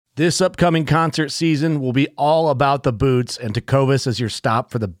This upcoming concert season will be all about the boots, and Tecovas is your stop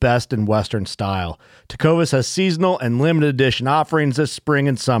for the best in Western style. Tecovas has seasonal and limited edition offerings this spring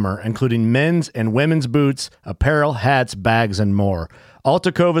and summer, including men's and women's boots, apparel, hats, bags, and more. All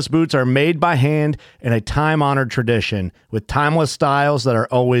Tecovas boots are made by hand in a time-honored tradition with timeless styles that are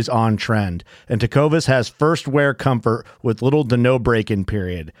always on trend. And Tecovas has first wear comfort with little to no break-in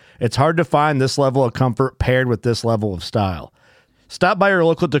period. It's hard to find this level of comfort paired with this level of style. Stop by your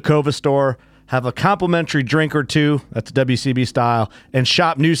local Tecovas store, have a complimentary drink or two, that's WCB style, and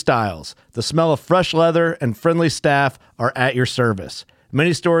shop new styles. The smell of fresh leather and friendly staff are at your service.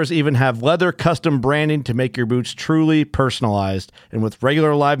 Many stores even have leather custom branding to make your boots truly personalized. And with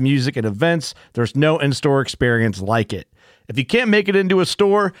regular live music and events, there's no in-store experience like it. If you can't make it into a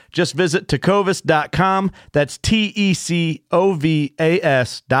store, just visit tecovas.com. That's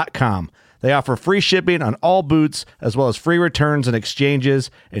TECOVAS.com. They offer free shipping on all boots, as well as free returns and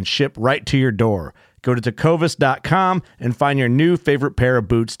exchanges, and ship right to your door. Go to tecovas.com and find your new favorite pair of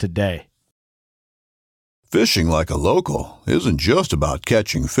boots today. Fishing like a local isn't just about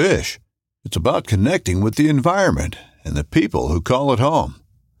catching fish. It's about connecting with the environment and the people who call it home.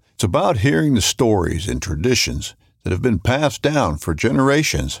 It's about hearing the stories and traditions that have been passed down for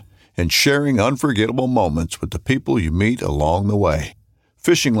generations and sharing unforgettable moments with the people you meet along the way.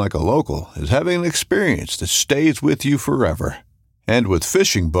 Fishing like a local is having an experience that stays with you forever. And with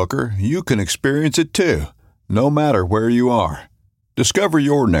Fishing Booker, you can experience it too, no matter where you are. Discover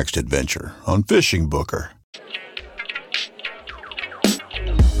your next adventure on Fishing Booker.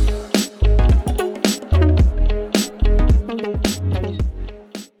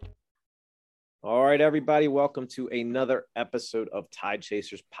 All right, everybody, welcome to another episode of Tide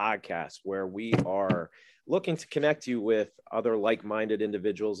Chasers Podcast, where we are looking to connect you with other like-minded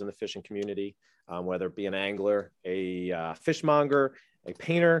individuals in the fishing community, whether it be an angler, a fishmonger, a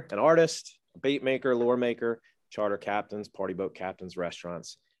painter, an artist, a bait maker, lure maker, charter captains, party boat captains,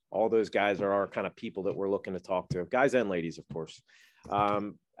 restaurants. All those guys are our kind of people that we're looking to talk to, guys and ladies, of course.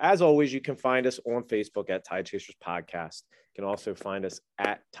 As always, you can find us on Facebook at Tide Chasers Podcast. You can also find us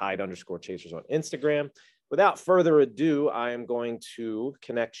at Tide_Chasers on Instagram. Without further ado, I am going to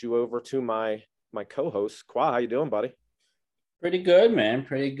connect you over to my co-host, Kwa. How you doing, buddy? Pretty good, man.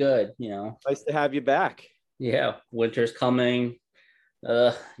 Pretty good. Nice to have you back. Yeah, winter's coming.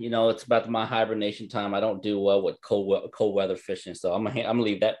 It's about my hibernation time. I don't do well with cold weather fishing, so I'm gonna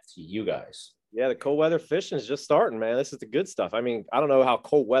leave that to you guys. Yeah, the cold weather fishing is just starting, man. This is the good stuff. I mean, I don't know how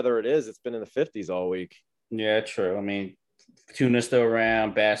cold weather it is. It's been in the 50s all week. Yeah, true. I mean, tuna's still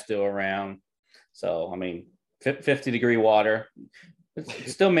around, bass still around. So, I mean, 50-degree water.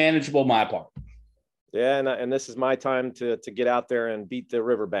 It's still manageable, my part. Yeah, and this is my time to get out there and beat the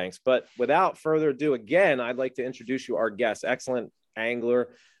riverbanks. But without further ado, again, I'd like to introduce you our guest, excellent angler,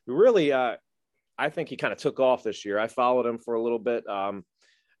 who really, I think he kind of took off this year. I followed him for a little bit, and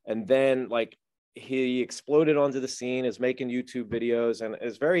then he exploded onto the scene, is making YouTube videos, and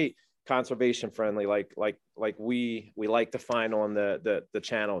is very conservation friendly, like we like to find on the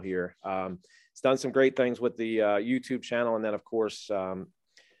channel here. He's done some great things with the YouTube channel, and then of course.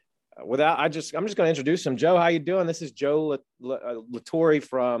 I'm just going to introduce him. Joe, how you doing? This is Joe Latore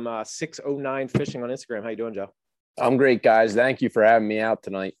from 609 Fishing on Instagram. How you doing, Joe? I'm great, guys. Thank you for having me out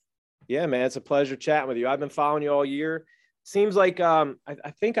tonight. Yeah, man, it's a pleasure chatting with you. I've been following you all year. Seems like I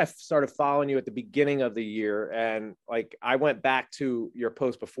think I started following you at the beginning of the year, and I went back to your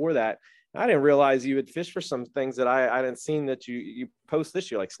post before that. I didn't realize you had fished for some things that I hadn't seen that you post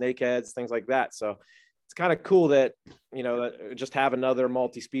this year, like snakeheads, things like that. So it's kind of cool that, just have another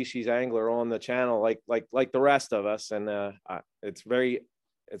multi-species angler on the channel, like the rest of us. And it's very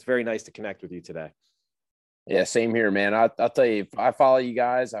nice to connect with you today. Yeah, same here, man. I'll tell you, if I follow you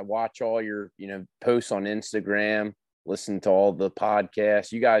guys, I watch all your, posts on Instagram, listen to all the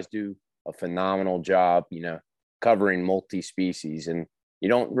podcasts. You guys do a phenomenal job, covering multi-species. And you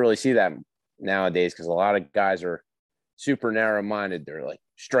don't really see that nowadays because a lot of guys are super narrow-minded. They're like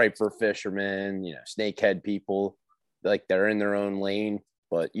striper fishermen, snakehead people, like they're in their own lane.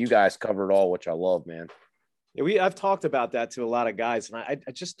 But you guys cover it all, which I love, man. Yeah, I've talked about that to a lot of guys, and I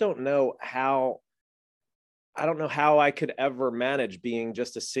just don't know how. I don't know how I could ever manage being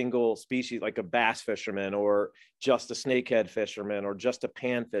just a single species, like a bass fisherman, or just a snakehead fisherman, or just a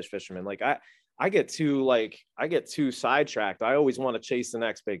panfish fisherman. I get too sidetracked. I always want to chase the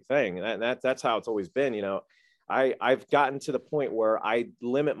next big thing, and that's how it's always been. I've gotten to the point where I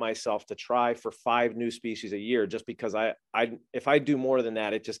limit myself to try for 5 new species a year, just because if I do more than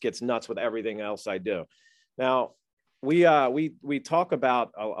that, it just gets nuts with everything else I do. Now, we talk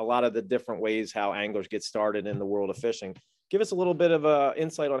about a lot of the different ways how anglers get started in the world of fishing. give us a little bit of a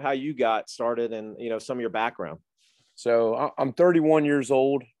insight on how you got started and, you know, some of your background. So I'm 31 years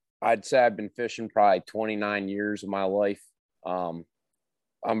old. I'd say I've been fishing probably 29 years of my life. I'm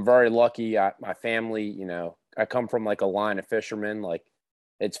very lucky. My family, you know, I come from like a line of fishermen. Like,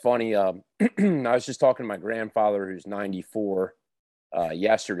 it's funny. I was just talking to my grandfather, who's 94,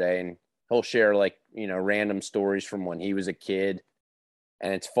 yesterday, and he'll share like, you know, random stories from when he was a kid.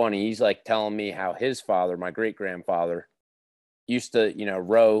 And it's funny. He's like telling me how his father, my great grandfather, used to, you know,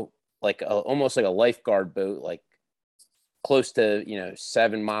 row like almost like a lifeguard boat, like close to, you know,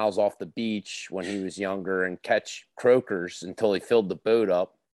 7 miles off the beach when he was younger, and catch croakers until he filled the boat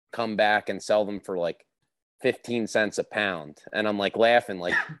up, come back and sell them for like 15 cents a pound. And I'm like laughing,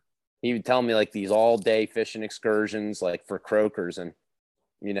 like he would tell me like these all day fishing excursions, like for croakers. And,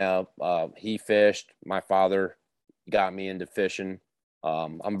 you know, he fished. My father got me into fishing.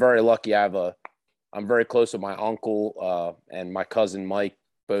 I'm very lucky. I'm very close with my uncle and my cousin Mike,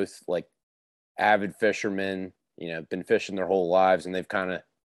 both like avid fishermen, you know, been fishing their whole lives, and they've kind of,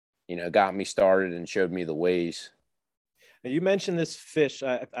 you know, got me started and showed me the ways. Now, you mentioned this fish.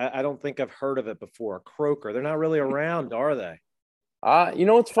 I don't think I've heard of it before. Croaker. They're not really around, are they? You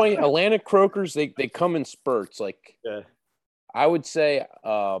know what's funny? Atlantic croakers, they come in spurts. Like, Yeah. I would say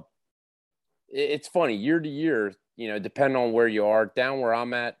it's funny year to year, you know, depending on where you are. Down where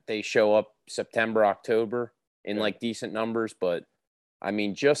I'm at, they show up September, October in like decent numbers. But I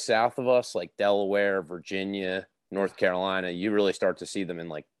mean, just south of us, like Delaware, Virginia, North Carolina, you really start to see them in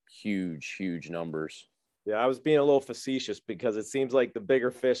like huge, huge numbers. Yeah, I was being a little facetious because it seems like the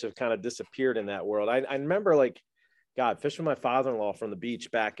bigger fish have kind of disappeared in that world. I remember, like, God, fishing with my father-in-law from the beach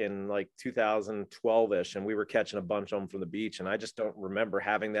back in like 2012-ish, and we were catching a bunch of them from the beach, and I just don't remember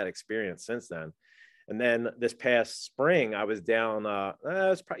having that experience since then. And then this past spring, I was down, it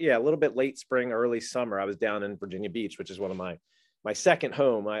was probably, a little bit late spring, early summer. I was down in Virginia Beach, which is one of my second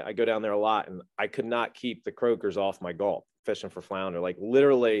home. I go down there a lot, and I could not keep the croakers off my gulp fishing for flounder. Like,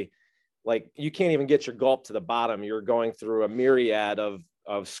 literally, like, you can't even get your gulp to the bottom. You're going through a myriad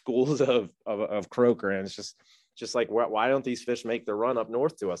of schools of croaker. And it's just like, why don't these fish make their run up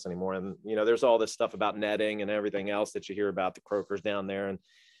north to us anymore? And, you know, there's all this stuff about netting and everything else that you hear about the croakers down there, and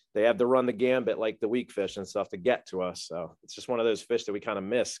they have to run the gambit like the weak fish and stuff to get to us. So it's just one of those fish that we kind of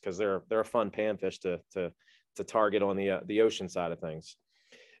miss, because they're a fun panfish to target on the ocean side of things.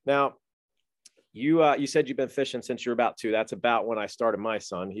 Now, you said you've been fishing since you were about 2. That's about when I started my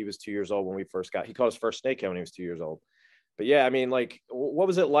son. He was 2 years old when we first he caught his first snakehead when he was 2 years old. But yeah, I mean, like, what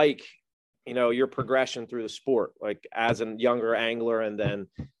was it like, you know, your progression through the sport, like as a younger angler and then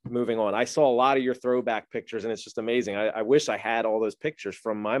moving on? I saw a lot of your throwback pictures, and it's just amazing. I wish I had all those pictures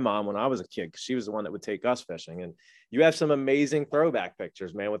from my mom when I was a kid, because she was the one that would take us fishing. And you have some amazing throwback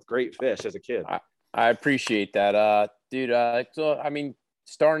pictures, man, with great fish as a kid. I appreciate that, dude. So I mean,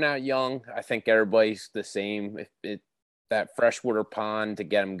 starting out young, I think everybody's the same. That freshwater pond to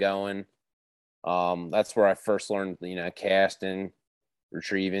get them going. That's where I first learned, you know, casting,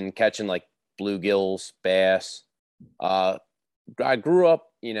 retrieving, catching like bluegills, bass. I grew up,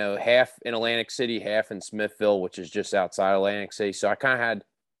 you know, half in Atlantic City, half in Smithville, which is just outside Atlantic City. So I kind of had,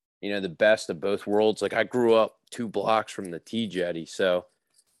 you know, the best of both worlds. Like, I grew up 2 blocks from the T-jetty. So,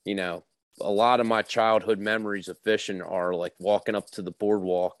 you know, a lot of my childhood memories of fishing are like walking up to the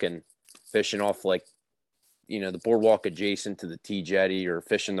boardwalk and fishing off, like, you know, the boardwalk adjacent to the T-jetty, or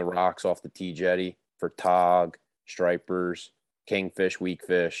fishing the rocks off the T-jetty for tog, stripers, kingfish,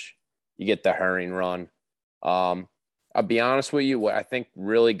 weakfish. You get the herring run. I'll be honest with you, what I think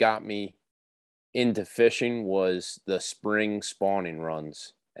really got me into fishing was the spring spawning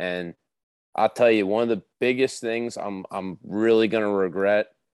runs. And I'll tell you, one of the biggest things I'm really going to regret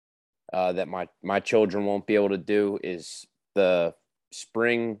that my children won't be able to do is the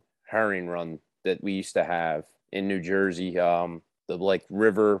spring herring run that we used to have in New Jersey, the like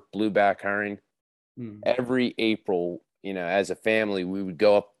river blueback herring. Every April, you know, as a family, we would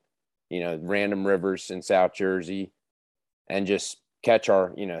go up, you know, random rivers in South Jersey and just catch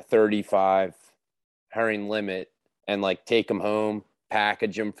our, you know, 35 herring limit, and like take them home,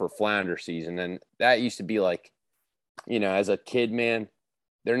 package them for flounder season. And that used to be like, you know, as a kid, man,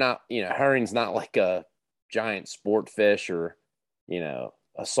 they're not, you know, herring's not like a giant sport fish or, you know,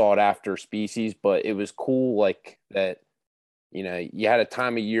 a sought after species, but it was cool, like that, you know, you had a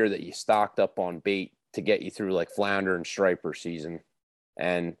time of year that you stocked up on bait to get you through like flounder and striper season.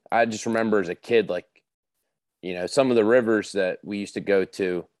 And I just remember as a kid, like, you know, some of the rivers that we used to go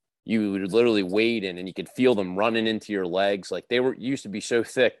to, you would literally wade in and you could feel them running into your legs. Like, they used to be so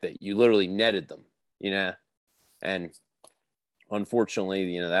thick that you literally netted them, you know. And unfortunately,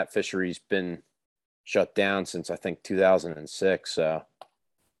 you know, that fishery's been shut down since I think 2006. So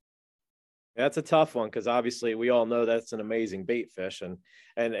That's a tough one because obviously we all know that's an amazing bait fish,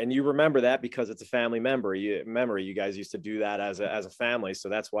 and you remember that because it's a family memory. You guys used to do that as a family, so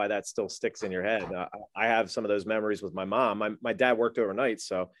that's why that still sticks in your head. I have some of those memories with my mom. My dad worked overnight,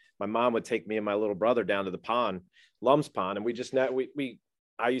 so my mom would take me and my little brother down to the pond, Lum's Pond, and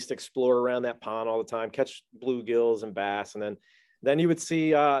I used to explore around that pond all the time, catch bluegills and bass, and then you would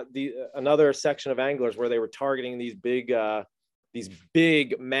see another section of anglers where they were targeting these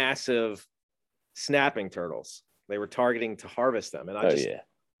big, massive snapping turtles. They were targeting to harvest them. And I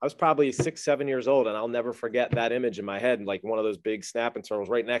was probably 6, 7 years old, and I'll never forget that image in my head. Like one of those big snapping turtles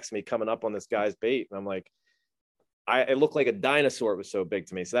right next to me coming up on this guy's bait. And I'm like, it looked like a dinosaur. It was so big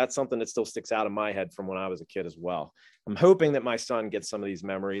to me. So that's something that still sticks out in my head from when I was a kid as well. I'm hoping that my son gets some of these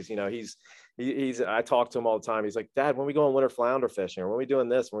memories. You know, I talk to him all the time. He's like, Dad, when we go on winter flounder fishing, or when we doing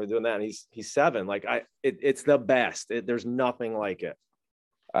this, when we're doing that, and he's 7. Like it's the best. There's nothing like it.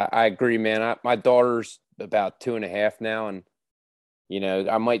 I agree, man. My daughter's about 2.5 now. And, you know,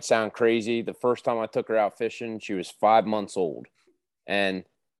 I might sound crazy. The first time I took her out fishing, she was 5 months old. And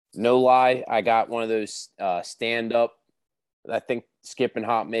no lie, I got one of those stand up. I think Skip and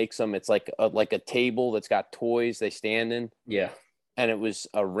Hop makes them. It's like a table that's got toys they stand in. Yeah. And it was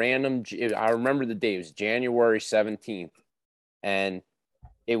a random, I remember the day, it was January 17th. And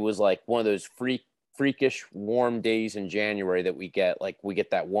it was like one of those freakish warm days in January that we get. Like we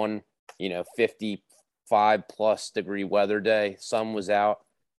get that one, 55 plus degree weather day. Sun was out.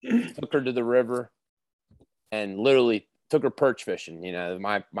 Took her to the river and literally took her perch fishing,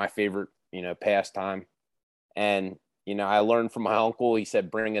 my favorite, pastime. And, I learned from my uncle, he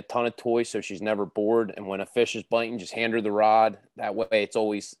said, bring a ton of toys so she's never bored. And when a fish is biting, just hand her the rod. That way it's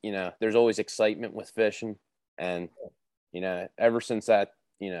always, there's always excitement with fishing. And, ever since that,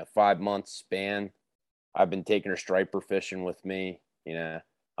 5 months span, I've been taking her striper fishing with me.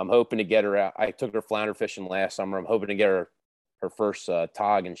 I'm hoping to get her out. I took her flounder fishing last summer. I'm hoping to get her first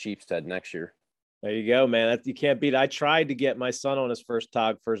tog in Sheepshead next year. There you go, man. You can't beat it. I tried to get my son on his first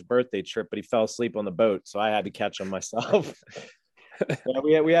tog for his birthday trip, but he fell asleep on the boat, so I had to catch him myself.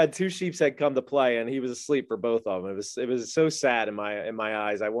 Yeah, we had 2 sheepshead come to play, and he was asleep for both of them. It was so sad in my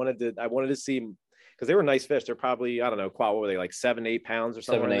eyes. I wanted to see him because they were nice fish. They're probably, I don't know, what were they, like 7, 8 pounds or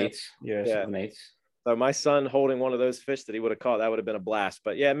something? 7, 8. Yeah, 7, 8. So my son holding one of those fish that he would have caught, that would have been a blast.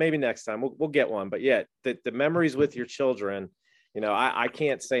 But yeah, maybe next time we'll get one. But yeah, the memories with your children, I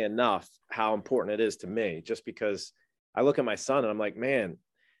can't say enough how important it is to me, just because I look at my son and I'm like, man,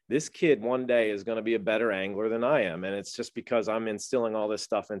 this kid one day is going to be a better angler than I am. And it's just because I'm instilling all this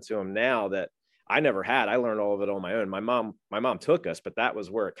stuff into him now that I never had. I learned all of it on my own. My mom took us, but that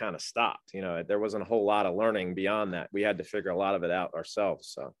was where it kind of stopped. There wasn't a whole lot of learning beyond that. We had to figure a lot of it out ourselves.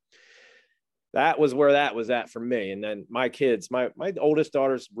 So that was where that was at for me. And then my kids, my oldest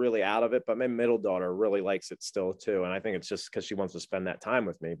daughter's really out of it, but my middle daughter really likes it still too. And I think it's just because she wants to spend that time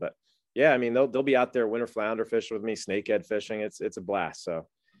with me. But yeah, I mean, they'll be out there winter flounder fishing with me, snakehead fishing. It's a blast. So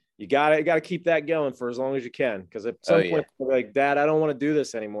you gotta keep that going for as long as you can. Because at some point, they're like, Dad, I don't want to do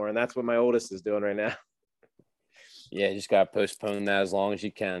this anymore. And that's what my oldest is doing right now. Yeah, you just gotta postpone that as long as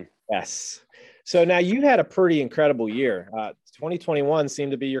you can. Yes. So now you had a pretty incredible year. 2021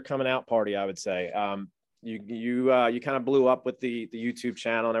 seemed to be your coming out party, I would say. You kind of blew up with the YouTube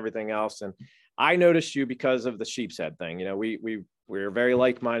channel and everything else. And I noticed you because of the Sheepshead thing. We're very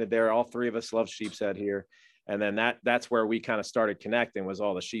like-minded there. All 3 of us love Sheepshead here. And then that's where we kind of started connecting, was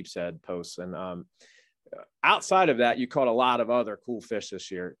all the Sheepshead posts. And outside of that, you caught a lot of other cool fish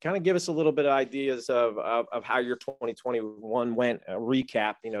this year. Kind of give us a little bit of ideas of how your 2021 went,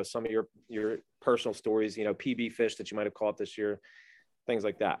 recap, some of your personal stories, PB fish that you might've caught this year, things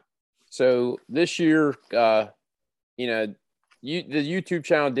like that. So this year, the YouTube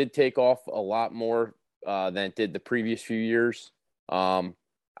channel did take off a lot more than it did the previous few years.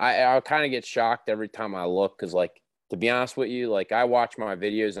 I kind of get shocked every time I look. 'Cause to be honest with you, I watch my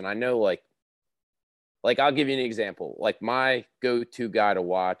videos and I know I'll give you an example. My go-to guy to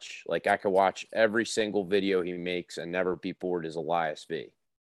watch, I could watch every single video he makes and never be bored, is Elias V.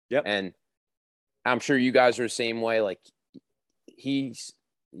 Yep. And I'm sure you guys are the same way. He's,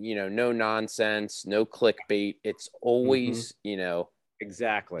 no nonsense, no clickbait. It's always,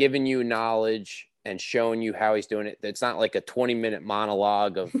 exactly giving you knowledge and showing you how he's doing it. It's not like a 20-minute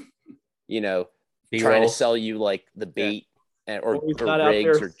monologue of, trying to sell you the bait or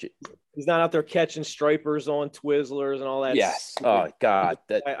rigs or. He's not out there catching stripers on Twizzlers and all that. Yes. Oh God.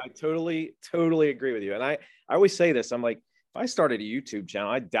 I totally agree with you. And I always say this, I'm like, if I started a YouTube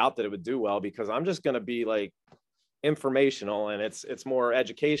channel, I doubt that it would do well, because I'm just going to be informational, and it's more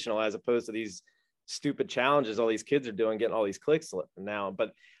educational as opposed to these stupid challenges all these kids are doing, getting all these clicks now.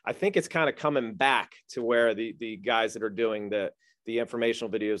 But I think it's kind of coming back to where the guys that are doing the informational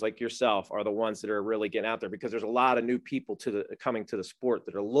videos like yourself are the ones that are really getting out there, because there's a lot of new people coming to the sport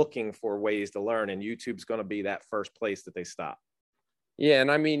that are looking for ways to learn, and YouTube's going to be that first place that they stop. Yeah. And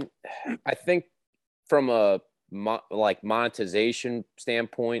I mean, I think from a monetization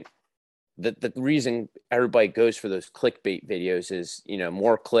standpoint, the reason everybody goes for those clickbait videos is,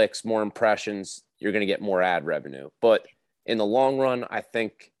 more clicks, more impressions, you're going to get more ad revenue. But in the long run, I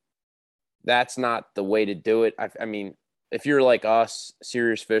think that's not the way to do it. I mean, if you're like us,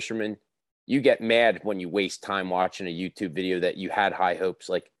 serious fishermen, you get mad when you waste time watching a YouTube video that you had high hopes.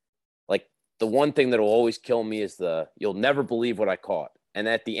 Like the one thing that will always kill me is you'll never believe what I caught. And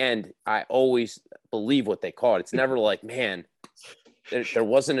at the end, I always believe what they caught. It's never like, man, there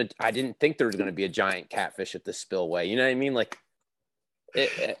wasn't I didn't think there was going to be a giant catfish at this spillway. You know what I mean? Like,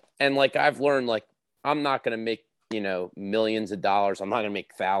 and like I've learned, like, I'm not going to make, millions of dollars. I'm not going to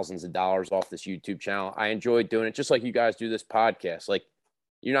make thousands of dollars off this YouTube channel. I enjoy doing it just like you guys do this podcast. Like,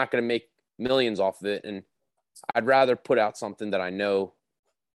 you're not going to make millions off of it. And I'd rather put out something that I know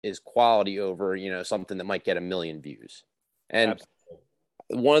is quality over, something that might get 1 million views. And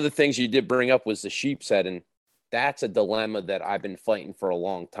absolutely. One of the things you did bring up was the sheep's head. And that's a dilemma that I've been fighting for a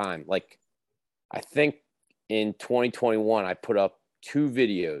long time. Like, I think in 2021, I put up 2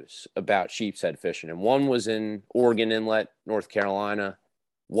 videos about sheep's head fishing, and one was in Oregon Inlet, North Carolina.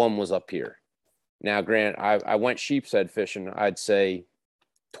 One was up here. Now, Grant, I went sheep's head fishing, I'd say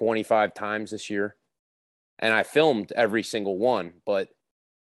 25 times this year, and I filmed every single one, but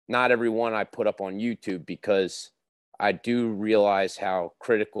not every one I put up on YouTube, because I do realize how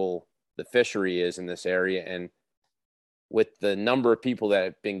critical the fishery is in this area. And with the number of people that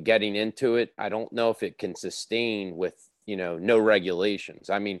have been getting into it, I don't know if it can sustain with, no regulations.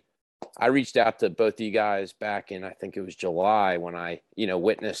 I mean, I reached out to both of you guys back in, I think it was July, when I,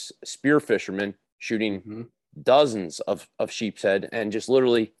 witnessed spear fishermen shooting dozens of sheep's head and just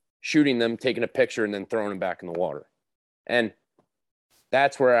literally shooting them, taking a picture, and then throwing them back in the water. And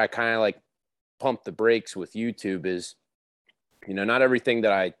that's where I kind of like pump the brakes with YouTube is, not everything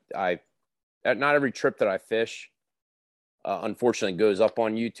that not every trip that I fish, unfortunately goes up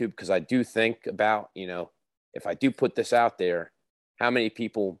on YouTube, because I do think about, if I do put this out there, how many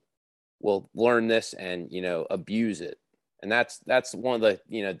people will learn this and, abuse it. And that's one of the,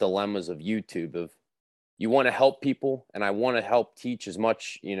 dilemmas of YouTube. Of, you want to help people, and I want to help teach as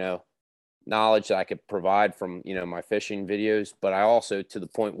much, knowledge that I could provide from, my fishing videos, but I also, to the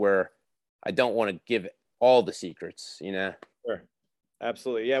point where I don't want to give all the secrets, Sure.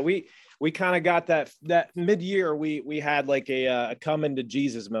 Absolutely. Yeah. We kind of got that mid-year, we had like a come into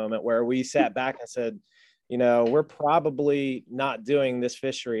Jesus moment where we sat back and said, we're probably not doing this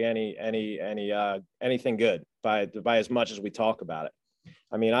fishery anything good by as much as we talk about it.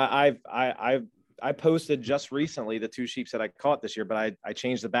 I mean, I posted just recently the 2 sheeps that I caught this year, but I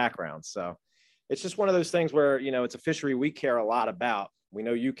changed the background. So it's just one of those things where, it's a fishery we care a lot about. We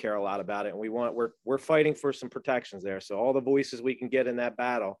know you care a lot about it, and we're fighting for some protections there. So all the voices we can get in that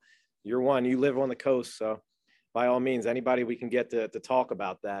battle, you're one, you live on the coast. So by all means, anybody we can get to talk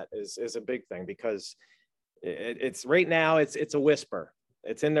about that is a big thing, because it's right now, it's a whisper.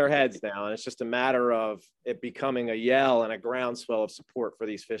 It's in their heads now. And it's just a matter of it becoming a yell and a groundswell of support for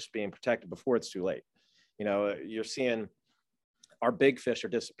these fish being protected before it's too late. You're seeing our big fish are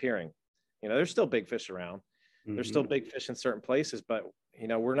disappearing. There's still big fish around. There's still big fish in certain places, but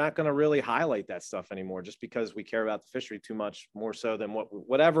we're not going to really highlight that stuff anymore, just because we care about the fishery too much, more so than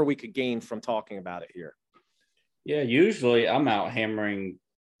whatever we could gain from talking about it here. Yeah, usually I'm out hammering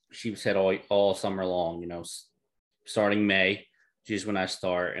sheep's head all summer long, starting May, just when I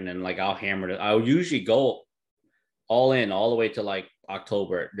start, and then like I'll hammer it. I'll usually go all in all the way to like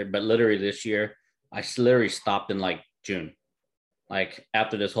October, but literally this year I literally stopped in like June. Like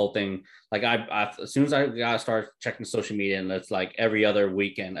after this whole thing, like I as soon as I got to start checking social media, and it's like every other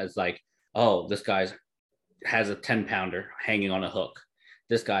weekend, it's like, oh, this guy has a 10-pounder hanging on a hook.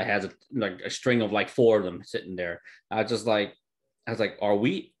 This guy has a string of like 4 of them sitting there. I was like, are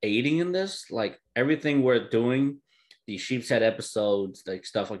we aiding in this? Like everything we're doing, these sheep's head episodes, like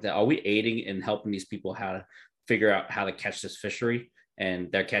stuff like that, are we aiding in helping these people how to figure out how to catch this fishery?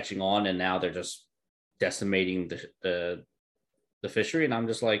 And they're catching on, and now they're just decimating the fishery. And I'm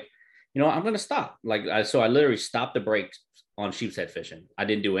just like, I'm going to stop. So I literally stopped the brakes on sheep's head fishing. I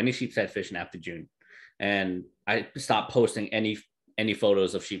didn't do any sheep's head fishing after June. And I stopped posting any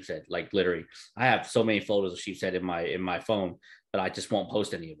photos of sheep's head. Like literally, I have so many photos of sheep's head in my phone, but I just won't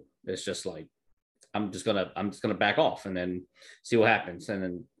post any of them. It's just like, I'm just gonna back off and then see what happens. And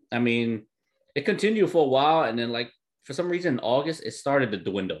then, I mean, it continued for a while, and then like for some reason in August it started to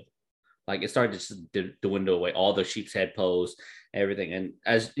dwindle. Like it started to just dwindle away. All the sheep's head posts, everything. And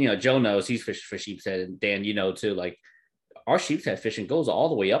as you know, Joe knows he's fished for sheep's head, and Dan, you know too. Like our sheep's head fishing goes all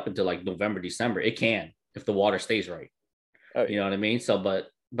the way up until like November, December. It can if the water stays right. Oh, yeah. You know what I mean? So,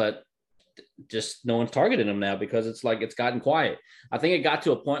 but just no one's targeting them now because it's like it's gotten quiet. I think it got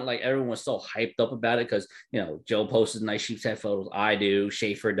to a point like everyone was so hyped up about it because you know Joe posted nice sheep's head photos. I do.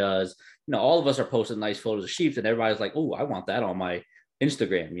 Schaefer does. You know, all of us are posting nice photos of sheep, and everybody's like, "Oh, I want that on my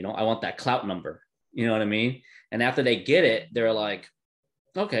Instagram." You know, I want that clout number. You know what I mean? And after they get it, they're like,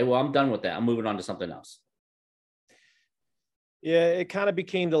 "Okay, well, I'm done with that. I'm moving on to something else." Yeah, it kind of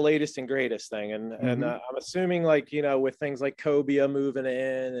became the latest and greatest thing, and I'm assuming like with things like cobia moving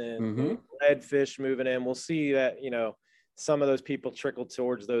in and redfish moving in, we'll see that some of those people trickle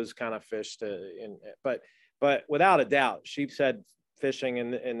towards those kind of fish but without a doubt, sheep's head fishing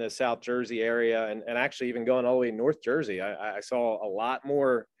in the South Jersey area and actually even going all the way to North Jersey, I saw a lot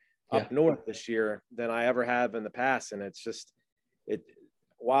more up north this year than I ever have in the past, and it's just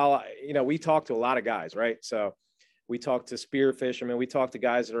while we talk to a lot of guys, right? So we talk to spear fishermen. We talk to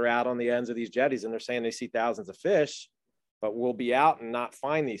guys that are out on the ends of these jetties, and they're saying they see thousands of fish, but we'll be out and not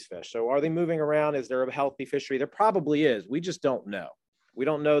find these fish. So are they moving around? Is there a healthy fishery? There probably is. We just don't know. We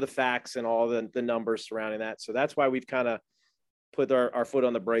don't know the facts and all the numbers surrounding that. So that's why we've kind of put our foot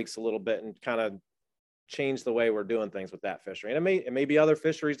on the brakes a little bit and kind of changed the way we're doing things with that fishery. And it may be other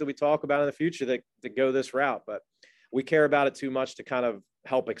fisheries that we talk about in the future that go this route, but we care about it too much to kind of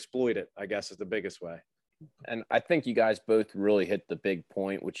help exploit it, I guess, is the biggest way. And I think you guys both really hit the big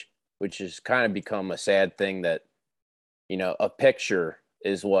point, which has kind of become a sad thing that, a picture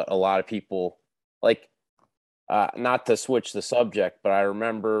is what a lot of people like, not to switch the subject, but I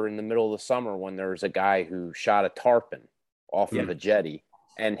remember in the middle of the summer when there was a guy who shot a tarpon off of a jetty,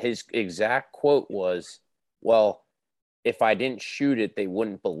 and his exact quote was, "Well, if I didn't shoot it, they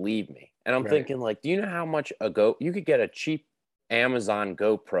wouldn't believe me." And I'm thinking like, do you know how much you could get a cheap Amazon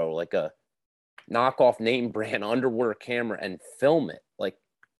GoPro, like a knockoff name brand underwater camera, and film it? Like,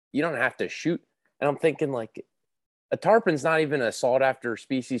 you don't have to shoot. And I'm thinking like, a tarpon's not even a sought after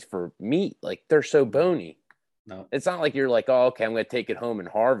species for meat. Like, they're so bony. No, it's not like you're like, oh, okay, I'm going to take it home and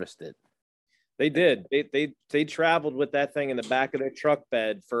harvest it. They did. They traveled with that thing in the back of their truck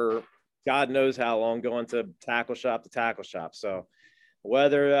bed for God knows how long, going to tackle shop to tackle shop. So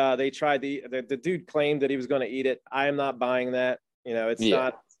whether they tried the dude claimed that he was going to eat it, I am not buying that. It's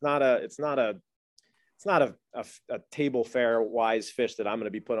not a table fare wise fish that I'm going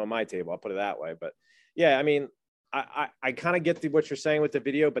to be putting on my table. I'll put it that way. But yeah, I mean, I kind of get what you're saying with the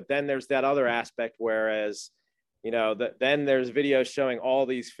video, but then there's that other aspect, whereas, then there's videos showing all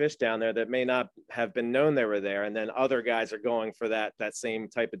these fish down there that may not have been known they were there. And then other guys are going for that same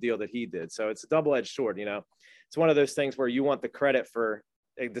type of deal that he did. So it's a double-edged sword. It's one of those things where you want the credit for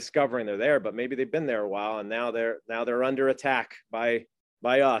discovering they're there, but maybe they've been there a while and now they're under attack by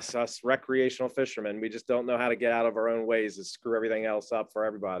us recreational fishermen. We just don't know how to get out of our own ways and screw everything else up for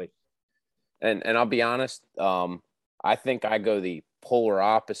everybody. And I'll be honest, I think I go the polar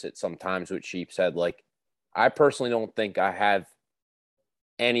opposite sometimes with sheep's head. Like, I personally don't think I have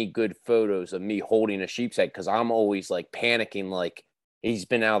any good photos of me holding a sheep's head because I'm always like panicking, like he's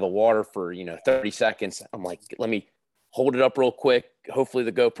been out of the water for 30 seconds. I'm like, let me hold it up real quick. Hopefully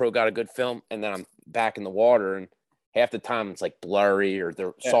the GoPro got a good film, and then I'm back in the water, and half the time it's like blurry or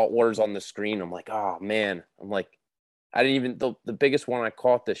the salt water's on the screen. I'm like, oh man. I'm like, I didn't even the biggest one I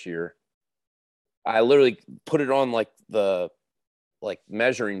caught this year, I literally put it on like the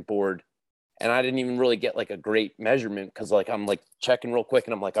measuring board, and I didn't even really get like a great measurement because like I'm like checking real quick,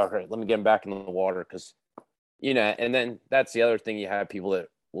 and I'm like, all right, let me get him back in the water because and then that's the other thing, you have people that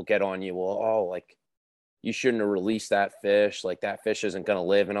will get on you. Well, oh, like you shouldn't have released that fish. Like that fish isn't going to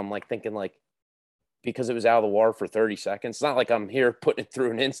live. And I'm like thinking like, because it was out of the water for 30 seconds. It's not like I'm here putting it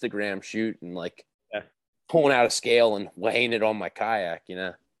through an Instagram shoot and like pulling out a scale and weighing it on my kayak,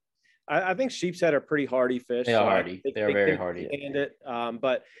 I think sheep's head are pretty hardy fish. They are hardy. They're very hardy.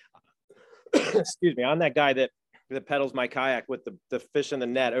 But excuse me, I'm that guy that pedals my kayak with the fish in the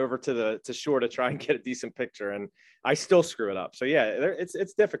net over to shore to try and get a decent picture, and I still screw it up. So yeah,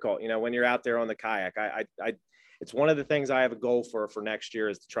 it's difficult, when you're out there on the kayak. It's one of the things I have a goal for next year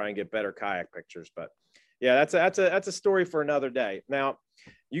is to try and get better kayak pictures. But yeah, that's a story for another day. Now,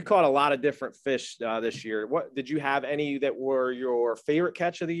 you caught a lot of different fish this year. What did you have any that were your favorite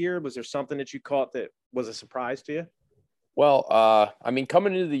catch of the year? Was there something that you caught that was a surprise to you? Well, I mean,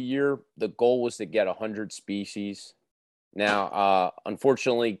 coming into the year, the goal was to get 100 species. Now,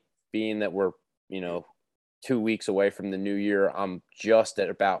 unfortunately, being that we're, 2 weeks away from the new year, I'm just at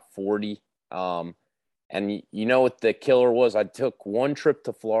about 40. And you know what the killer was? I took one trip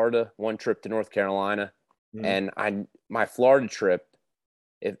to Florida, one trip to North Carolina, and my Florida trip,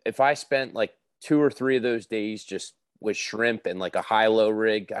 if I spent like 2 or 3 of those days just with shrimp and like a high-low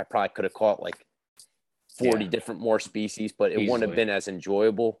rig, I probably could have caught like 40 different more species, but it wouldn't have been as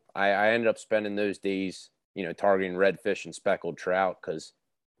enjoyable. I ended up spending those days, targeting redfish and speckled trout because,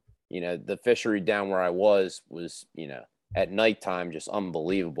 the fishery down where I was, at nighttime just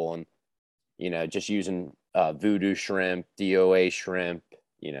unbelievable. And, just using voodoo shrimp, DOA shrimp,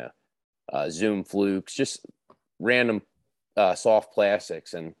 Zoom flukes, just random soft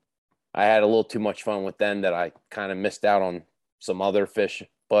plastics. And I had a little too much fun with them that I kind of missed out on some other fish.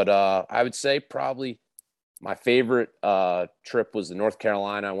 But I would say probably my favorite trip was to North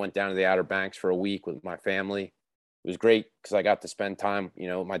Carolina. I went down to the Outer Banks for a week with my family. It was great because I got to spend time,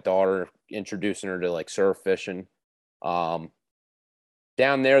 with my daughter, introducing her to like surf fishing.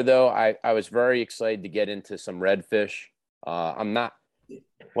 Down there, though, I was very excited to get into some redfish. I'm not,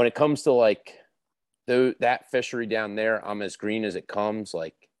 when it comes to like that fishery down there, I'm as green as it comes.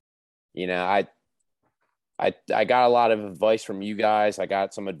 Like, I got a lot of advice from you guys. I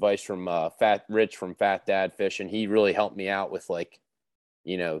got some advice from Fat Rich from Fat Dad Fishing. He really helped me out with like,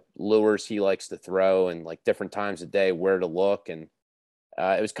 lures he likes to throw and like different times of day where to look. And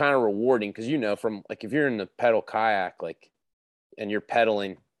it was kind of rewarding because, from like if you're in the pedal kayak, like, and you're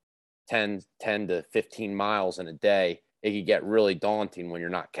pedaling 10 to 15 miles in a day, it could get really daunting when you're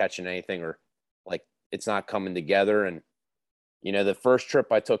not catching anything or like it's not coming together. And, the first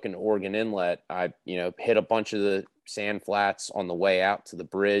trip I took in Oregon Inlet, I, hit a bunch of the sand flats on the way out to the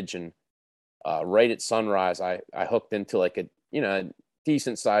bridge. And right at sunrise, I hooked into like a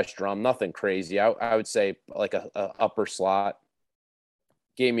decent sized drum, nothing crazy. I would say like a upper slot.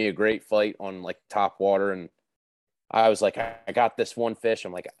 Gave me a great fight on like top water. And I was like, I got this one fish.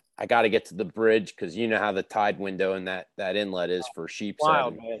 I'm like, I got to get to the bridge because you know how the tide window in that inlet is for sheepshead.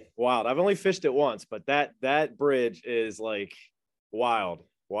 Wild, man. Wild. I've only fished it once, but that bridge is like wild.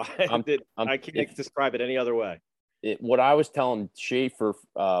 Why? I can't describe it any other way. What I was telling Schaefer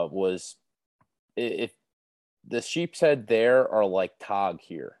was if the sheepshead there are like tog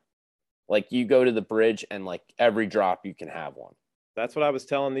here. Like you go to the bridge and like every drop you can have one. That's what I was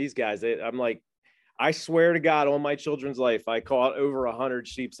telling these guys. I'm like, I swear to God, on my children's life, I caught over 100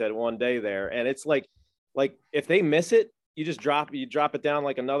 sheepshead one day there. And it's like if they miss it, you just drop it down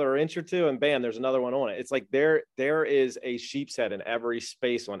like another inch or two and bam, there's another one on it. It's like there is a sheepshead in every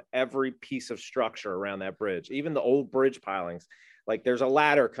space on every piece of structure around that bridge, even the old bridge pilings. Like there's a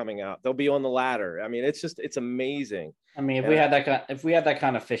ladder coming out. They'll be on the ladder. I mean, it's amazing. I mean, if we had that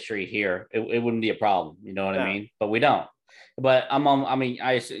kind of fishery here, it wouldn't be a problem. You know what I mean? But we don't. But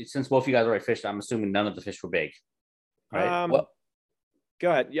since both of you guys already fished, I'm assuming none of the fish were big. Right. Well,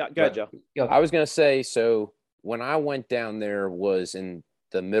 go ahead. Yeah, go ahead, Joe. I was gonna say, so when I went down there was in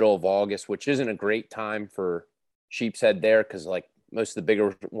the middle of August, which isn't a great time for sheepshead there because like most of the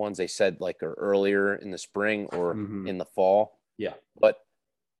bigger ones they said like are earlier in the spring or in the fall. Yeah. But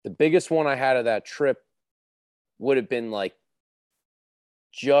the biggest one I had of that trip would have been like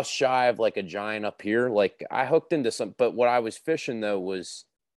just shy of like a giant up here. Like I hooked into some, but what I was fishing though was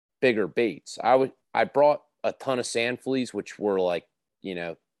bigger baits. I brought a ton of sand fleas, which were like,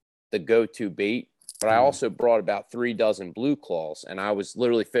 the go-to bait, but I also brought about 3 dozen blue claws and I was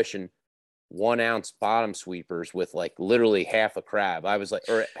literally fishing 1 ounce bottom sweepers with like literally half a crab. I was like,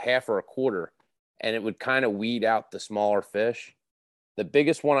 or half or a quarter, and it would kind of weed out the smaller fish. The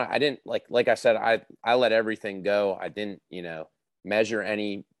biggest one I didn't like I said, I let everything go. I didn't, measure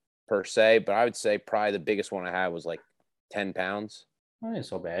any per se, but I would say probably the biggest one I had was like 10 pounds. That ain't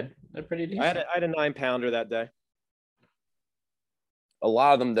so bad. They're pretty decent. I had a 9-pounder that day. A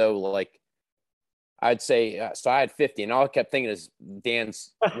lot of them though, like I'd say, so I had 50 and all I kept thinking is Dan's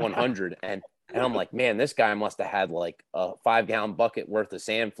 100. and I'm like, man, this guy must have had like a 5-gallon bucket worth of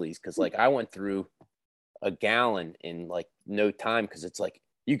sand fleas. Cause like I went through a gallon in like no time. Cause it's like,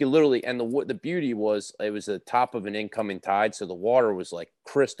 you could literally, and the beauty was it was the top of an incoming tide. So the water was like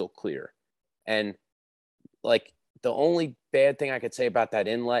crystal clear. And like the only bad thing I could say about that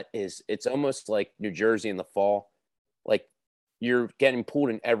inlet is it's almost like New Jersey in the fall. Like you're getting pulled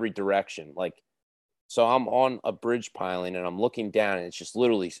in every direction. Like, so I'm on a bridge piling and I'm looking down and it's just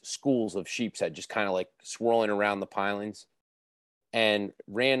literally schools of sheepshead just kind of like swirling around the pilings. And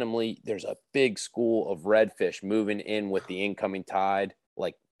randomly there's a big school of redfish moving in with the incoming tide,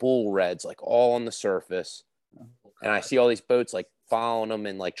 like bull reds, like all on the surface. And I see all these boats like following them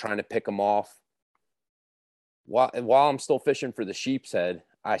and like trying to pick them off. While I'm still fishing for the sheepshead,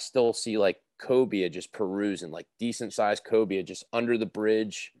 I still see like cobia just perusing, like decent sized cobia just under the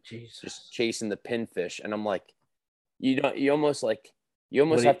bridge, Jesus. just chasing the pinfish. And I'm like, you almost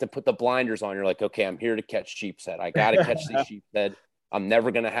have to put the blinders on. You're like, okay, I'm here to catch sheepshead. I got to catch these sheepshead. I'm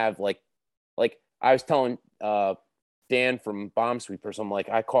never going to have like I was telling Dan from Bomb Sweepers, I'm like,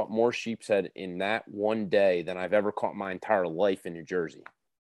 I caught more sheepshead in that one day than I've ever caught my entire life in New Jersey.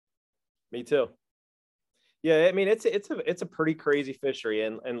 Me too. Yeah, I mean, it's a pretty crazy fishery,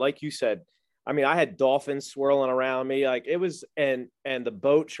 and like you said, I mean, I had dolphins swirling around me, like it was, and the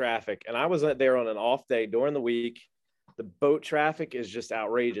boat traffic, and I was there on an off day during the week. The boat traffic is just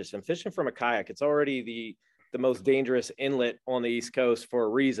outrageous, and fishing from a kayak, it's already the most dangerous inlet on the East Coast for a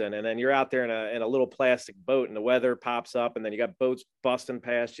reason, and then you're out there in a little plastic boat, and the weather pops up, and then you got boats busting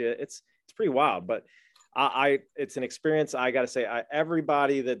past you. It's pretty wild, but it's an experience. I got to say,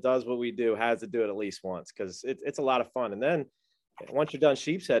 everybody that does what we do has to do it at least once, because it's a lot of fun. And then once you're done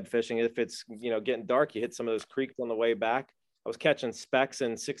sheepshead fishing, if it's, getting dark, you hit some of those creeks on the way back. I was catching specks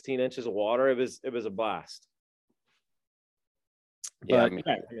in 16 inches of water. It was a blast. Yeah. But,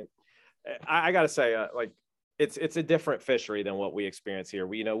 I got to say, like, it's a different fishery than what we experience here.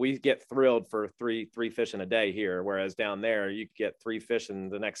 We get thrilled for three fish in a day here, whereas down there you get 3 fish in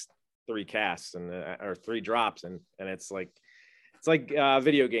the next 3 casts or 3 drops, and it's like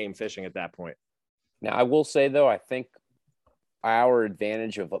video game fishing at that point. Now, I will say though, I think our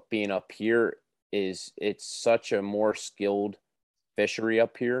advantage of being up here is it's such a more skilled fishery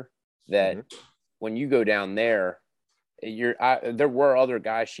up here that when you go down there, there were other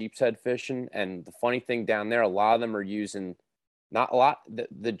guys sheepshead fishing, and the funny thing down there, a lot of them are using not a lot.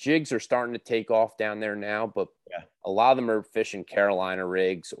 The jigs are starting to take off down there now, but a lot of them are fishing Carolina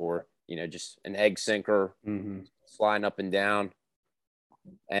rigs or just an egg sinker, sliding up and down.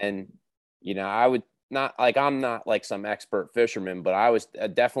 And I would not like, I'm not like some expert fisherman, but I was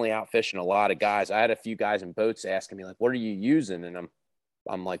definitely out fishing a lot of guys. I had a few guys in boats asking me like, "What are you using?" And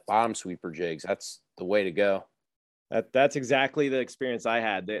I'm like, bottom sweeper jigs. That's the way to go. That's exactly the experience I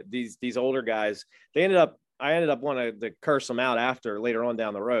had. These older guys, I ended up wanting to curse them out later on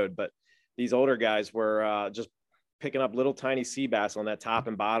down the road, but these older guys were just picking up little tiny sea bass on that top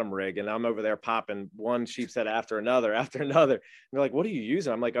and bottom rig, and I'm over there popping one sheepshead after another. And they're like, "What are you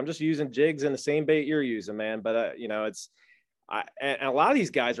using?" I'm like, "I'm just using jigs and the same bait you're using, man." But and a lot of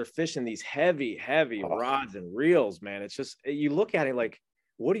these guys are fishing these heavy rods and reels, man. It's just, you look at it like,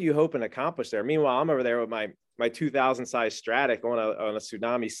 what are you hoping to accomplish there? Meanwhile, I'm over there with my 2000 size Stratic on a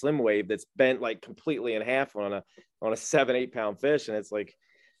Tsunami Slim Wave that's bent like completely in half on a 7-8 pound fish. And it's like,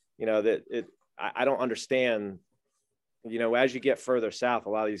 I don't understand, as you get further south, a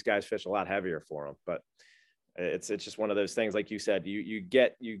lot of these guys fish a lot heavier for them, but it's just one of those things. Like you said,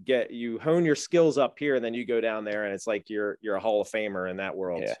 you hone your skills up here, and then you go down there and it's like, you're a Hall of Famer in that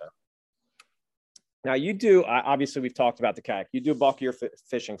world. Yeah. So. Now you do, obviously we've talked about the kayak. You do bulk your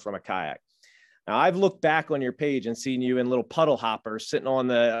fishing from a kayak. Now I've looked back on your page and seen you in little puddle hoppers sitting on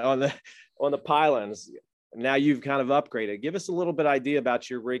the pylons. Now you've kind of upgraded. Give us a little bit idea about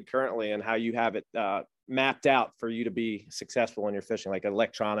your rig currently and how you have it mapped out for you to be successful in your fishing, like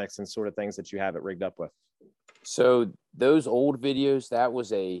electronics and sort of things that you have it rigged up with. So those old videos, that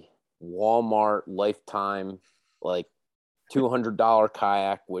was a Walmart lifetime, like $200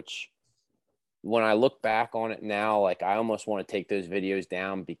 kayak, which when I look back on it now, like I almost want to take those videos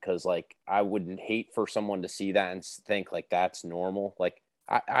down, because like I wouldn't hate for someone to see that and think like that's normal. Like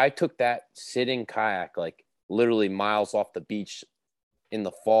I took that sitting kayak like literally miles off the beach in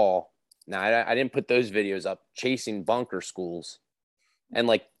the fall. Now I didn't put those videos up, chasing bunker schools and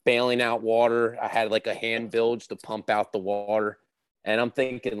like bailing out water. I had like a hand bilge to pump out the water, and I'm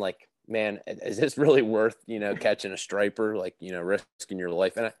thinking like, man, is this really worth, catching a striper, like, risking your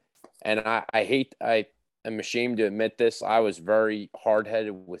life? And I am ashamed to admit this. I was very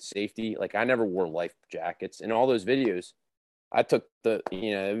hard-headed with safety. Like I never wore life jackets. In all those videos, I took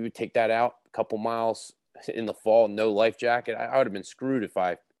we would take that out a couple miles in the fall, no life jacket. I would have been screwed if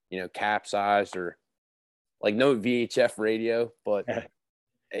I, capsized, or like no VHF radio. But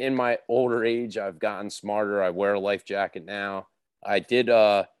in my older age, I've gotten smarter. I wear a life jacket now. I did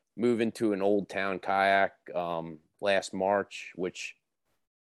move into an Old Town kayak last March, which,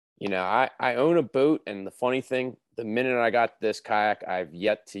 I own a boat, and the funny thing, the minute I got this kayak, I've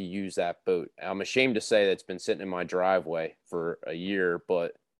yet to use that boat. I'm ashamed to say that it's been sitting in my driveway for a year,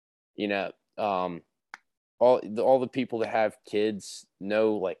 but all the people that have kids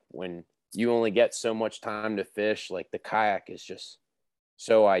know, like when you only get so much time to fish, like the kayak is just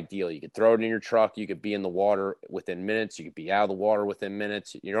so ideal. You could throw it in your truck. You could be in the water within minutes. You could be out of the water within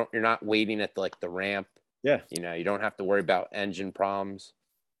minutes. You're not waiting at the ramp. Yeah. You don't have to worry about engine problems.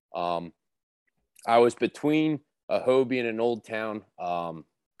 I was between a Hobie and an Old Town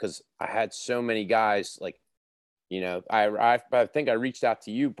because I had so many guys. Like, you know, I think I reached out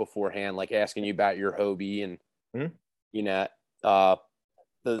to you beforehand, like asking you about your Hobie, and you know,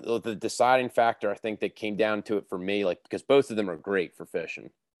 the deciding factor I think that came down to it for me, like because both of them are great for fishing.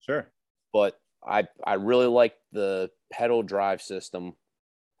 Sure. But I really like the pedal drive system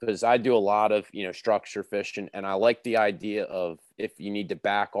because I do a lot of, you know, structure fishing, and I like the idea of if you need to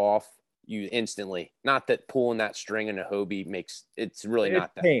back off, you instantly, not that pulling that string in a Hobie makes, it's really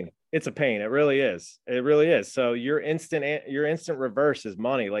not that pain. It's a pain. It really is. It really is. So your instant reverse is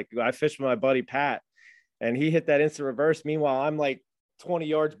money. Like I fished with my buddy Pat, and he hit that instant reverse. Meanwhile, I'm like 20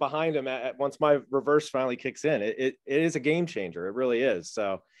 yards behind him once my reverse finally kicks in. It is a game changer. It really is.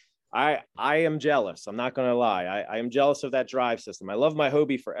 So I am jealous. I'm not going to lie. I am jealous of that drive system. I love my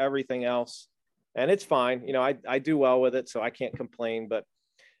Hobie for everything else, and it's fine. You know, I do well with it, so I can't complain. But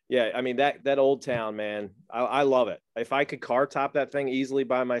yeah, I mean, that Old Town, man, I love it. If I could car top that thing easily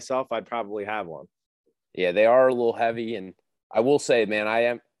by myself, I'd probably have one. Yeah, they are a little heavy, and I will say,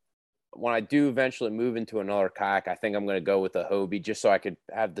 man, when I do eventually move into another kayak, I think I'm going to go with a Hobie just so I could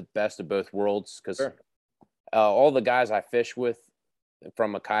have the best of both worlds. Because all the guys I fish with,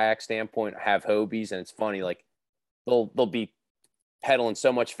 from a kayak standpoint, have Hobies, and it's funny, like they'll be pedaling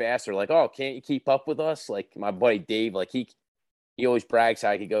so much faster, like, oh, can't you keep up with us? Like my buddy Dave, like he always brags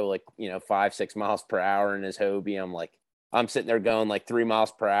how he could go like, you know, 5-6 miles per hour in his Hobie. I'm sitting there going like 3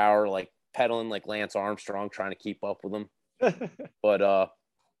 miles per hour, like pedaling like Lance Armstrong, trying to keep up with him. But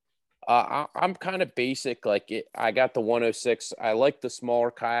I'm kind of basic. Like I got the 106. I like the smaller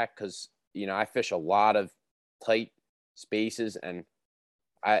kayak because, you know, I fish a lot of tight spaces, and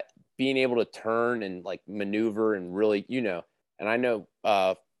being able to turn and like maneuver and really, you know, and I know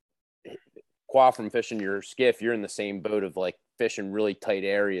Qua, from fishing your skiff, you're in the same boat of like fishing really tight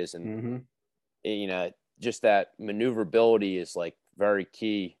areas, and you know, just that maneuverability is like very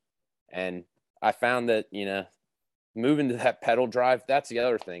key. And I found that, you know, moving to that pedal drive, that's the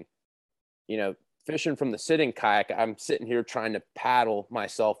other thing. You know, fishing from the sitting kayak, I'm sitting here trying to paddle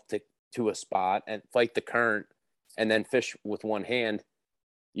myself to a spot and fight the current and then fish with one hand.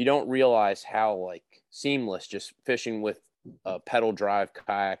 You don't realize how like seamless just fishing with a pedal drive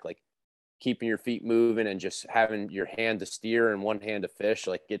kayak, like keeping your feet moving and just having your hand to steer and one hand to fish.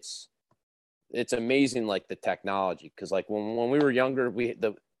 Like it's amazing, like the technology. Cause like when we were younger,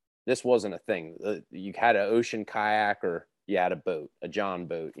 this wasn't a thing. You had an ocean kayak or you had a boat, a John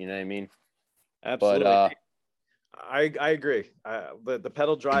boat, you know what I mean? Absolutely. But I agree. The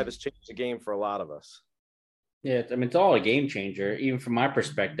pedal drive has changed the game for a lot of us. Yeah, I mean, it's all a game changer, even from my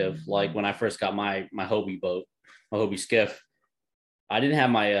perspective. Like when I first got my Hobie boat, my Hobie skiff, I didn't have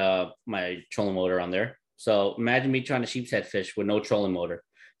my trolling motor on there. So imagine me trying to sheep's head fish with no trolling motor.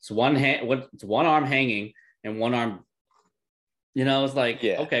 It's it's one arm hanging and one arm, you know, it's like,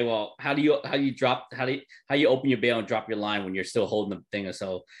 yeah. Okay, well, how do you open your bail and drop your line when you're still holding the thing?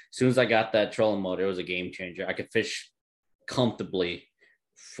 So as soon as I got that trolling motor, it was a game changer. I could fish comfortably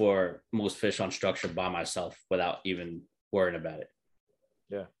for most fish on structure by myself without even worrying about it.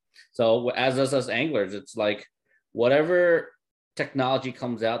 Yeah. So as us anglers, it's like whatever technology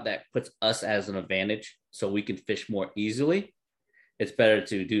comes out that puts us as an advantage so we can fish more easily, it's better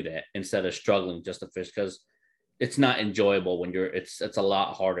to do that instead of struggling just to fish, because it's not enjoyable when it's a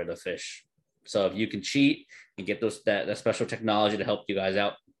lot harder to fish. So if you can cheat and get that special technology to help you guys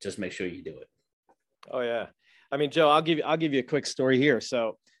out, just make sure you do it. Oh yeah. I mean, Joe, I'll give you a quick story here.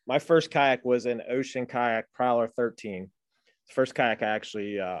 So my first kayak was an Ocean Kayak Prowler 13. The first kayak I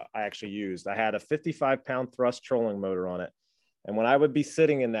actually used. I had a 55-pound thrust trolling motor on it. And when I would be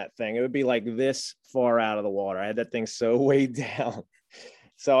sitting in that thing, it would be like this far out of the water. I had that thing so weighed down.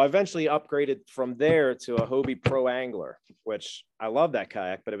 So I eventually upgraded from there to a Hobie Pro Angler, which I love that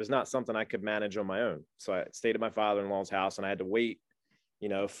kayak, but it was not something I could manage on my own. So I stayed at my father-in-law's house, and I had to wait, you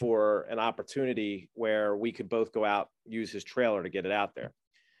know, for an opportunity where we could both go out, use his trailer to get it out there.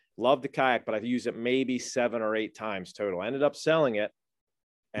 Loved the kayak, but I've used it maybe 7 or 8 times total. I ended up selling it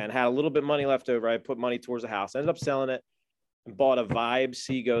and had a little bit of money left over. I put money towards the house, ended up selling it and bought a Vibe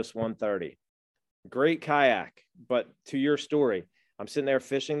Seaghost 130. Great kayak. But to your story, I'm sitting there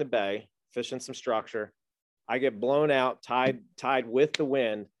fishing the bay, fishing some structure. I get blown out, tied with the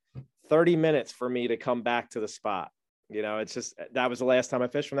wind, 30 minutes for me to come back to the spot. You know, it's just, that was the last time I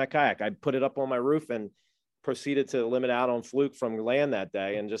fished from that kayak. I put it up on my roof and proceeded to limit out on fluke from land that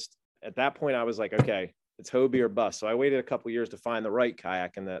day. And just at that point, I was like, okay, it's Hobie or bust. So I waited a couple of years to find the right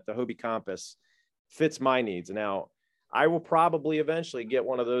kayak, and the Hobie Compass fits my needs. Now I will probably eventually get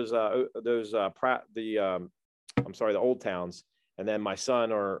one of those, the Old Towns, and then my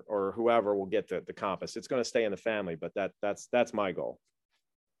son or whoever will get the compass. It's going to stay in the family, but that's my goal.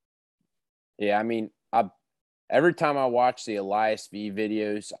 Yeah, I mean, every time I watch the Elias V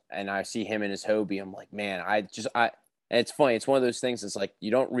videos and I see him in his Hobie, I'm like, man, and it's funny. It's one of those things. It's like you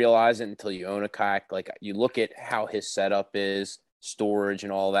don't realize it until you own a kayak. Like you look at how his setup is, storage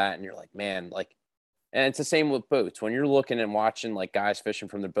and all that, and you're like, man, like, and it's the same with boats. When you're looking and watching like guys fishing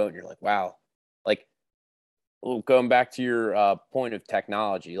from their boat, and you're like, wow, like going back to your point of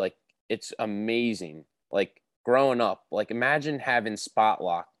technology, like it's amazing. Like growing up, like imagine having Spot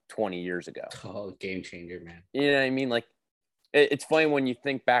Lock 20 years ago. Oh, game changer, man. You know what I mean? Like it's funny when you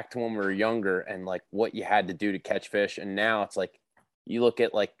think back to when we were younger and like what you had to do to catch fish. And now it's like, you look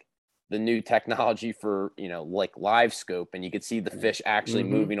at like the new technology for, you know, like live scope, and you could see the fish actually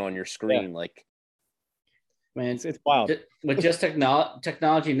moving on your screen. Yeah. Like, man, it's wild. But just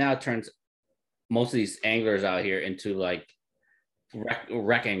technology now turns most of these anglers out here into like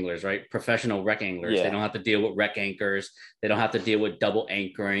wreck anglers, right? Professional wreck anglers. Yeah. They don't have to deal with wreck anchors. They don't have to deal with double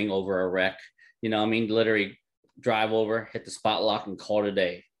anchoring over a wreck. You know, I mean, literally drive over, hit the Spot Lock, and call it a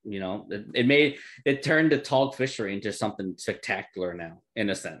day. You know, it turned the tog fishery into something spectacular now, in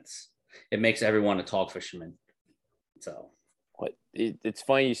a sense. It makes everyone a tog fisherman. So, it's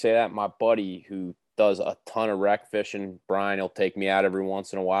funny you say that. My buddy who does a ton of wreck fishing, Brian, he'll take me out every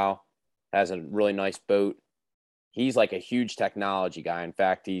once in a while. Has a really nice boat. He's like a huge technology guy. In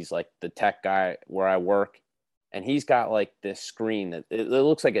fact, he's like the tech guy where I work, and he's got like this screen that it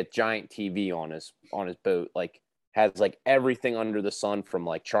looks like a giant TV on his boat. Like has like everything under the sun from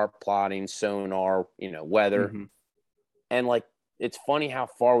like chart plotting, sonar, you know, weather. And like, it's funny how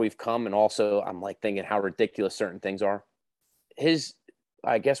far we've come. And also I'm like thinking how ridiculous certain things are.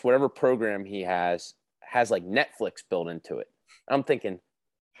 I guess whatever program he has like Netflix built into it. I'm thinking,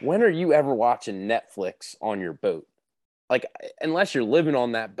 when are you ever watching Netflix on your boat? Like, unless you're living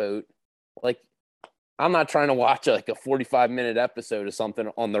on that boat, like I'm not trying to watch like a 45-minute episode of something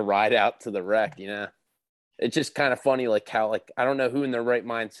on the ride out to the wreck, you know? It's just kind of funny, like how, like, I don't know who in their right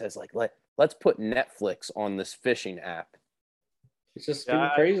mind says like, let's put Netflix on this fishing app. It's just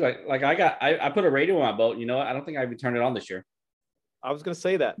crazy. Like I put a radio on my boat. You know what? I don't think I even turned it on this year. I was going to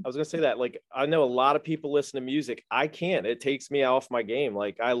say that. Like, I know a lot of people listen to music. I can't. It takes me off my game.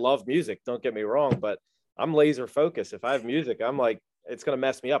 Like, I love music. Don't get me wrong, but I'm laser focused. If I have music, I'm like, it's going to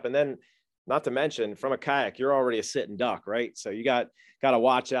mess me up. And then, not to mention, from a kayak, you're already a sitting duck, right? So you got to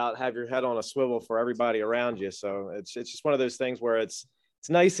watch out, have your head on a swivel for everybody around you. So it's just one of those things where it's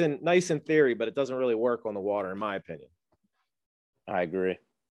nice in theory, but it doesn't really work on the water, in my opinion. I agree.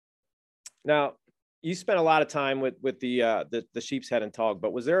 Now, you spent a lot of time with the sheep's head and tog,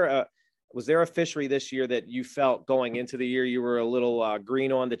 but was there a fishery this year that you felt going into the year you were a little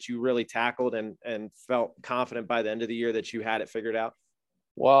green on, that you really tackled and felt confident by the end of the year that you had it figured out?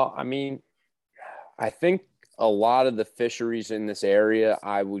 Well, I mean, I think a lot of the fisheries in this area,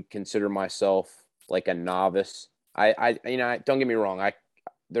 I would consider myself like a novice. I don't get me wrong.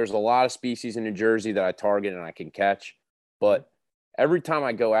 There's a lot of species in New Jersey that I target and I can catch, but every time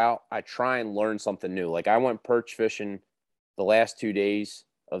I go out, I try and learn something new. Like I went perch fishing the last 2 days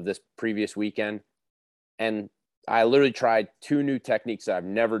of this previous weekend, and I literally tried 2 new techniques that I've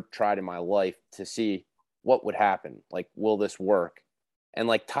never tried in my life to see what would happen. Like, will this work? And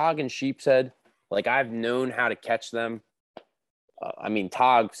like tog and sheep's head, like I've known how to catch them. I mean,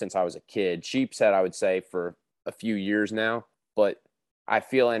 tog since I was a kid. Sheep's head, I would say, for a few years now. But I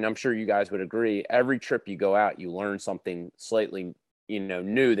feel, and I'm sure you guys would agree, every trip you go out, you learn something slightly, you know,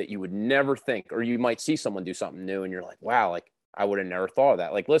 new that you would never think, or you might see someone do something new and you're like, wow, like I would have never thought of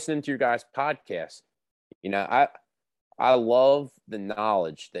that. Like listening to your guys' podcast, you know, I love the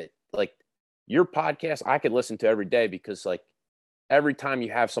knowledge that like your podcast, I could listen to every day because like every time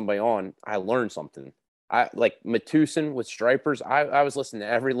you have somebody on, I learn something. I like Matusin with stripers. I was listening to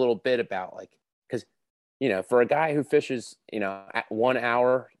every little bit about like, because, you know, for a guy who fishes, you know, at 1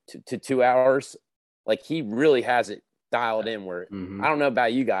 hour to 2 hours, like he really has it dialed in where I don't know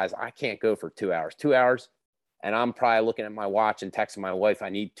about you guys. I can't go for 2 hours. 2 hours. And I'm probably looking at my watch and texting my wife, I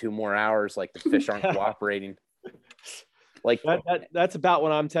need 2 more hours. Like the fish aren't cooperating. Like that's about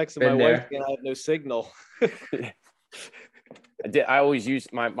when I'm texting my wife and I have no signal. I always use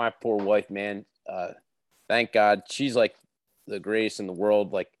my poor wife, man. Thank God. She's like the greatest in the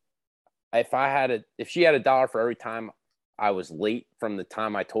world. Like if she had $1 for every time I was late from the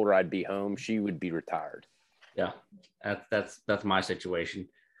time I told her I'd be home, she would be retired. Yeah, that's my situation.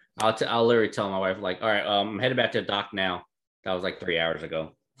 I'll literally tell my wife, like, all right, I'm headed back to the dock now. That was like 3 hours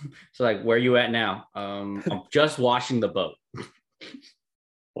ago. So like, where are you at now? I'm just washing the boat.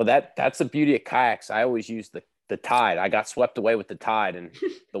 Well, that's the beauty of kayaks. I always use the the tide. I got swept away with the tide and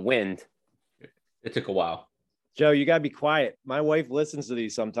the wind. It took a while. Joe, you got to be quiet. My wife listens to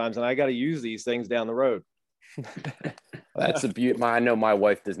these sometimes, and I got to use these things down the road. That's the beauty. I know my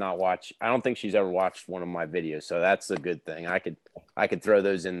wife does not watch. I don't think she's ever watched one of my videos, so that's a good thing. I could throw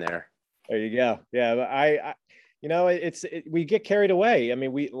those in there. There you go. Yeah, but I we get carried away. I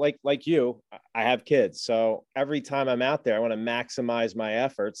mean, we like you. I have kids, so every time I'm out there, I want to maximize my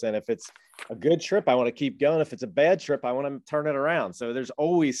efforts. And if it's a good trip, I want to keep going. If it's a bad trip, I want to turn it around. So there's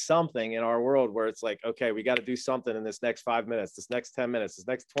always something in our world where it's like, okay, we got to do something in this next 5 minutes, this next 10 minutes, this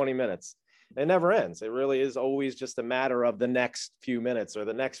next 20 minutes. It never ends. It really is always just a matter of the next few minutes or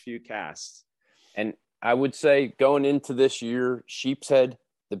the next few casts. And I would say going into this year, Sheepshead,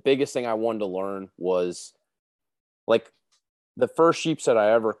 the biggest thing I wanted to learn was like the first sheepshead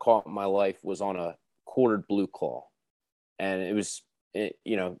I ever caught in my life was on a quartered blue claw. And it was,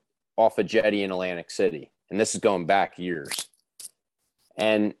 off a jetty in Atlantic City. And this is going back years.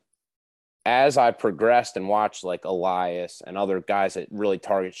 And as I progressed and watched like Elias and other guys that really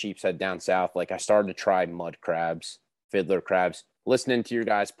target sheepshead down south, like I started to try mud crabs, fiddler crabs, listening to your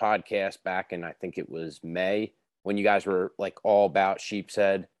guys' podcast back in, I think it was May, when you guys were like all about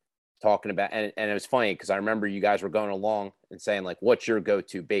sheepshead talking about, and it was funny because I remember you guys were going along and saying like, what's your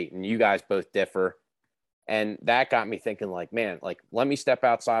go-to bait? And you guys both differ. And that got me thinking like, man, like, let me step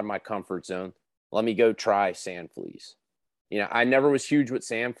outside my comfort zone. Let me go try sand fleas. I never was huge with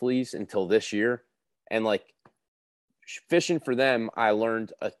sand fleas until this year. And like fishing for them, I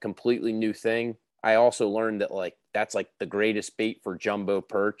learned a completely new thing. I also learned that like, that's like the greatest bait for jumbo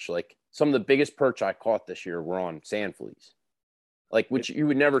perch. Like some of the biggest perch I caught this year were on sand fleas, like, which you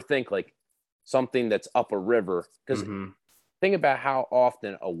would never think like something that's up a river. Because think about how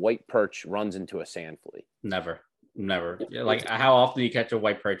often a white perch runs into a sand flea. Never. Like how often do you catch a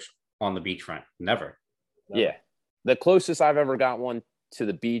white perch on the beachfront? Never. Yeah. The closest I've ever got one to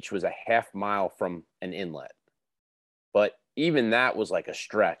the beach was a half mile from an inlet. But even that was like a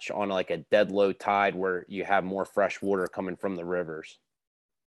stretch on like a dead low tide where you have more fresh water coming from the rivers.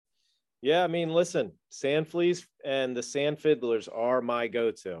 Yeah, I mean, listen, sand fleas and the sand fiddlers are my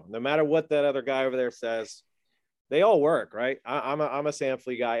go-to. No matter what that other guy over there says, they all work, right? I'm a sand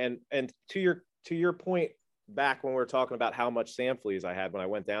flea guy, and to your point back when we were talking about how much sand fleas I had when I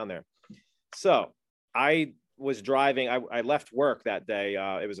went down there. So I was driving. I left work that day.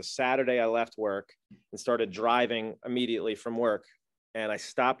 It was a Saturday. I left work and started driving immediately from work, and I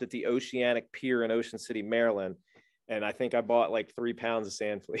stopped at the Oceanic Pier in Ocean City, Maryland, and I think I bought like 3 pounds of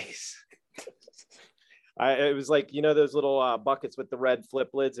sand fleas. It was like, those little buckets with the red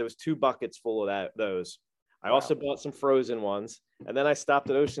flip lids. It was 2 buckets full of those. I also bought some frozen ones. And then I stopped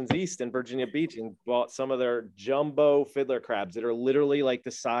at Ocean's East in Virginia Beach and bought some of their jumbo fiddler crabs that are literally like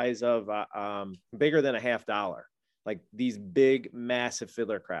the size of bigger than $50, like these big, massive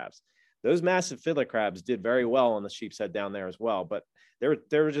fiddler crabs. Those massive fiddler crabs did very well on the sheepshead down there as well, but they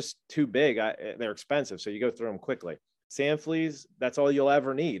were just too big. They're expensive, so you go through them quickly. Sand fleas, that's all you'll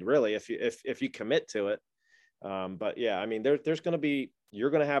ever need, really, if you commit to it. But yeah, I mean, you're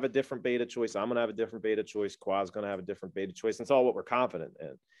going to have a different beta choice. I'm going to have a different beta choice. Quad's going to have a different beta choice. And it's all what we're confident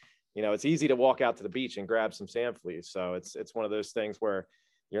in. It's easy to walk out to the beach and grab some sand fleas. So it's one of those things where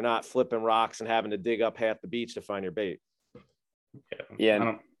you're not flipping rocks and having to dig up half the beach to find your bait.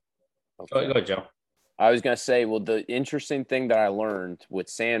 Yeah. Go ahead, Joe. I was going to say, well, the interesting thing that I learned with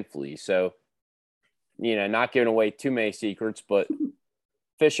sand fleas, so, not giving away too many secrets, but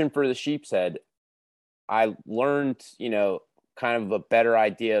fishing for the sheepshead, I learned, kind of a better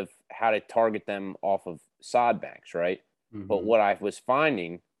idea of how to target them off of sod banks, right? But what I was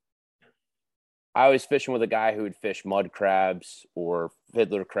finding, I was fishing with a guy who would fish mud crabs or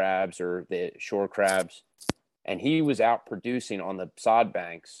fiddler crabs or the shore crabs, and he was out producing on the sod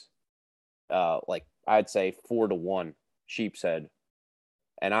banks, like I'd say 4-to-1 sheepshead,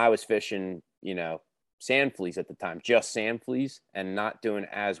 and I was fishing, sand fleas at the time, just sand fleas, and not doing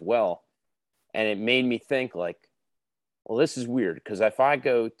as well. And it made me think like, well, this is weird because if I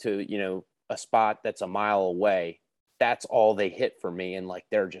go to, a spot that's a mile away, that's all they hit for me. And like,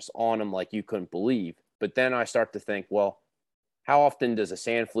 they're just on them like you couldn't believe. But then I start to think, well, how often does a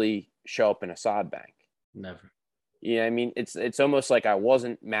sand flea show up in a sod bank? Never. I mean, it's almost like I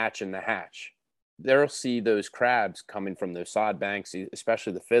wasn't matching the hatch. They'll see those crabs coming from those sod banks,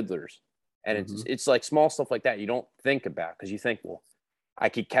 especially the fiddlers. And it's like small stuff like that you don't think about because you think, well, I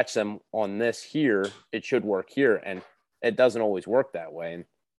could catch them on this here. It should work here. And it doesn't always work that way. And,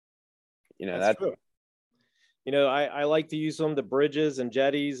 that's true. I like to use the bridges and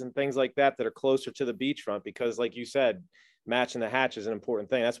jetties and things like that are closer to the beachfront because like you said, matching the hatch is an important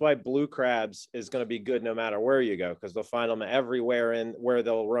thing. That's why blue crabs is going to be good no matter where you go, because they'll find them everywhere in where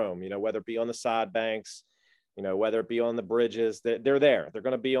they'll roam, whether it be on the sod banks, whether it be on the bridges, they're there. They're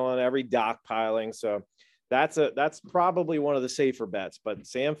going to be on every dock piling. So that's probably one of the safer bets. But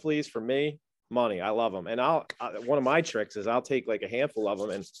sand fleas, for me, money. I love them. And one of my tricks is I'll take like a handful of them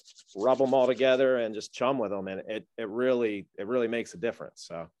and rub them all together and just chum with them. And it really makes a difference.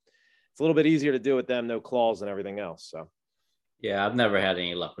 So it's a little bit easier to do with them, no claws and everything else. So. Yeah, I've never had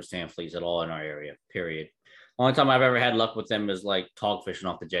any luck with sand fleas at all in our area, period. Only time I've ever had luck with them is like tog fishing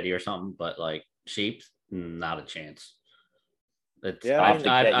off the jetty or something, but like sheep, not a chance. It's, I have to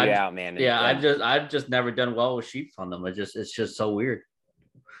get you out, man. Yeah, I've just never done well with sheep on them. It's just so weird.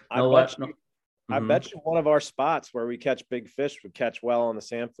 I bet you one of our spots where we catch big fish would catch well on the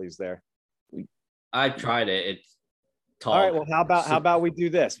sand fleas there. I tried it. It's tall. All right. Well, how about we do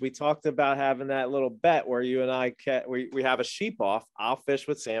this? We talked about having that little bet where you and I we have a sheep off. I'll fish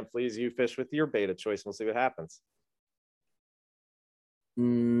with sand fleas. You fish with your bait of choice. We'll see what happens.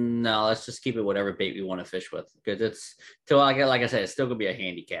 No, let's just keep it whatever bait we want to fish with, because it's still like I said, it's still gonna be a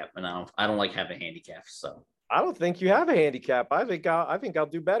handicap, and I don't like having handicaps. So I don't think you have a handicap. I think I'll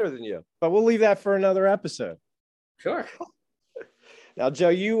do better than you, but we'll leave that for another episode. Sure. Now, Joe,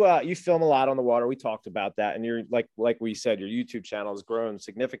 you film a lot on the water. We talked about that, and you're like we said, your YouTube channel has grown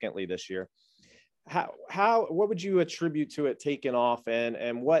significantly this year. What would you attribute to it taking off,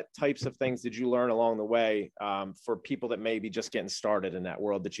 and what types of things did you learn along the way for people that may be just getting started in that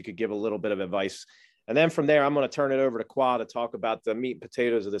world that you could give a little bit of advice? And then from there, I'm going to turn it over to Qua to talk about the meat and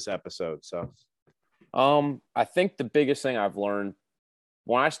potatoes of this episode. So, I think the biggest thing I've learned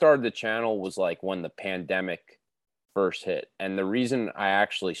when I started the channel was like when the pandemic first hit. And the reason I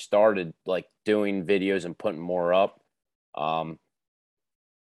actually started like doing videos and putting more up,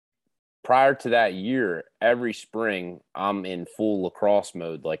 prior to that year, every spring I'm in full lacrosse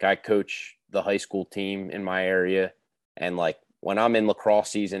mode. Like I coach the high school team in my area. And like when I'm in lacrosse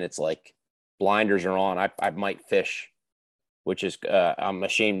season, it's like blinders are on. I might fish, which is, I'm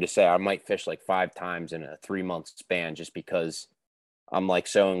ashamed to say I might fish like 5 times in a 3-month span just because I'm like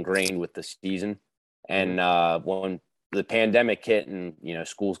so ingrained with the season. And when the pandemic hit and,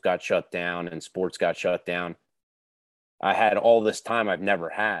 schools got shut down and sports got shut down, I had all this time I've never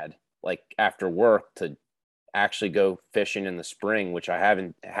had, like after work, to actually go fishing in the spring, which I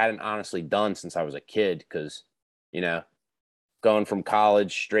hadn't honestly done since I was a kid. Cause, going from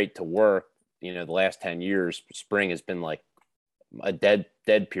college straight to work, the last 10 years, spring has been like a dead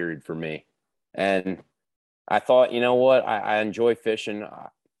period for me. And I thought, what, I enjoy fishing.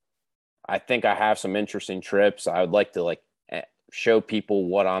 I think I have some interesting trips. I would like to like show people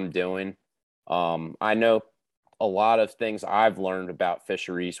what I'm doing. I know a lot of things I've learned about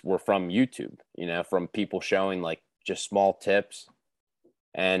fisheries were from YouTube, from people showing like just small tips.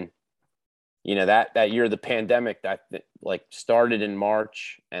 And, that year, the pandemic that like started in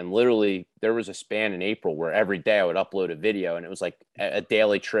March, and literally there was a span in April where every day I would upload a video, and it was like a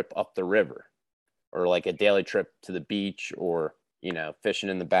daily trip up the river, or like a daily trip to the beach, or, fishing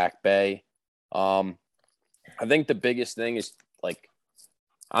in the back bay. I think the biggest thing is like,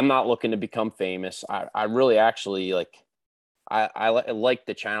 I'm not looking to become famous. I really actually like, I like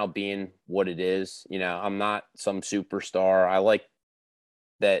the channel being what it is. I'm not some superstar. I like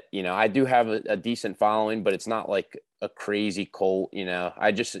that, I do have a decent following, but it's not like a crazy cult.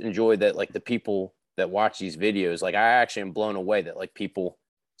 I just enjoy that, like the people that watch these videos, like I actually am blown away that like people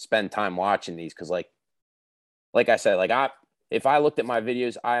spend time watching these. Cause like I said, like if I looked at my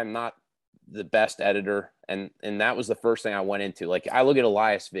videos, I am not the best editor. And that was the first thing I went into. Like I look at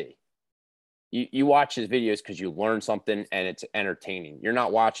Elias V. You watch his videos because you learn something and it's entertaining. You're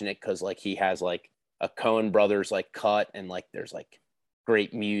not watching it because like he has like a Coen Brothers like cut and like there's like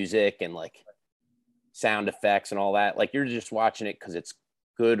great music and like sound effects and all that. Like you're just watching it because it's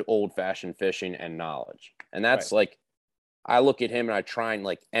good old fashioned fishing and knowledge. And that's right. Like I look at him and I try and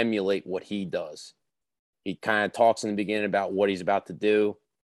like emulate what he does. He kind of talks in the beginning about what he's about to do,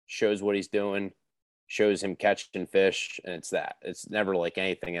 shows what he's doing, shows him catching fish, and it's never like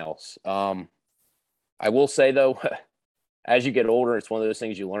anything else. I will say though, as you get older, it's one of those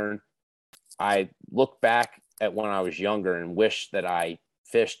things you learn. I look back at when I was younger and wish that I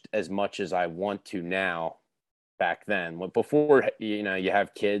fished as much as I want to now back then. Before, you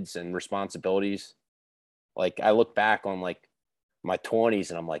have kids and responsibilities. Like I look back on like my 20s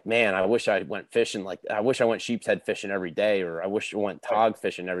and I'm like, man, I wish I went fishing. Like I wish I went sheep's head fishing every day, or I wish I went tog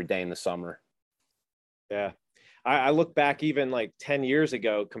fishing every day in the summer. Yeah. I look back even like 10 years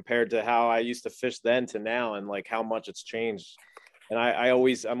ago compared to how I used to fish then to now, and like how much it's changed. And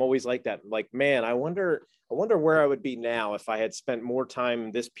I'm always like that. Like, man, I wonder where I would be now if I had spent more time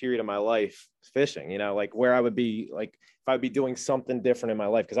in this period of my life fishing, you know, like where I would be, like if I'd be doing something different in my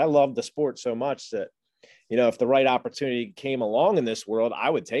life. Cause I love the sport so much that, you know, if the right opportunity came along in this world, I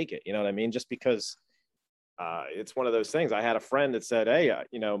would take it. You know what I mean? Just because it's one of those things. I had a friend that said, hey,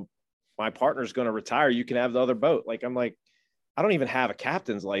 you know, my partner's going to retire. You can have the other boat. Like, I'm like, I don't even have a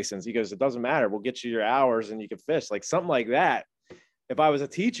captain's license. He goes, it doesn't matter. We'll get you your hours and you can fish. Like something like that. If I was a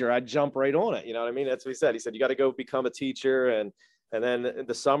teacher, I'd jump right on it. You know what I mean? That's what he said. He said, you got to go become a teacher. And then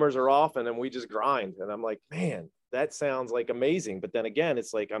the summers are off and then we just grind. And I'm like, man, that sounds like amazing. But then again,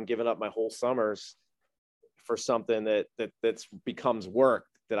 it's like, I'm giving up my whole summers for something that's becomes work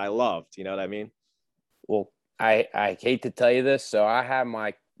that I loved. You know what I mean? Well, I hate to tell you this. So I have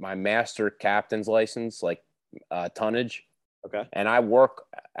my master captain's license, like tonnage. Okay. And I work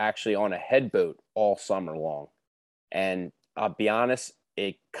actually on a head boat all summer long. And I'll be honest,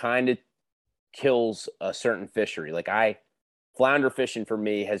 it kind of kills a certain fishery. Like flounder fishing for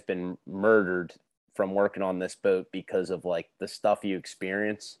me has been murdered from working on this boat because of like the stuff you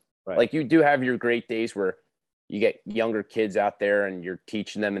experience. Right. Like you do have your great days where you get younger kids out there and you're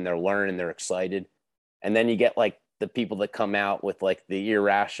teaching them and they're learning, they're excited. And then you get like the people that come out with like the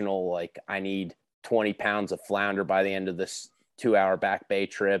irrational, like I need 20 pounds of flounder by the end of this 2-hour back bay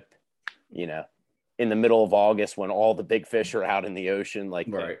trip, you know, in the middle of August when all the big fish are out in the ocean. Like,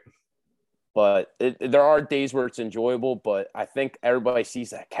 Right. But there are days where it's enjoyable, but I think everybody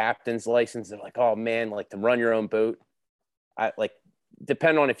sees that captain's license. They're like, oh man, like to run your own boat. I like,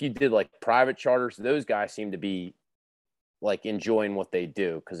 depend on if you did like private charters, those guys seem to be like enjoying what they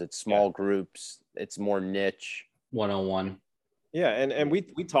do because it's small groups, it's more niche. One-on-one. Yeah, and we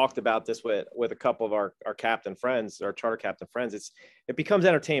talked about this with a couple of our captain friends, our charter captain friends. It becomes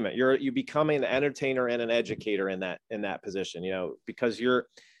entertainment. You becoming an entertainer and an educator in that position, you know, because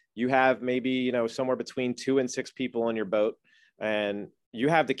you have maybe, you know, somewhere between 2 and 6 people on your boat, and you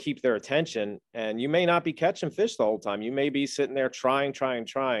have to keep their attention, and you may not be catching fish the whole time. You may be sitting there trying,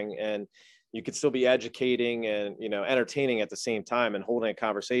 and you could still be educating and, you know, entertaining at the same time and holding a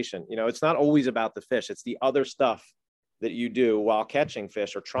conversation. You know, it's not always about the fish. It's the other stuff that you do while catching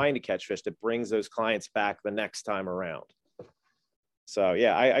fish or trying to catch fish that brings those clients back the next time around. So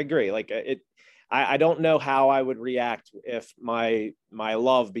yeah, I agree. Like I don't know how I would react if my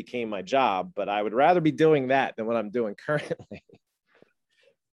love became my job, but I would rather be doing that than what I'm doing currently.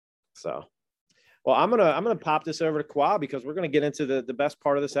 So, well, I'm gonna pop this over to Kwa because we're gonna get into the best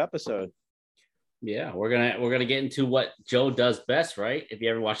part of this episode. Yeah, we're gonna get into what Joe does best, right? If you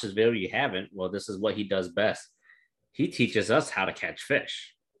ever watched this video, you haven't. Well, this is what he does best. He teaches us how to catch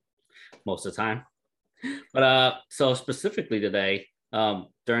fish most of the time. But so specifically today,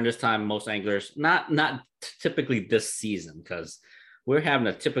 during this time, most anglers, not typically this season, because we're having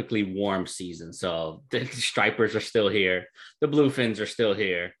a typically warm season. So the stripers are still here, the bluefins are still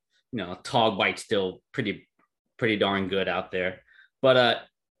here. You know, tog bite's still pretty darn good out there. But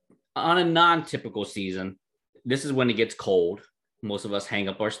on a non-typical season, this is when it gets cold. Most of us hang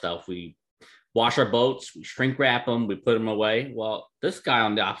up our stuff. We wash our boats, we shrink wrap them, we put them away. Well, this guy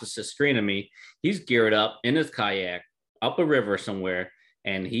on the opposite screen of me, he's geared up in his kayak up a river somewhere,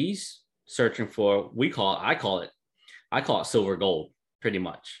 and he's searching for, I call it silver gold, pretty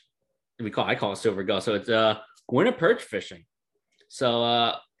much. I call it silver gold. So it's winter perch fishing.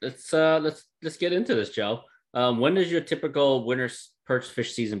 So let's get into this, Joe. When does your typical winter perch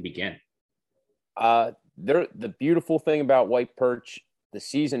fish season begin? The beautiful thing about white perch, the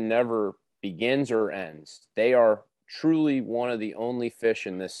season never begins or ends. They are truly one of the only fish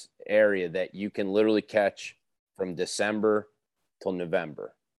in this area that you can literally catch from December till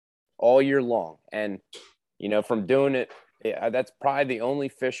November, all year long. And, you know, from doing it, that's probably the only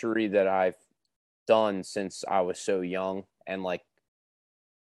fishery that I've done since I was so young, and like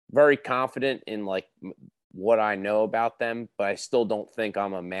very confident in like what I know about them, but I still don't think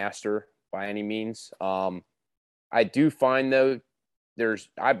I'm a master by any means. I do find though,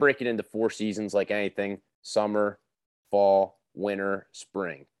 I break it into 4 seasons like anything: summer, fall, winter,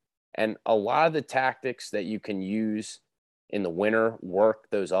 spring. And a lot of the tactics that you can use in the winter work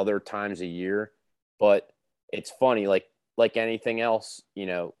those other times a year. But it's funny, like anything else, you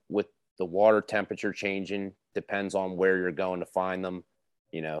know, with the water temperature changing, depends on where you're going to find them,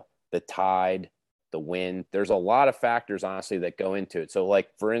 you know, the tide, the wind. There's a lot of factors, honestly, that go into it. So like,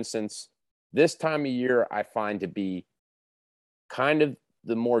 for instance, this time of year, I find to be kind of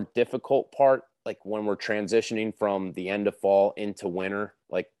the more difficult part, like when we're transitioning from the end of fall into winter.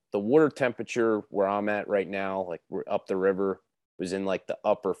 Like the water temperature where I'm at right now, like we're up the river, was in like the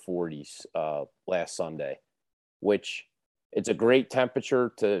upper 40s last Sunday, which it's a great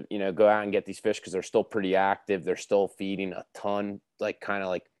temperature to, go out and get these fish because they're still pretty active. They're still feeding a ton, like kind of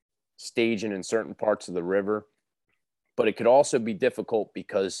like staging in certain parts of the river. But it could also be difficult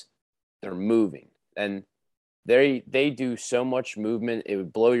because they're moving, and they do so much movement. It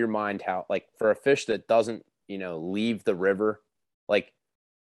would blow your mind how, like, for a fish that doesn't, leave the river, like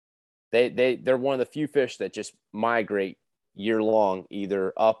they're one of the few fish that just migrate year long,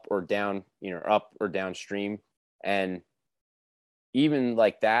 either up or down, up or downstream. And even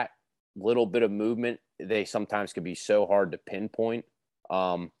like that little bit of movement, they sometimes could be so hard to pinpoint.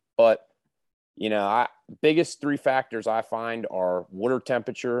 But biggest three factors I find are water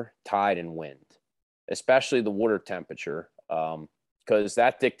temperature, tide, and wind, especially the water temperature, because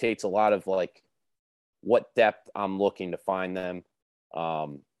that dictates a lot of like what depth I'm looking to find them.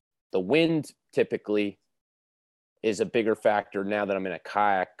 The wind typically is a bigger factor now that I'm in a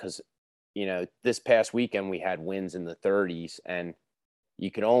kayak because, this past weekend we had winds in the 30s, and you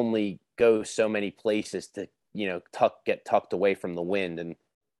can only go so many places to, get tucked away from the wind. And,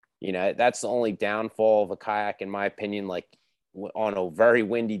 that's the only downfall of a kayak, in my opinion. Like on a very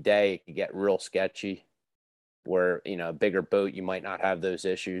windy day, it could get real sketchy where, a bigger boat, you might not have those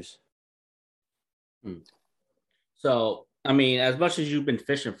issues. So, I mean, as much as you've been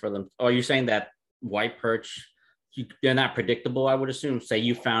fishing for them, are you saying that white perch, they're not predictable, I would assume? Say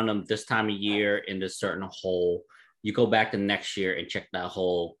you found them this time of year in this certain hole, you go back the next year and check that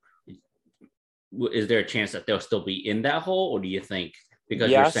hole. Is there a chance that they'll still be in that hole, or do you think, because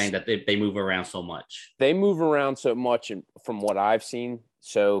you're saying that they move around so much? They move around so much, and from what I've seen.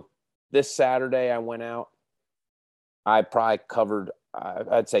 So this Saturday I went out, I probably covered,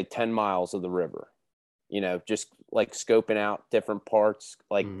 I'd say 10 miles of the river, just like scoping out different parts.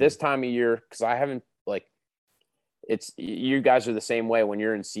 Like this time of year, because I haven't, like, it's, you guys are the same way when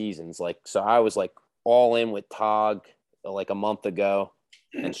you're in seasons. Like, so I was like all in with Tog like a month ago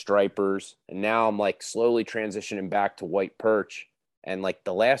and stripers. And now I'm like slowly transitioning back to white perch. And like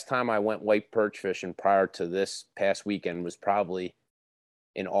the last time I went white perch fishing prior to this past weekend was probably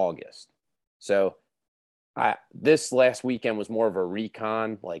in August. So this last weekend was more of a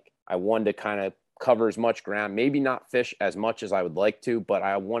recon. Like I wanted to kind of cover as much ground, maybe not fish as much as I would like to, but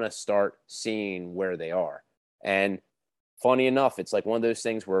I want to start seeing where they are. And funny enough, it's like one of those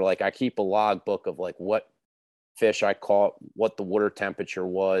things where like I keep a log book of like what fish I caught, what the water temperature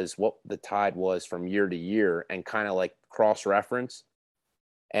was, what the tide was from year to year, and kind of like cross-reference.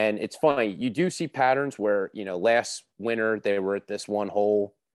 And it's funny, you do see patterns where, last winter they were at this one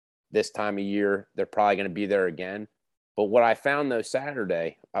hole. This time of year, they're probably going to be there again. But what I found though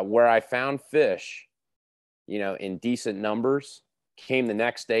Saturday, where I found fish, in decent numbers, came the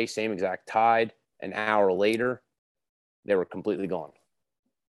next day, same exact tide, an hour later, they were completely gone.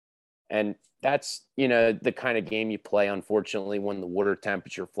 And that's, the kind of game you play, unfortunately, when the water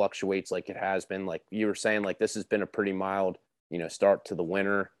temperature fluctuates like it has been. Like you were saying, like this has been a pretty mild, start to the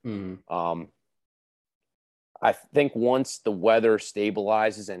winter. I think once the weather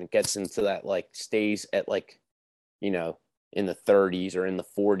stabilizes and it gets into that, like stays at like, in the 30s or in the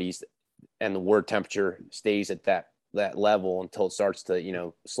 40s, and the water temperature stays at that level until it starts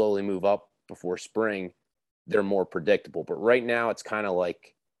to, slowly move up before spring, they're more predictable. But right now it's kind of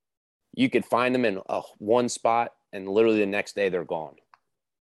like you could find them in one spot and literally the next day they're gone.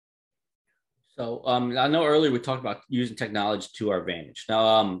 So I know earlier we talked about using technology to our advantage.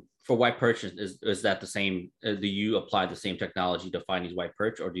 Now, for white perch, is that the same? Do you apply the same technology to find these white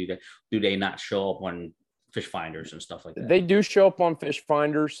perch, or do they not show up on fish finders and stuff like that? They do show up on fish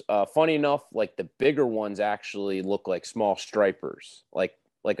finders. Funny enough, like the bigger ones actually look like small stripers, like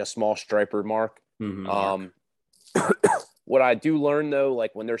a small striper mark. What I do learn though,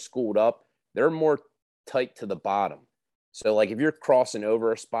 like when they're schooled up, they're more tight to the bottom. So like if you're crossing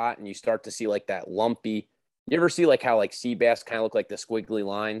over a spot and you start to see like that lumpy, you ever see like how like sea bass kind of look like the squiggly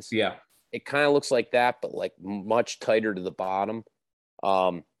lines? Yeah. It kind of looks like that, but like much tighter to the bottom.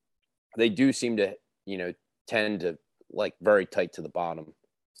 They do seem to, tend to like very tight to the bottom.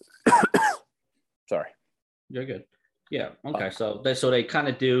 Sorry. You're good. Yeah. Okay. So they kind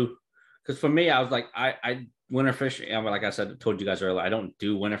of do, because for me, I was like, I winter fishing. Like I said, I told you guys earlier, I don't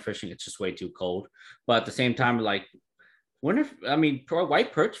do winter fishing. It's just way too cold. But at the same time, like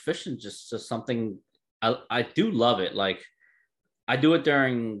white perch fishing is just something I do love it. Like I do it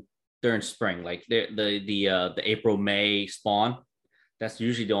during spring, like the April, May spawn. That's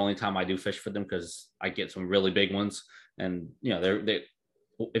usually the only time I do fish for them because I get some really big ones, and they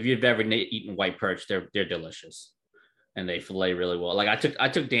if you've ever eaten white perch, they're delicious, and they fillet really well. Like I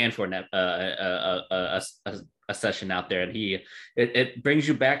took Dan for a session out there, and it brings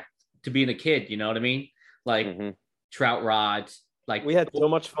you back to being a kid. You know what I mean? Like trout rods. Like we had so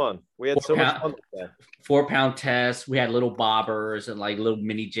much fun. We had so much fun with that. 4-pound tests. We had little bobbers and like little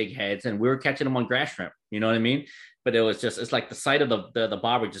mini jig heads, and we were catching them on grass shrimp. You know what I mean? But it's like the sight of the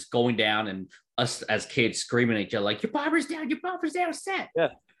bobber just going down, and us as kids screaming at each other like, your bobber's down, set. Yeah.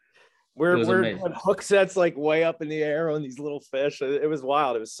 We're doing hook sets like way up in the air on these little fish. It was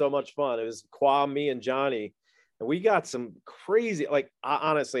wild. It was so much fun. It was Quam, me, and Johnny, and we got some crazy. Like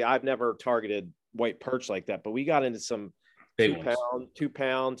honestly, I've never targeted white perch like that, but we got into some big 2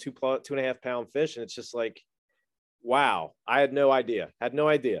 pound, 2.5 pound fish, and it's just like, wow. I had no idea. I've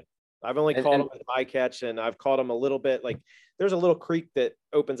only caught them with my catch, and I've caught them a little bit. Like there's a little creek that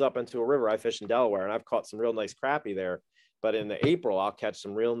opens up into a river. I fish in Delaware, and I've caught some real nice crappie there. But in the April, I'll catch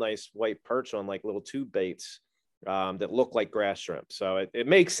some real nice white perch on like little tube baits that look like grass shrimp. So it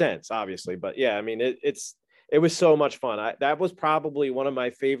makes sense, obviously. But yeah, I mean, it was so much fun. That was probably one of my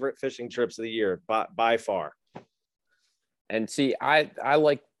favorite fishing trips of the year by far. And see, I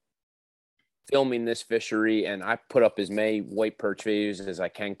like filming this fishery, and I put up as many white perch videos as I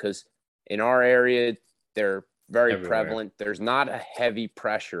can because in our area, they're very prevalent. There's not a heavy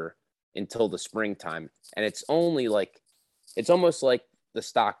pressure until the springtime. And it's almost like the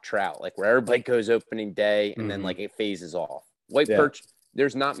stock trout, like where everybody goes opening day and then like it phases off. White perch,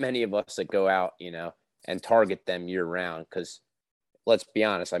 there's not many of us that go out, and target them year round because let's be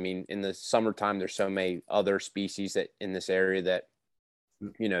honest. I mean, in the summertime, there's so many other species that in this area that,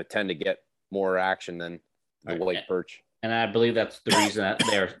 tend to get more action than the white perch. And I believe that's the reason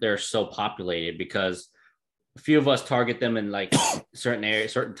that they're so populated, because a few of us target them in like certain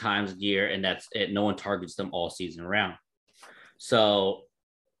areas, certain times of the year, and that's it. No one targets them all season round. So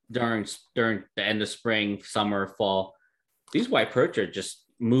during the end of spring, summer, fall, these white perch are just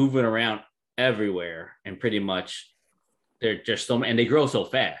moving around everywhere, and pretty much they're just and they grow so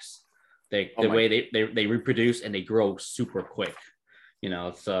fast. The way they reproduce, and they grow super quick.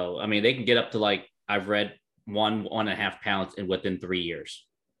 So I mean, they can get up to like, I've read 1.5 pounds within 3 years.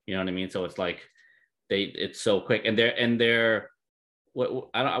 You know what I mean? So it's like it's so quick, and they're I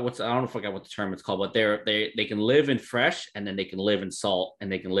don't know if I forgot what the term it's called, but they can live in fresh, and then they can live in salt,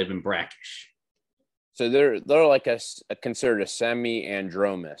 and they can live in brackish. So they're like considered a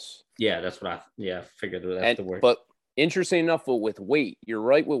semi-andromous. Yeah, that's what I figured that's the word. But interesting enough, with weight, you're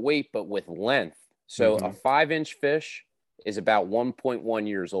right with weight, but with length. So a 5-inch fish is about 1.1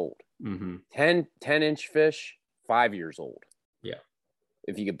 years old. 10-inch fish, 5 years old. Yeah.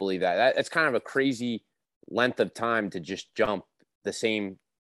 If you could believe that. That's kind of a crazy length of time to just jump the same,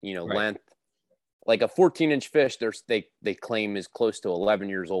 length. Like a 14-inch fish, they claim is close to 11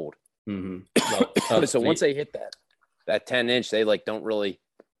 years old. So once they hit that 10-inch, they don't really.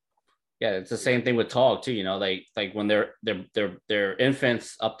 Yeah, it's the same thing with tog too. They like when they're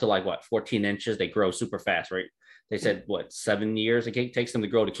infants up to like 14 inches, they grow super fast, right? They said 7 years it takes them to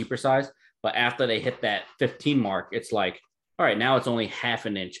grow to keeper size, but after they hit that 15 mark, it's like, all right, now it's only half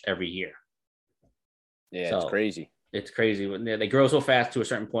an inch every year. Yeah, so it's crazy. It's crazy when they grow so fast to a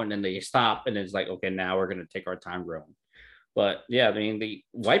certain point, and then they stop, and it's like, okay, now we're going to take our time growing. But yeah, I mean, the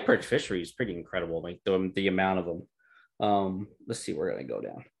white perch fishery is pretty incredible. Like the amount of them. Let's see, we're going to go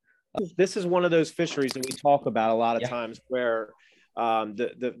down. This is one of those fisheries that we talk about a lot of times, where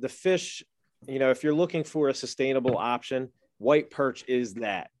the fish, if you're looking for a sustainable option, white perch is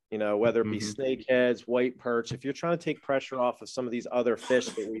that. Whether it be snakeheads, white perch, if you're trying to take pressure off of some of these other fish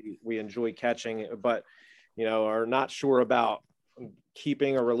that we enjoy catching, but are not sure about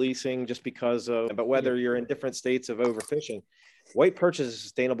keeping or releasing just because of, but whether you're in different states of overfishing, white perch is a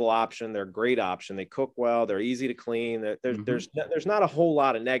sustainable option. They're a great option. They cook well. They're easy to clean. There's not a whole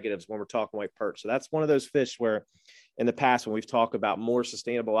lot of negatives when we're talking white perch. So that's one of those fish where in the past, when we've talked about more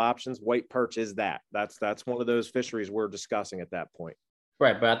sustainable options, white perch is that. That's one of those fisheries we're discussing at that point.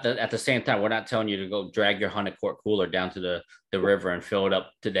 Right, but at the same time, we're not telling you to go drag your 100-quart cooler down to the river and fill it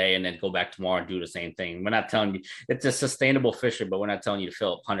up today and then go back tomorrow and do the same thing. We're not telling you it's a sustainable fishery, but we're not telling you to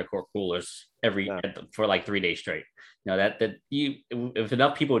fill up 100-quart coolers for like 3 days straight. If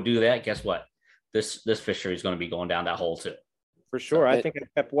enough people do that, guess what? This fishery is going to be going down that hole too. For sure. I think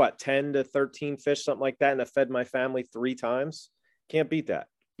I kept 10 to 13 fish, something like that, and I fed my family 3 times. Can't beat that.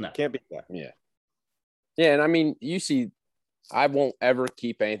 No, can't beat that. Yeah. Yeah, and I mean, you see. I won't ever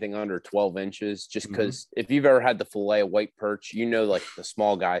keep anything under 12 inches just because if you've ever had the fillet of white perch, like the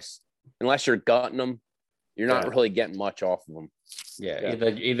small guys, unless you're gutting them, you're not really getting much off of them. Yeah.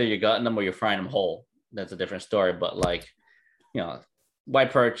 Either you're gutting them or you're frying them whole. That's a different story. But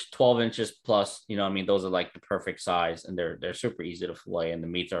white perch, 12 inches plus, those are like the perfect size, and they're super easy to fillet, and the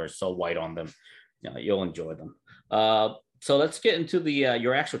meats are so white on them. You'll enjoy them. So let's get into the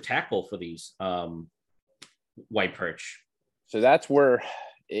your actual tackle for these. white perch. So that's where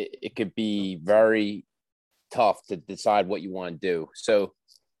it could be very tough to decide what you want to do. So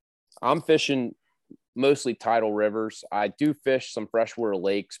I'm fishing mostly tidal rivers. I do fish some freshwater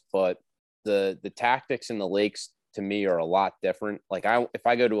lakes, but the tactics in the lakes to me are a lot different. Like if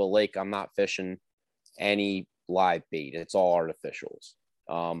I go to a lake, I'm not fishing any live bait. It's all artificials.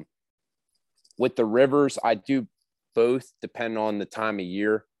 With the rivers, I do both, depend on the time of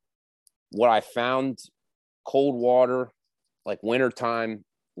year. What I found, cold water, like wintertime,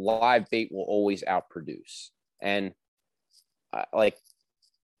 live bait will always outproduce. And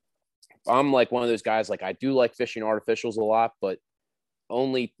I'm like one of those guys, like I do like fishing artificials a lot, but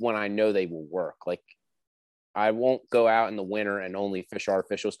only when I know they will work. Like I won't go out in the winter and only fish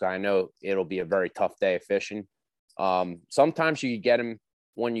artificials because I know it'll be a very tough day of fishing. Sometimes you get them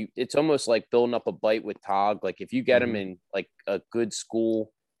it's almost like building up a bite with Tog. Like if you get them in like a good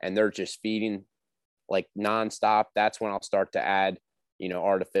school and they're just feeding like nonstop, that's when I'll start to add,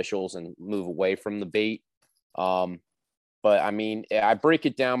 artificials and move away from the bait. But I mean, I break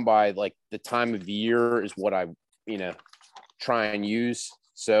it down by like the time of the year is what I, try and use.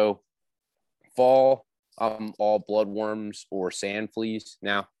 So fall, all bloodworms or sand fleas.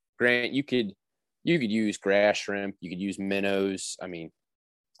 Now, Grant, you could use grass shrimp, you could use minnows. I mean,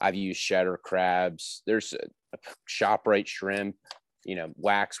 I've used shedder crabs. There's a ShopRite shrimp,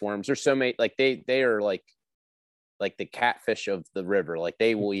 wax worms. There's so many, like they are like the catfish of the river. Like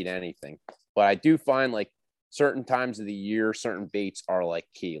they will eat anything. But I do find like certain times of the year, certain baits are like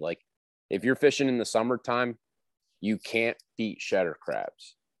key. Like if you're fishing in the summertime, you can't beat shedder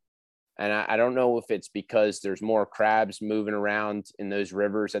crabs. And I don't know if it's because there's more crabs moving around in those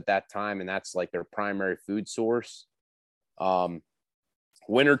rivers at that time, and that's like their primary food source.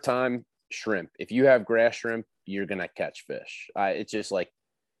 Wintertime, shrimp. If you have grass shrimp, you're going to catch fish. It's just like,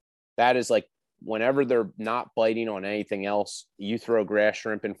 that is like, whenever they're not biting on anything else, you throw grass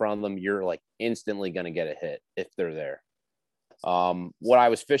shrimp in front of them, you're like instantly going to get a hit if they're there. What I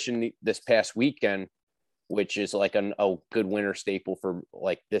was fishing this past weekend, which is like a good winter staple for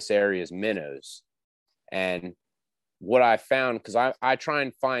like this area, is minnows. And what I found, because I try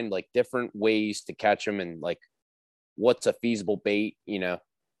and find like different ways to catch them and like what's a feasible bait,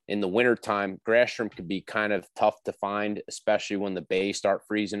 in the wintertime, grass shrimp could be kind of tough to find, especially when the bays start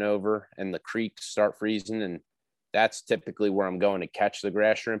freezing over and the creeks start freezing. And that's typically where I'm going to catch the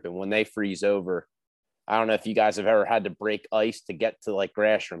grass shrimp. And when they freeze over, I don't know if you guys have ever had to break ice to get to like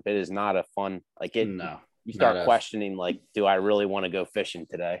grass shrimp. It is not a fun, like it. No, you start questioning, like, do I really want to go fishing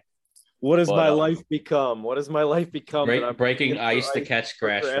today? What has my life become? What has my life become? Breaking ice to catch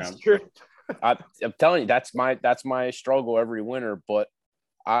grass shrimp. I'm telling you, that's my struggle every winter. But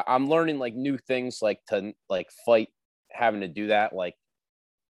I'm learning like new things, like to like fight having to do that. Like,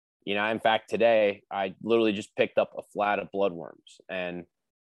 in fact, today I literally just picked up a flat of bloodworms. And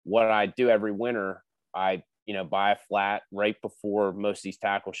what I do every winter, I buy a flat right before most of these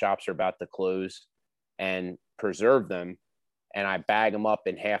tackle shops are about to close and preserve them. And I bag them up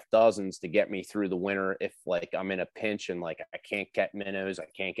in half dozens to get me through the winter. If like I'm in a pinch and like I can't get minnows, I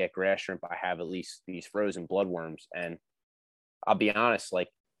can't get grass shrimp, I have at least these frozen bloodworms. And I'll be honest, like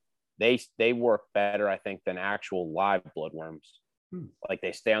they work better, I think, than actual live bloodworms. Like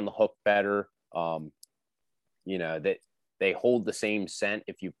they stay on the hook better. That they hold the same scent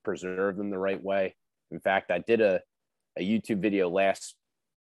if you preserve them the right way. In fact, I did a YouTube video last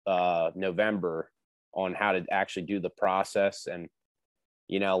November on how to actually do the process. And,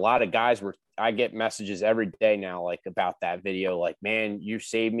 a lot of guys I get messages every day now, like about that video, like, man, you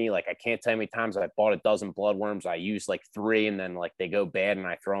saved me. Like, I can't tell you how many times I bought a dozen bloodworms. I used like 3 and then like they go bad and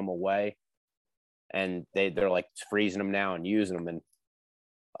I throw them away, and they're like freezing them now and using them.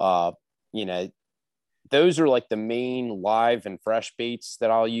 And, those are like the main live and fresh baits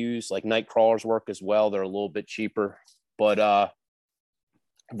that I'll use. Like night crawlers work as well. They're a little bit cheaper, but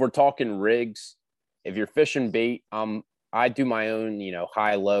if we're talking rigs, if you're fishing bait, I do my own,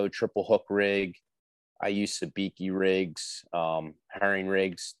 high-low triple hook rig. I use sabiki rigs, herring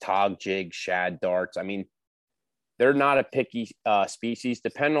rigs, Tog jigs, shad darts. I mean, they're not a picky species.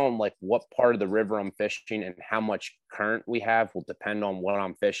 Depending on like what part of the river I'm fishing and how much current we have will depend on what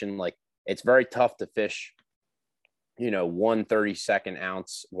I'm fishing. Like it's very tough to fish, 1 32nd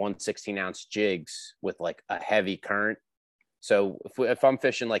ounce, 1 16-ounce jigs with like a heavy current. So if I'm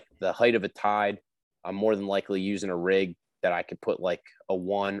fishing like the height of a tide, I'm more than likely using a rig that I could put like a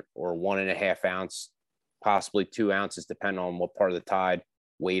 1 or 1.5 ounce, possibly 2 ounces, depending on what part of the tide,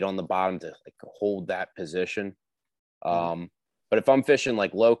 weight on the bottom to like hold that position. But if I'm fishing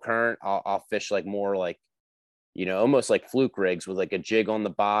like low current, I'll fish like more like, almost like fluke rigs with like a jig on the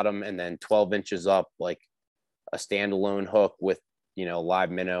bottom and then 12 inches up, like a standalone hook with,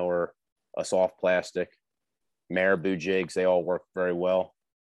 live minnow or a soft plastic, marabou jigs. They all work very well.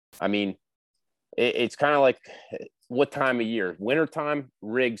 I mean, it's kind of like what time of year. Wintertime,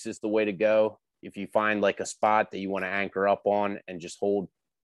 rigs is the way to go. If you find like a spot that you want to anchor up on and just hold,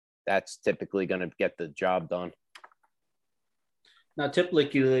 that's typically going to get the job done. Now,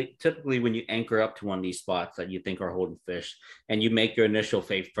 typically when you anchor up to one of these spots that you think are holding fish, and you make your initial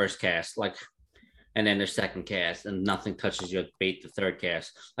first cast, and then the second cast, and nothing touches your bait the third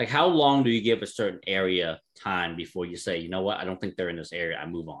cast, like how long do you give a certain area time before you say, you know what, I don't think they're in this area, I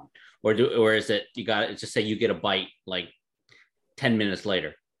move on? Or is it just say you get a bite like 10 minutes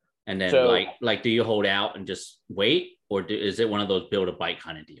later, and then do you hold out and just wait, or is it one of those build a bite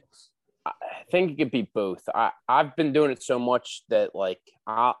kind of deals? I think it could be both. I've been doing it so much that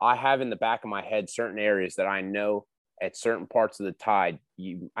I have in the back of my head certain areas that I know at certain parts of the tide,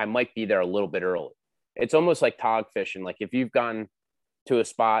 I might be there a little bit early. It's almost like tog fishing. Like if you've gotten to a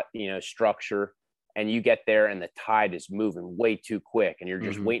spot, structure, and you get there and the tide is moving way too quick and you're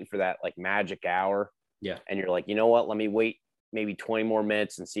just waiting for that like magic hour. Yeah. And you're like, you know what, let me wait maybe 20 more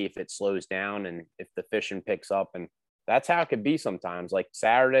minutes and see if it slows down and if the fishing picks up. And that's how it could be sometimes. Like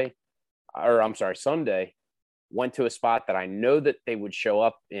Sunday, went to a spot that I know that they would show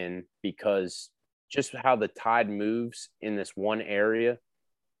up in because just how the tide moves in this one area.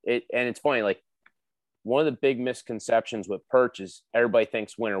 And it's funny, like one of the big misconceptions with perch is everybody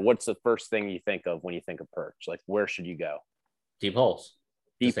thinks winter. What's the first thing you think of when you think of perch? Like, where should you go? Deep holes.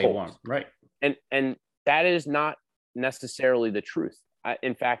 Deep holes. Warm. Right. And that is not necessarily the truth.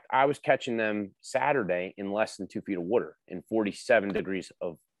 In fact, I was catching them Saturday in less than 2 feet of water in 47 degree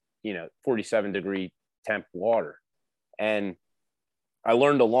temp water. And I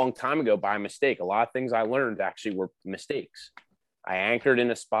learned a long time ago by mistake. A lot of things I learned actually were mistakes. I anchored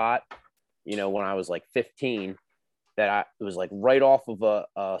in a spot, when I was like 15, it was like right off of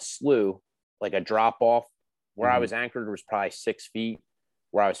a slough, like a drop off. Where I was anchored was probably 6 feet.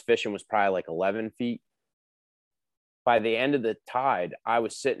 Where I was fishing was probably like 11 feet. By the end of the tide, I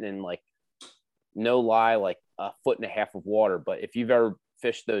was sitting in like, no lie, like a foot and a half of water. But if you've ever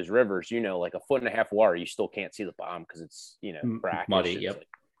fished those rivers, like a foot and a half of water, you still can't see the bottom because it's, brackish. Muddy. Yep.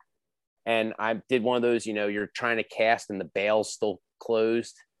 And I did one of those, you're trying to cast and the bail's still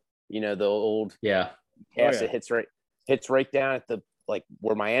closed, the old cast. It hits right down at the, like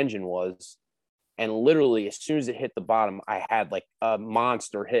where my engine was. And literally as soon as it hit the bottom, I had like a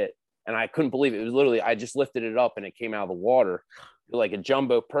monster hit. And I couldn't believe it. It was literally, I just lifted it up and it came out of the water like a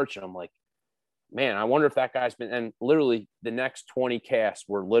jumbo perch. And I'm like, man, I wonder if that guy's been, and literally the next 20 casts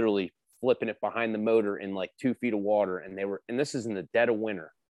were literally flipping it behind the motor in like 2 feet of water. And this is in the dead of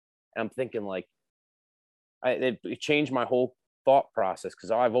winter. And I'm thinking like, it changed my whole thought process. Cause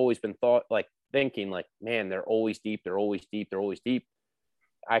I've always been thinking like, man, they're always deep. They're always deep. They're always deep.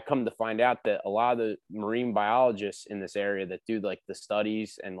 I come to find out that a lot of the marine biologists in this area that do like the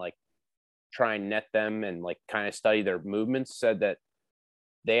studies and like try and net them and like kind of study their movements said that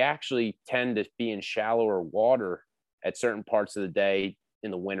they actually tend to be in shallower water at certain parts of the day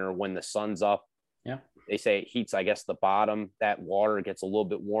in the winter when the sun's up. Yeah. They say it heats, I guess, the bottom. That water gets a little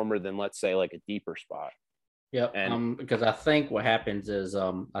bit warmer than, let's say, like a deeper spot. Yeah. Because I think what happens is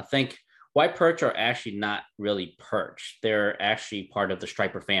I think white perch are actually not really perch. They're actually part of the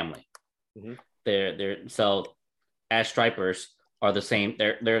striper family. Mm-hmm. So as stripers are the same.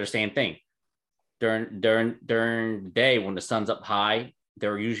 They're the same thing. During the day when the sun's up high,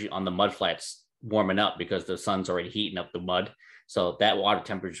 they're usually on the mud flats warming up because the sun's already heating up the mud. So that water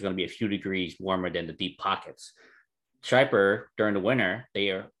temperature is going to be a few degrees warmer than the deep pockets. Striper during the winter,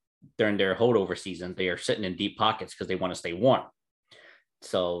 during their holdover season, they are sitting in deep pockets because they want to stay warm.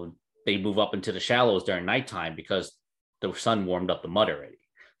 So they move up into the shallows during nighttime because the sun warmed up the mud already.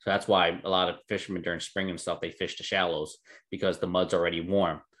 So that's why a lot of fishermen during spring and stuff, they fish the shallows because the mud's already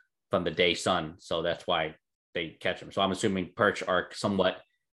warm from the day sun. So that's why they catch them. So I'm assuming perch are somewhat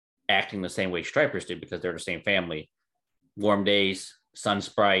acting the same way stripers do because they're the same family. Warm days, sun's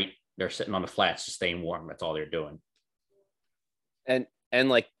bright, they're sitting on the flats just staying warm. That's all they're doing. And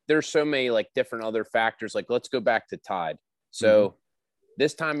like there's so many like different other factors. Like let's go back to tide. So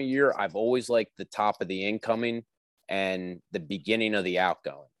this time of year, I've always liked the top of the incoming and the beginning of the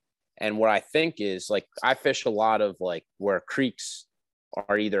outgoing. And what I think is like I fish a lot of like where creeks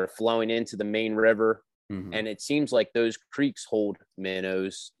are either flowing into the main river. And it seems like those creeks hold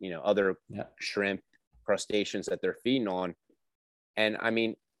minnows, other shrimp, crustaceans that they're feeding on. And I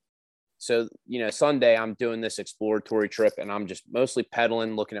mean, so, Sunday I'm doing this exploratory trip and I'm just mostly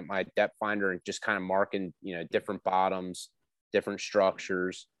pedaling, looking at my depth finder and just kind of marking, different bottoms, different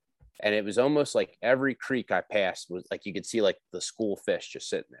structures. And it was almost like every creek I passed was like, you could see like the school fish just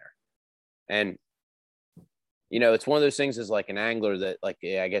sitting there. And, you know, it's one of those things as like an angler that like,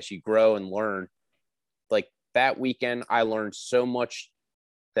 I guess you grow and learn. Like that weekend, I learned so much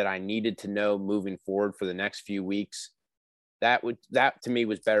that I needed to know moving forward for the next few weeks. That to me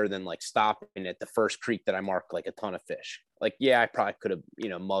was better than like stopping at the first creek that I marked like a ton of fish. Like, yeah, I probably could have, you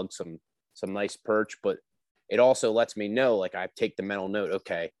know, mugged some nice perch, but it also lets me know, like I take the mental note,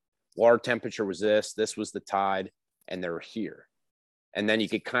 okay, water temperature was this was the tide, and they're here. And then you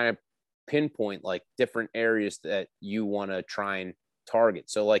could kind of pinpoint like different areas that you want to try and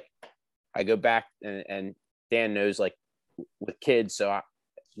target. So like I go back and Dan knows like with kids. So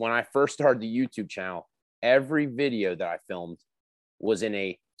when I first started the YouTube channel, every video that I filmed was in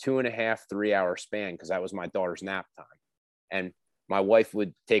a 2.5, 3 hour span because that was my daughter's nap time. And my wife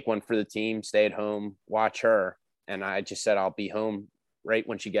would take one for the team, stay at home, watch her. And I just said, I'll be home right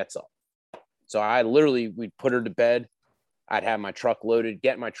when she gets up. So I literally, we'd put her to bed. I'd have my truck loaded,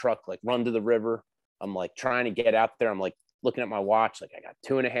 get in my truck, like run to the river. I'm like trying to get out there. I'm like looking at my watch, like I got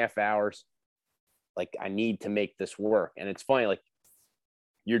 2.5 hours. Like I need to make this work. And it's funny, like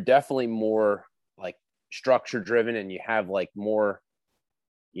you're definitely more like structure driven and you have like more,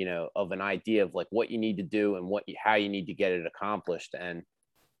 you know, of an idea of like what you need to do and how you need to get it accomplished. And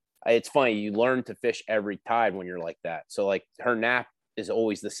it's funny, you learn to fish every tide when you're like that. So like her nap is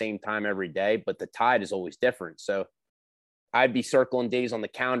always the same time every day, but the tide is always different. So I'd be circling days on the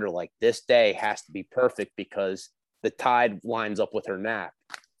calendar like this day has to be perfect because the tide lines up with her nap.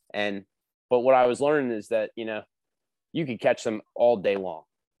 But what I was learning is that, you know, you can catch them all day long.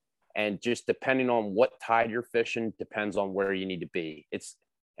 And just depending on what tide you're fishing depends on where you need to be. It's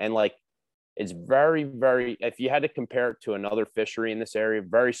very, very, if you had to compare it to another fishery in this area,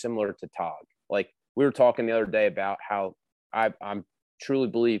 very similar to tog. Like we were talking the other day about how I'm truly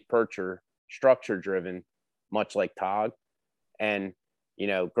believe perch are structure driven, much like tog. And, you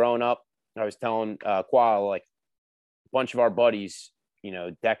know, growing up, I was telling Qual, like a bunch of our buddies, you know,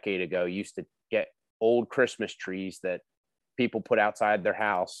 a decade ago used to get old Christmas trees that people put outside their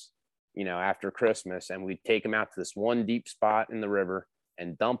house, you know, after Christmas, and we'd take them out to this one deep spot in the river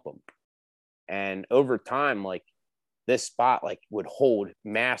and dump them. And over time, like this spot like would hold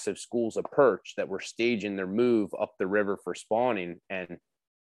massive schools of perch that were staging their move up the river for spawning. And,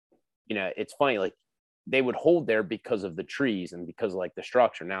 you know, it's funny, like they would hold there because of the trees and because of like the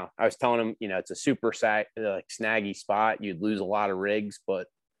structure. Now I was telling them, you know, it's a super like snaggy spot. You'd lose a lot of rigs, but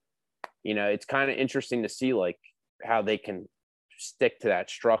you know, it's kind of interesting to see like how they can stick to that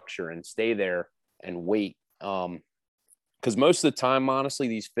structure and stay there and wait. Because most of the time, honestly,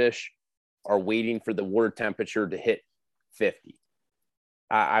 these fish are waiting for the water temperature to hit 50.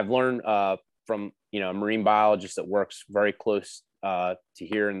 I've learned from, you know, a marine biologist that works very close to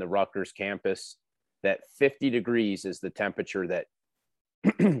here in the Rutgers campus that 50 degrees is the temperature that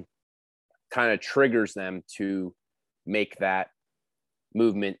kind of triggers them to make that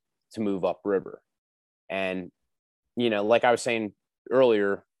movement to move upriver. And, you know, like I was saying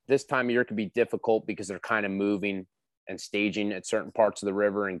earlier, this time of year can be difficult because they're kind of moving and staging at certain parts of the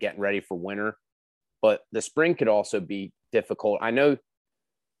river and getting ready for winter. But the spring could also be difficult. I know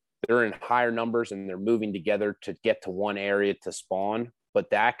they're in higher numbers and they're moving together to get to one area to spawn, but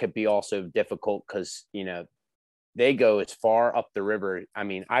that could be also difficult because, you know, they go as far up the river. I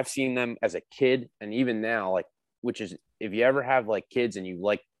mean, I've seen them as a kid and even now, like, which is, if you ever have like kids and you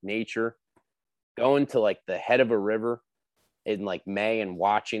like nature, going to like the head of a river in like May and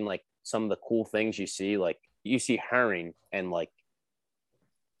watching like some of the cool things you see, like you see herring and like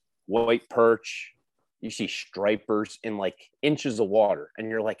white perch, you see stripers in like inches of water. And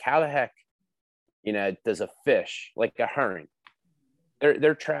you're like, how the heck, you know, does a fish like a herring,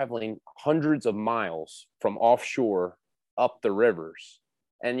 they're traveling hundreds of miles from offshore up the rivers.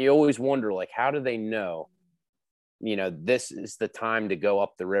 And you always wonder, like, how do they know, you know, this is the time to go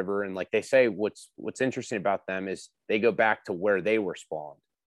up the river? And like they say, what's interesting about them is they go back to where they were spawned.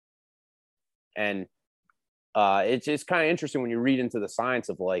 And it's just kind of interesting when you read into the science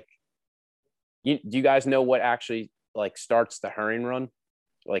of like, do you guys know what actually like starts the herring run?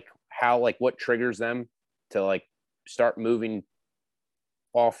 Like how, like what triggers them to like start moving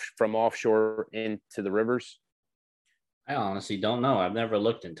off from offshore into the rivers? I honestly don't know. I've never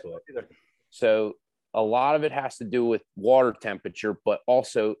looked into it. So a lot of it has to do with water temperature, but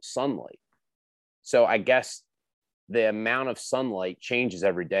also sunlight. So I guess the amount of sunlight changes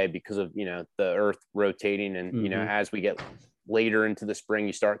every day because of, you know, the earth rotating. And, you know, as we get later into the spring,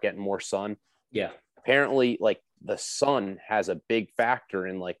 you start getting more sun. Yeah. Apparently, like the sun has a big factor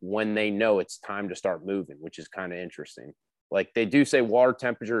in like when they know it's time to start moving, which is kind of interesting. Like they do say water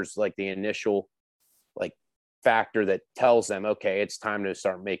temperature is like the initial like factor that tells them, okay, it's time to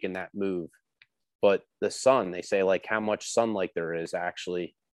start making that move. But the sun, they say like how much sunlight there is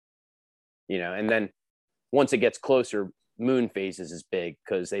actually, and then once it gets closer, moon phases is big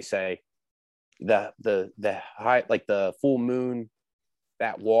because they say the high, like the full moon,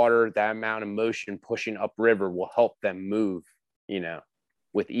 that water, that amount of motion pushing upriver will help them move,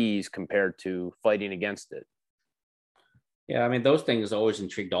 with ease compared to fighting against it. Yeah, I mean, those things always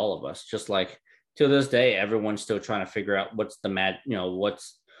intrigued all of us. Just like to this day, everyone's still trying to figure out what's the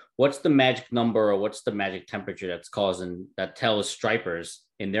what's the magic number or what's the magic temperature that tells stripers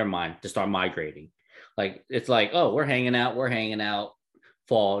in their mind to start migrating. Like it's like, oh, we're hanging out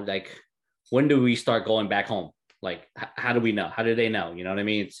fall. Like when do we start going back home? Like how do we know? How do they know? You know what I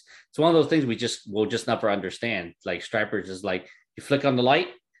mean? It's one of those things we'll just never understand. Like stripers is like, you flick on the light,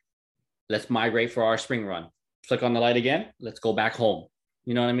 let's migrate for our spring run. Flick on the light again, let's go back home.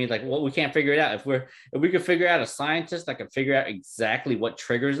 You know what I mean? Like, well, we can't figure it out. If we could figure out a scientist that can figure out exactly what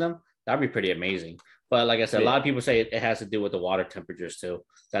triggers them, that'd be pretty amazing. But like I said, a lot of people say it has to do with the water temperatures too.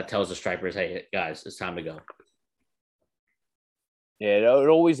 That tells the stripers, hey guys, it's time to go. Yeah, it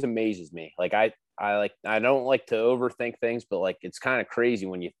always amazes me. Like I don't like to overthink things, but like it's kind of crazy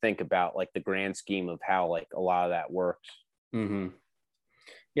when you think about like the grand scheme of how like a lot of that works. Mm-hmm.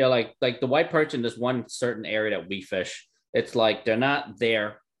 Yeah, like the white perch in this one certain area that we fish, it's like they're not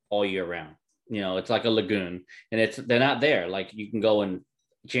there all year round. It's like a lagoon, and they're not there. Like you can go in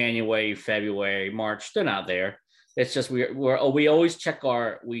January, February, March, they're not there. It's just we always check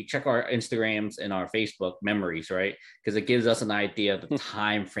our Instagrams and our Facebook memories, right? Because it gives us an idea of the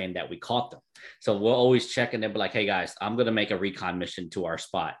time frame that we caught them. So we'll always check and they'll be like, hey guys, I'm gonna make a recon mission to our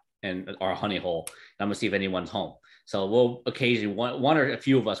spot and our honey hole. And I'm gonna see if anyone's home. So we'll occasionally one or a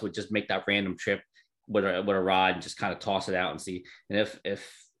few of us would just make that random trip with a rod and just kind of toss it out and see. And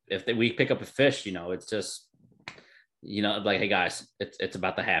if we pick up a fish, it's just like, hey guys, it's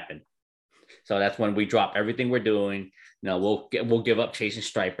about to happen. So that's when we drop everything we're doing. We'll give up chasing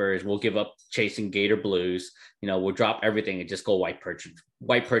stripers. We'll give up chasing gator blues. We'll drop everything and just go white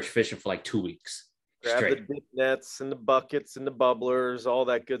perch fishing for like 2 weeks. Grab straight. the dip nets and the buckets and the bubblers, all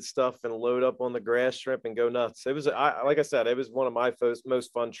that good stuff, and load up on the grass shrimp and go nuts. It was, like I said, it was one of my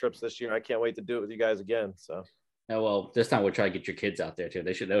most fun trips this year. I can't wait to do it with you guys again. So, yeah, well, this time we'll try to get your kids out there too.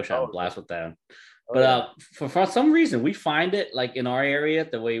 They'll have a blast with them. Oh, But yeah. for some reason, we find it like in our area,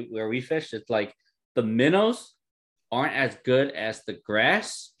 the way where we fish, it's like the minnows aren't as good as the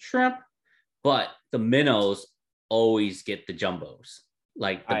grass shrimp, but the minnows always get the jumbos,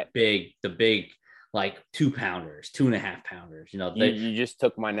 like the big, like 2-pounders, 2.5-pounders. You just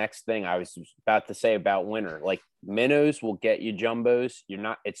took my next thing I was about to say about winter. Like minnows will get you jumbos.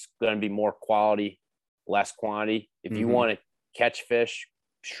 It's going to be more quality, less quantity. If you want to catch fish,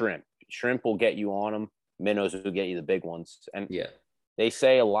 shrimp will get you on them. Minnows will get you the big ones. And yeah, they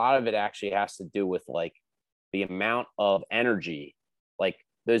say a lot of it actually has to do with like the amount of energy. Like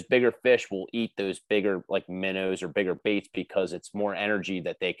those bigger fish will eat those bigger like minnows or bigger baits because it's more energy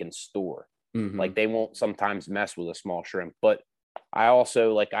that they can store. Like they won't sometimes mess with a small shrimp. But I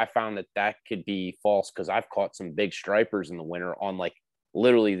also I found that could be false because I've caught some big stripers in the winter on like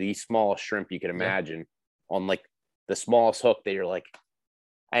literally the smallest shrimp you could imagine on like the smallest hook that you're like,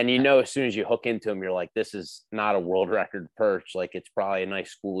 and as soon as you hook into them, you're like, this is not a world record perch. Like it's probably a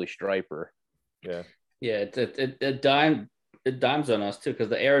nice schooly striper. Yeah. Yeah. It dimes on us too. Cause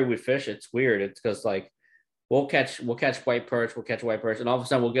the area we fish, it's weird. It's cause like, we'll catch white perch, and all of a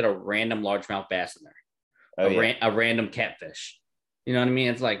sudden we'll get a random largemouth bass in there, a random catfish. You know what I mean?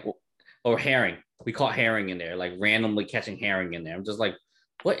 It's like, or herring. We caught herring in there, like randomly catching herring in there. I'm just like,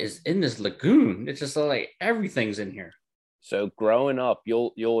 what is in this lagoon? It's just like everything's in here. So growing up,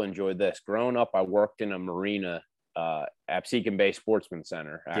 you'll enjoy this. Growing up, I worked in a marina at Absecon Bay Sportsman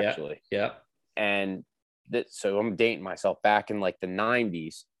Center, actually. Yeah. And so I'm dating myself back in like the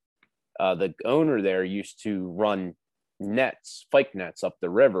 90s. The owner there used to run spike nets up the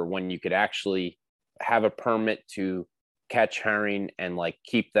river when you could actually have a permit to catch herring and like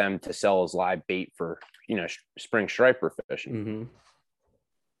keep them to sell as live bait for, spring striper fishing.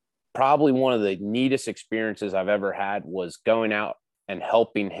 Probably one of the neatest experiences I've ever had was going out and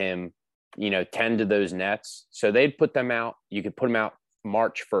helping him, tend to those nets. So they'd put them out. You could put them out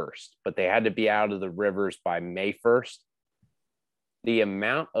March 1st, but they had to be out of the rivers by May 1st. The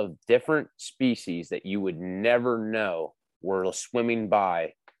amount of different species that you would never know were swimming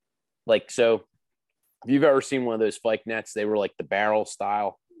by. Like, so if you've ever seen one of those spike nets, they were like the barrel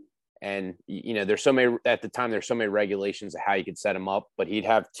style. And, there's so many, at the time, there's so many regulations of how you could set them up, but he'd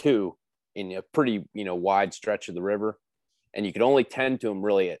have two in a pretty, wide stretch of the river. and you could only tend to them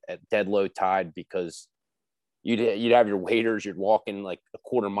really at dead low tide because you'd have your waders, you'd walk in like a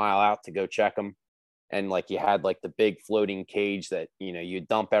quarter mile out to go check them. And like you had like the big floating cage that, you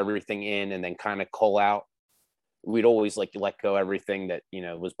dump everything in and then kind of cull out. We'd always like let go everything that,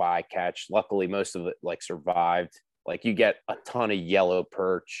 was bycatch. Luckily, most of it like survived. Like you get a ton of yellow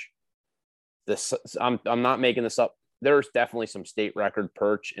perch. I'm not making this up. There's definitely some state record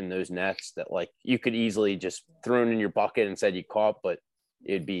perch in those nets that like you could easily just throw in your bucket and said you caught, but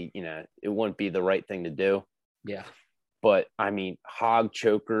it'd be, it wouldn't be the right thing to do. Yeah. But I mean, hog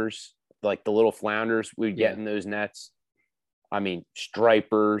chokers, like the little flounders we'd get in those nets. I mean,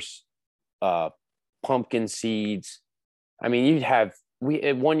 stripers, pumpkin seeds. I mean,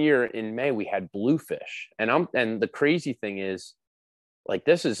 one year in May, we had bluefish. And the crazy thing is, like,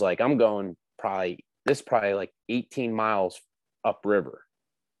 this is like, I'm going probably like 18 miles upriver.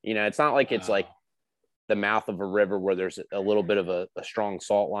 It's not like it's like the mouth of a river where there's a little bit of a strong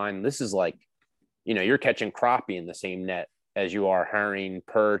salt line. This is like, you're catching crappie in the same net as you are herring,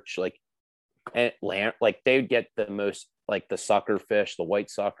 perch, like, and lamb. Like they would get the most, like the sucker fish, the white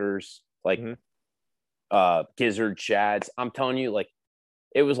suckers, like gizzard shads. I'm telling you, like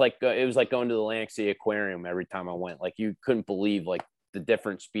it was like going to the Atlantic Sea Aquarium every time I went. Like you couldn't believe like the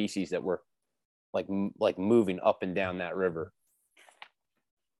different species that were like moving up and down that river.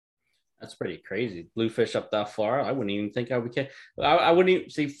 That's pretty crazy. Bluefish up that far. I wouldn't even think I would catch. I wouldn't even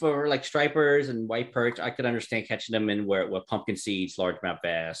see for like stripers and white perch. I could understand catching them in where pumpkin seeds, largemouth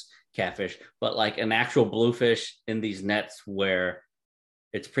bass, catfish, but like an actual bluefish in these nets where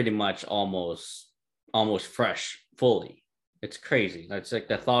it's pretty much almost fresh fully. It's crazy. It's like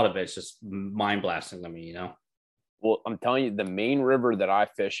the thought of it's just mind blasting to me, Well, I'm telling you, the main river that I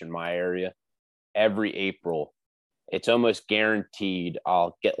fish in my area every April, it's almost guaranteed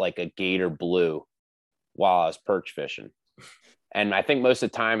I'll get like a gator blue while I was perch fishing. And I think most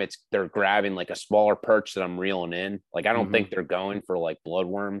of the time they're grabbing like a smaller perch that I'm reeling in. Like, I don't think they're going for like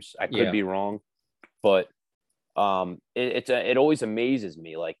bloodworms. I could be wrong, but it always amazes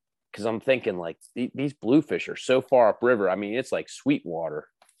me. Like, cause I'm thinking like these bluefish are so far upriver. I mean, it's like sweet water.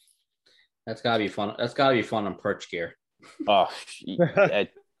 That's gotta be fun. That's gotta be fun on perch gear. Oh,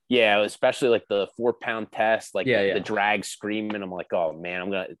 yeah, especially like the 4-pound test, like the drag screaming. I'm like, oh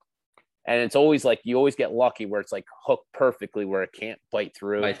man, and it's always like, you always get lucky where it's like hooked perfectly where it can't bite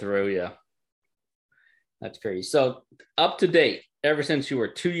through. Yeah. That's crazy. So up to date, ever since you were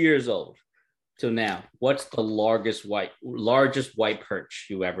 2 years old to now, what's the largest white perch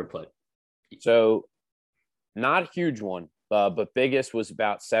you ever put? So not a huge one. But biggest was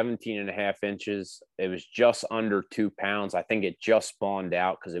about 17.5 inches. It was just under 2 pounds. I think it just spawned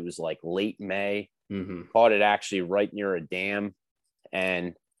out because it was like late May. Caught it actually right near a dam.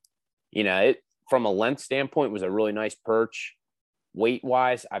 And, it from a length standpoint was a really nice perch. Weight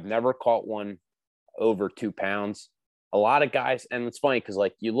wise, I've never caught one over 2 pounds. A lot of guys, and it's funny because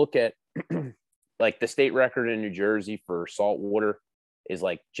like you look at like the state record in New Jersey for saltwater is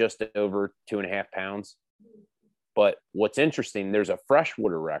like just over 2.5 pounds. But what's interesting, there's a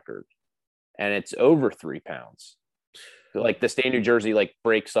freshwater record and it's over 3 pounds. Like the state of New Jersey, like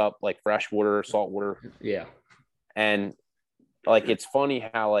breaks up like freshwater, saltwater. Yeah. And like, it's funny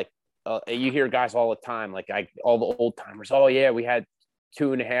how like you hear guys all the time, like all the old timers, oh yeah, we had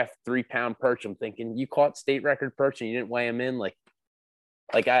 2.5, 3 pound perch. I'm thinking, you caught state record perch and you didn't weigh them in.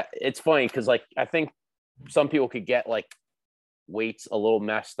 It's funny. Cause like, I think some people could get like weights a little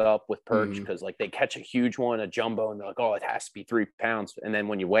messed up with perch because like they catch a huge one, a jumbo, and they're like, oh, it has to be 3 pounds. And then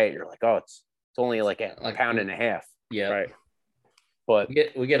when you weigh it, you're like, oh, it's only like a pound and a half. Yeah. Right. But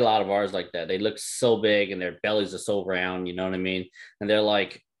we get a lot of ours like that. They look so big and their bellies are so round, you know what I mean? And they're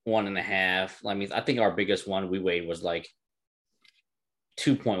like 1.5. I mean, I think our biggest one we weighed was like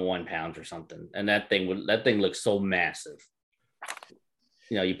 2.1 pounds or something. And that thing looks so massive.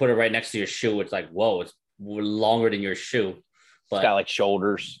 You put it right next to your shoe, it's like, whoa, it's longer than your shoe. But, it's got like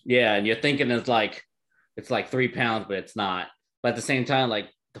shoulders. Yeah, and you're thinking it's like 3 pounds, but it's not. But at the same time, like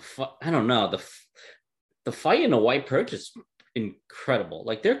I don't know, the fight in the white perch is incredible.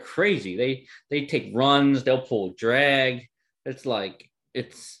 Like they're crazy. They take runs, they'll pull drag. It's like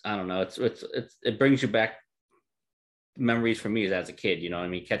I don't know. It brings you back memories for me as a kid. You know what I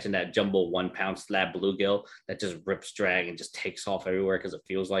mean? Catching that jumbo 1 pound slab bluegill that just rips drag and just takes off everywhere because it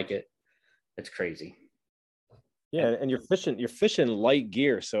feels like it. It's crazy. Yeah, and you're fishing light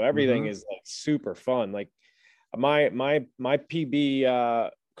gear, so everything is like super fun. Like my PB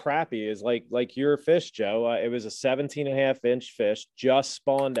crappie is like your fish, Joe. It was a 17.5 inch fish, just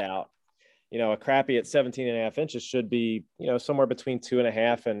spawned out. A crappie at 17.5 inches should be, somewhere between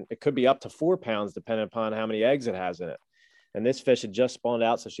 2.5 and it could be up to 4 pounds, depending upon how many eggs it has in it. And this fish had just spawned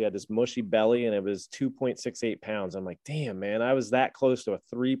out. So she had this mushy belly and it was 2.68 pounds. I'm like, damn, man, I was that close to a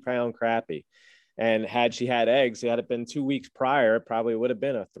 3-pound crappie. And had she had eggs, had it been 2 weeks prior, it probably would have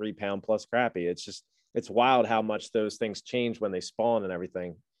been a 3-pound plus crappie. It's wild how much those things change when they spawn and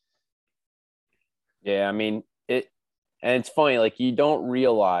everything. Yeah. I mean, and it's funny, like you don't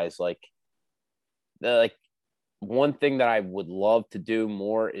realize like one thing that I would love to do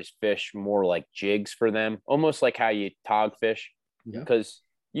more is fish more like jigs for them, almost like how you tog fish. Yeah. Because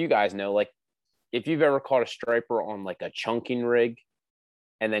you guys know, like if you've ever caught a striper on like a chunking rig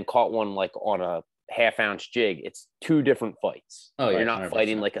and then caught one like on a half-ounce jig, it's two different fights. Oh, yeah, you're not 100%.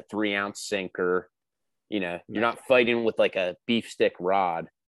 fighting like a 3-ounce sinker, you're not fighting with like a beef stick rod.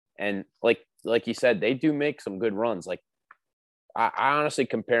 And like you said, they do make some good runs. Like I honestly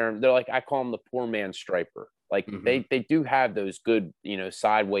compare them. They're like, I call them the poor man striper. Like they do have those good,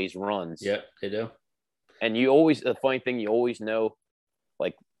 sideways runs. Yep, they do. And the funny thing, you always know,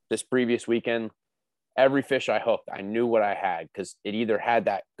 like this previous weekend, every fish I hooked, I knew what I had because it either had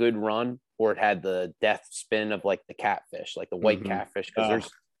that good run or it had the death spin of like the catfish, like the white catfish. Because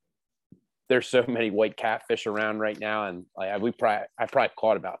there's so many white catfish around right now. And like I probably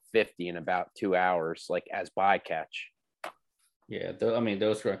caught about 50 in about 2 hours, like as bycatch. Yeah,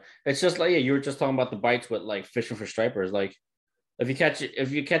 those were. It's just like you were just talking about the bites with like fishing for stripers. Like if you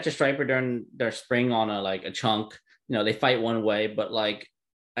catch a striper during their spring on a chunk, they fight one way. But like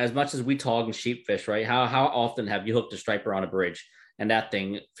as much as we tog and sheep fish, right? How often have you hooked a striper on a bridge and that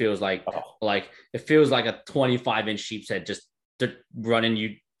thing feels like it feels like a 25-inch sheep's head just running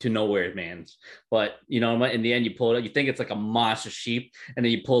you to nowhere, man. But in the end, you pull it up, you think it's like a monster sheep, and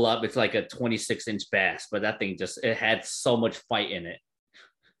then you pull up, it's like a 26-inch bass. But that thing it had so much fight in it.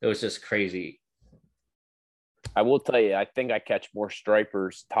 It was just crazy. I will tell you, I think I catch more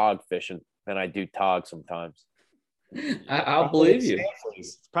stripers tog fishing than I do tog sometimes. I'll believe you.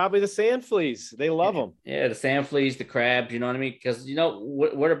 It's probably the sand fleas. They love them. Yeah, the sand fleas, the crabs, you know what I mean? Because,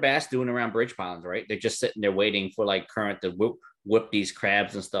 what are bass doing around bridge ponds, right? They're just sitting there waiting for like current to whip these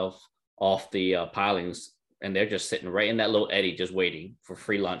crabs and stuff off the pilings. And they're just sitting right in that little eddy, just waiting for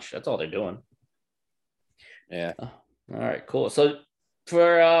free lunch. That's all they're doing. Yeah. All right, cool. So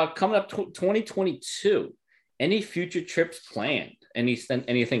for coming up 2022, any future trips planned?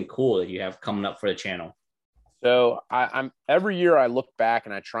 Anything cool that you have coming up for the channel? So I'm every year I look back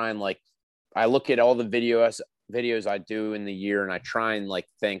and I try and I look at all the videos I do in the year and I try and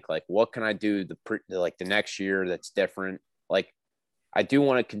think what can I do the next year that's different. Like I do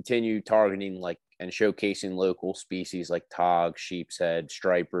want to continue targeting and showcasing local species like tog, sheep's head,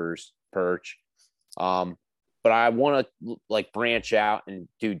 stripers, perch. But I want to branch out and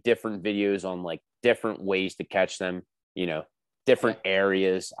do different videos on different ways to catch them, different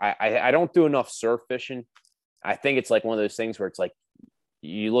areas. I don't do enough surf fishing. I think it's one of those things where it's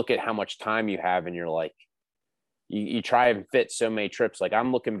you look at how much time you have and you're you try and fit so many trips.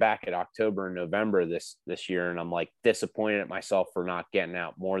 I'm looking back at October and November this year and I'm disappointed at myself for not getting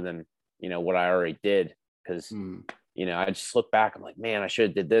out more than, what I already did. Cause I just look back, I'm like, man, I should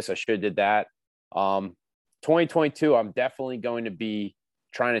have did this. I should have did that. 2022, I'm definitely going to be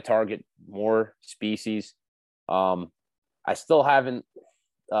trying to target more species. I still haven't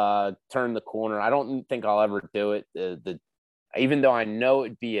turn the corner. I don't think I'll ever do it. Even though I know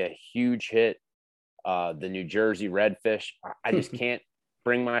it'd be a huge hit, the New Jersey redfish, I just can't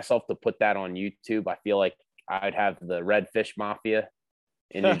bring myself to put that on YouTube. I feel like I'd have the redfish mafia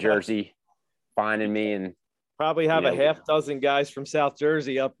in New Jersey finding me and probably have a half dozen guys from South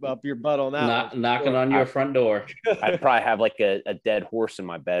Jersey up your butt on that. Knocking on your front door. I'd probably have a dead horse in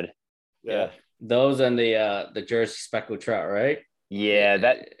my bed. Yeah. Those and the Jersey speckled trout, right? Yeah,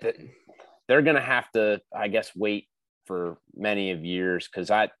 that they're gonna have to, I guess, wait for many of years because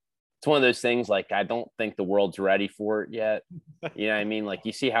it's one of those things I don't think the world's ready for it yet. You know what I mean?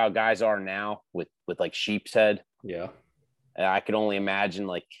 You see how guys are now with sheep's head. Yeah, I could only imagine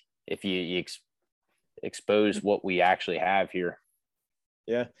if you expose what we actually have here.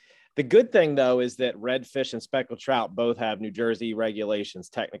 Yeah. The good thing though is that redfish and speckled trout both have New Jersey regulations,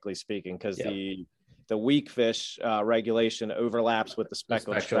 technically speaking, because the weak fish regulation overlaps with the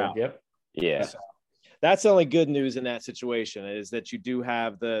speckled trout. Yep. Yeah. So that's the only good news in that situation is that you do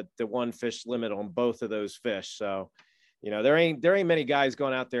have the one fish limit on both of those fish. So, there ain't many guys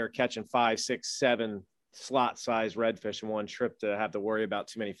going out there catching 5, 6, 7 slot size redfish in one trip to have to worry about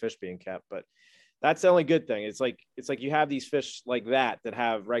too many fish being kept. But that's the only good thing. It's like you have these fish like that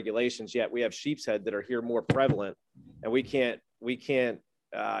have regulations, yet we have sheep's head that are here more prevalent, and we can't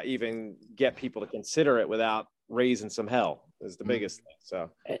even get people to consider it without raising some hell. is the biggest thing. So,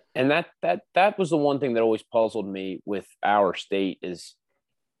 and that was the one thing that always puzzled me with our state is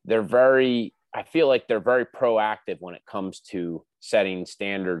I feel like they're very proactive when it comes to setting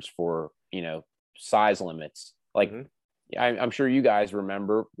standards for, size limits. Like I'm sure you guys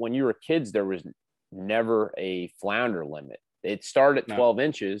remember when you were kids, there was never a flounder limit. It started at 12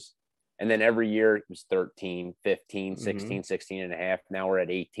 inches. And then every year it was 13, 15, 16, 16 and a half. Now we're at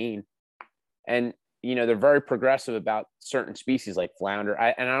 18. And, they're very progressive about certain species like flounder.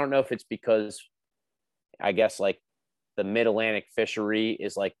 And I don't know if it's because I guess like the mid-Atlantic fishery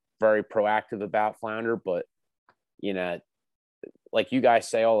is like very proactive about flounder, but, like you guys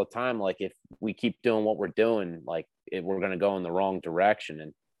say all the time, like if we keep doing what we're doing, like we're going to go in the wrong direction.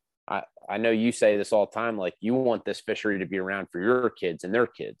 And I know you say this all the time, like you want this fishery to be around for your kids and their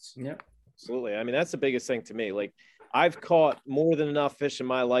kids. Yeah, absolutely. I mean, that's the biggest thing to me. Like I've caught more than enough fish in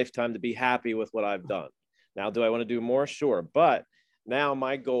my lifetime to be happy with what I've done. Now, do I want to do more? Sure. But now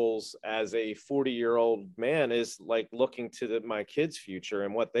my goals as a 40-year-old man is like looking to my kids' future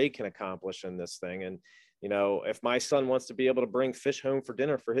and what they can accomplish in this thing. And, if my son wants to be able to bring fish home for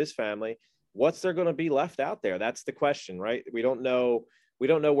dinner for his family, what's there going to be left out there? That's the question, right? We don't know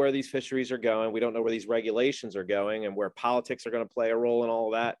where these fisheries are going. We don't know where these regulations are going and where politics are going to play a role in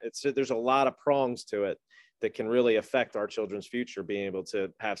all of that. There's a lot of prongs to it that can really affect our children's future, being able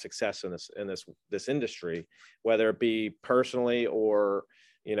to have success in this industry, whether it be personally or,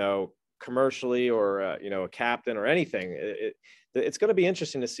 commercially or, a captain or anything. It's going to be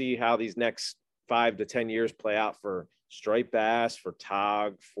interesting to see how these next 5 to 10 years play out for striped bass, for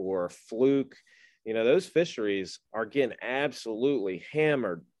tog, for fluke. Those fisheries are getting absolutely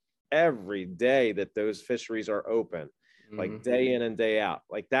hammered every day that those fisheries are open, like day in and day out.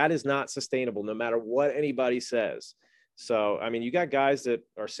 Like that is not sustainable no matter what anybody says. So, I mean, you got guys that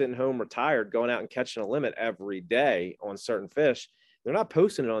are sitting home retired, going out and catching a limit every day on certain fish. They're not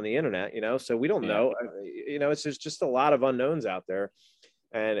posting it on the internet, so we don't know, there's just a lot of unknowns out there.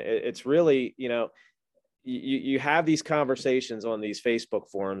 And it's really, you have these conversations on these Facebook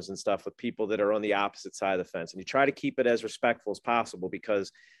forums and stuff with people that are on the opposite side of the fence, and you try to keep it as respectful as possible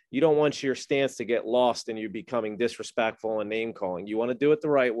because you don't want your stance to get lost and you becoming disrespectful and name calling. You want to do it the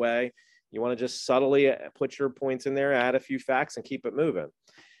right way. You want to just subtly put your points in there, add a few facts and keep it moving.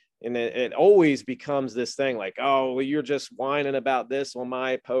 And it always becomes this thing like, oh, well, you're just whining about this on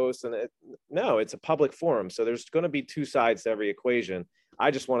my post. And no, it's a public forum. So there's going to be two sides to every equation.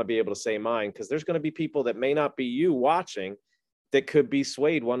 I just want to be able to say mine because there's going to be people that may not be you watching that could be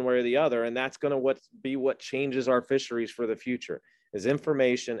swayed one way or the other. And that's going to be what changes our fisheries for the future is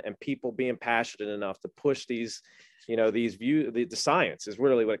information and people being passionate enough to push these, these views. The science is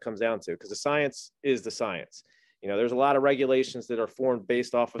really what it comes down to because the science is the science. There's a lot of regulations that are formed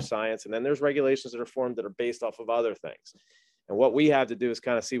based off of science. And then there's regulations that are formed that are based off of other things. And what we have to do is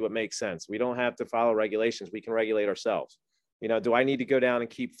kind of see what makes sense. We don't have to follow regulations. We can regulate ourselves. Do I need to go down and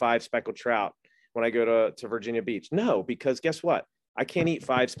keep 5 speckled trout when I go to Virginia Beach? No, because guess what? I can't eat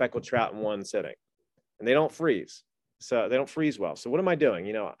 5 speckled trout in one sitting and they don't freeze. So they don't freeze well. So what am I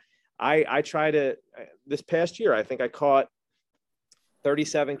doing? I try to, this past year, I think I caught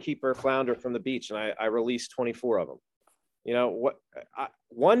 37 keeper flounder from the beach and I released 24 of them.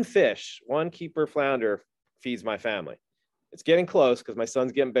 One keeper flounder feeds my family. It's getting close because my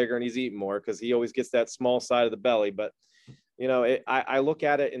son's getting bigger and he's eating more because he always gets that small side of the belly. But I look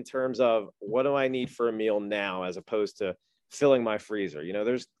at it in terms of what do I need for a meal now, as opposed to filling my freezer.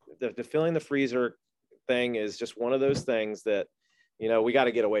 There's the filling the freezer thing is just one of those things that, we got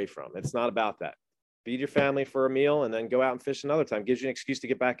to get away from. It's not about that. Feed your family for a meal and then go out and fish another time. Gives you an excuse to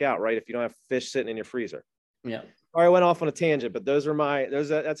get back out, right? If you don't have fish sitting in your freezer. Yeah. Or I went off on a tangent, but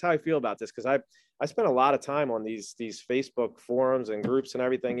that's how I feel about this. Cause I spent a lot of time on these Facebook forums and groups and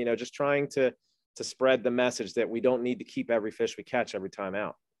everything, just trying to spread the message that we don't need to keep every fish we catch every time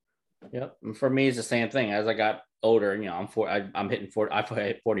out. Yep. And for me, it's the same thing. As I got older, I'm hitting 40. I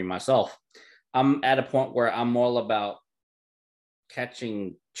hit 40 myself. I'm at a point where I'm all about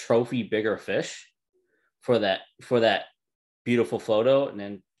catching trophy bigger fish for that beautiful photo, and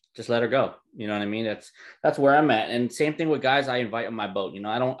then just let her go. You know what I mean? That's where I'm at. And same thing with guys I invite on my boat.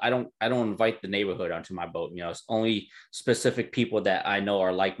 I don't invite the neighborhood onto my boat. It's only specific people that I know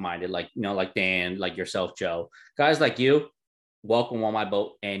are like-minded, like Dan, like yourself, Joe. Guys like you, welcome on my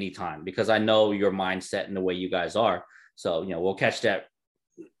boat anytime because I know your mindset and the way you guys are. So, we'll catch that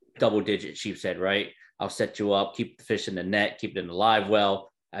double-digit sheepshead, right? I'll set you up, keep the fish in the net, keep it in the live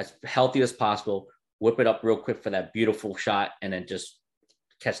well, as healthy as possible, whip it up real quick for that beautiful shot, and then just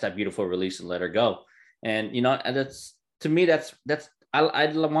catch that beautiful release and let her go. And, and that's, to me, I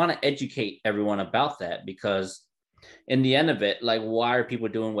want to educate everyone about that because in the end of it, like, why are people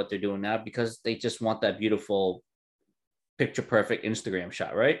doing what they're doing now? Because they just want that beautiful picture perfect Instagram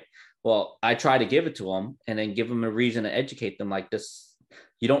shot, right? Well, I try to give it to them and then give them a reason to educate them like this.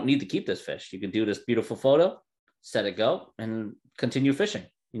 You don't need to keep this fish. You can do this beautiful photo, set it go, and continue fishing.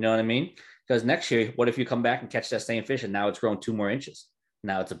 You know what I mean? Because next year, what if you come back and catch that same fish and now it's grown 2 more inches?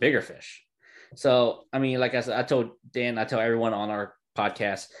 Now it's a bigger fish. So, I mean, like I said, I told Dan, I tell everyone on our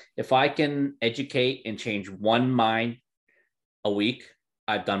podcast, if I can educate and change one mind a week,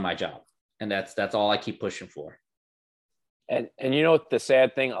 I've done my job. And that's all I keep pushing for. And you know what the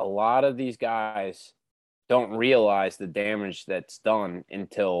sad thing, a lot of these guys don't realize the damage that's done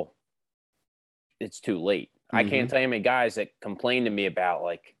until it's too late. I can't tell you how many guys that complain to me about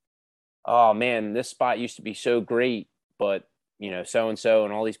like, oh man, this spot used to be so great, but you know, so-and-so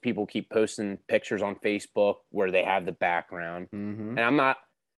and all these people keep posting pictures on Facebook where they have the background. And I'm not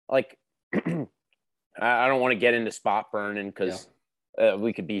like, I don't want to get into spot burning because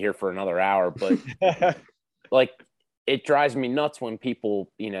we could be here for another hour, but like, it drives me nuts when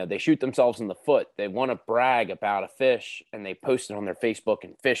people, you know, they shoot themselves in the foot. They want to brag about a fish and they post it on their Facebook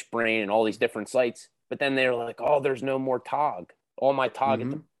and Fish Brain and all these different sites. But then they're like, oh, there's no more tog. All my tog, at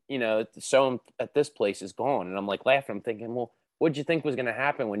the, you know, so at this place is gone. And I'm like laughing. I'm thinking, well, what'd you think was going to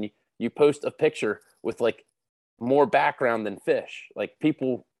happen when you post a picture with like more background than fish? Like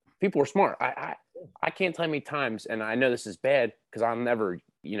people are smart. I can't tell you how many times, and I know this is bad because I'll never,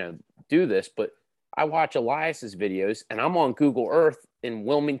 you know, do this, but I watch Elias's videos and I'm on Google Earth in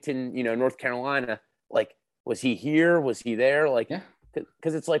Wilmington, you know, North Carolina. Like, was he here? Was he there? Like,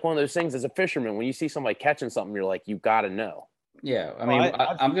 because it's like one of those things as a fisherman, when you see somebody catching something, you're like, you got to know. Yeah. I mean,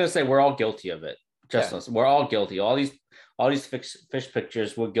 I'm going to say we're all guilty of it. We're all guilty. All these fish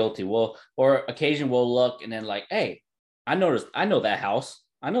pictures, we're guilty. Or occasion we'll look and then like, hey, I know that house.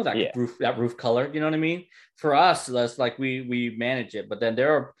 I know that roof color. You know what I mean? For us, that's like we manage it. But then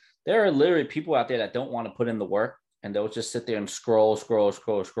there are literally people out there that don't want to put in the work, and they'll just sit there and scroll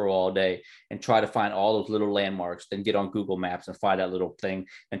all day and try to find all those little landmarks, then get on Google Maps and find that little thing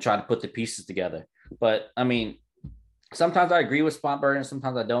and try to put the pieces together. But I mean, sometimes I agree with spot burning,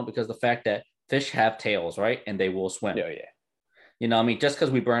 sometimes I don't, because the fact that fish have tails, right? And they will swim. Yeah. You know, I mean, just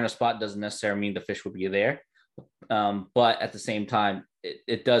because we burn a spot doesn't necessarily mean the fish will be there. But at the same time,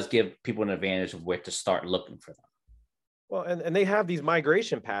 it does give people an advantage of where to start looking for them. Well, and they have these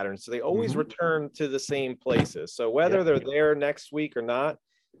migration patterns, so they always return to the same places. So whether they're there next week or not,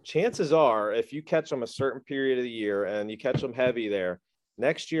 chances are, if you catch them a certain period of the year and you catch them heavy there,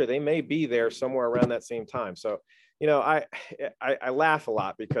 next year they may be there somewhere around that same time. So, you know, I laugh a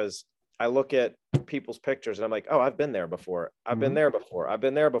lot because I look at people's pictures and I'm like, oh, I've been there before. I've been there before. I've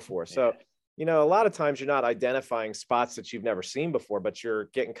been there before. So, you know, a lot of times you're not identifying spots that you've never seen before, but you're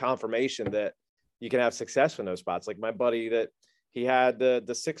getting confirmation that you can have success in those spots. Like my buddy, that he had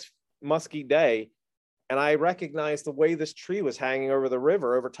the 6 muskie day, and I recognized the way this tree was hanging over the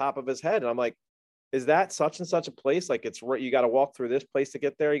river over top of his head. And I'm like, is that such and such a place? Like, it's you got to walk through this place to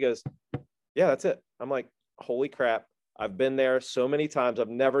get there. He goes, yeah, that's it. I'm like, holy crap. I've been there so many times. I've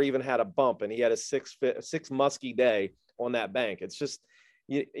never even had a bump. And he had a 6 muskie day on that bank. It's just,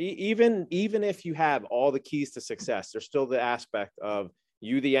 even if you have all the keys to success, there's still the aspect of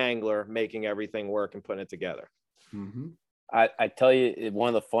you, the angler, making everything work and putting it together. I tell you, one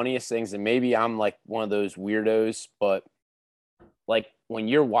of the funniest things, and maybe I'm like one of those weirdos, but like when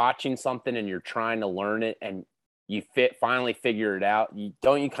you're watching something and you're trying to learn it and you finally figure it out, you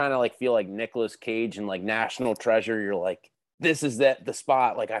kind of like feel like Nicolas Cage and like National Treasure. You're like, this is the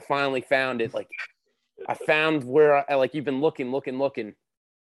spot. Like I finally found it. Like I found where like you've been looking.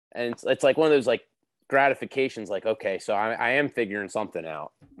 And it's like one of those like gratifications, like, okay, so I am figuring something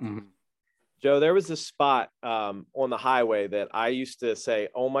out. Joe, there was this spot on the highway that I used to say,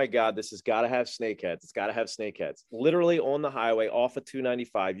 oh my God, this has got to have snakeheads. It's got to have snakeheads. Literally on the highway off of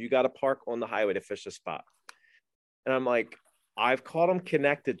 295, you got to park on the highway to fish a spot. And I'm like, I've caught them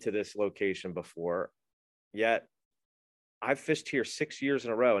connected to this location before, yet I've fished here 6 years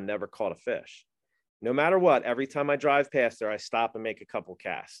in a row and never caught a fish. No matter what, every time I drive past there, I stop and make a couple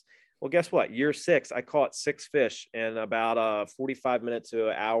casts. Well, guess what? Year 6, I caught 6 fish in about a 45 minute to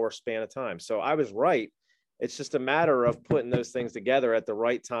an hour span of time. So I was right. It's just a matter of putting those things together at the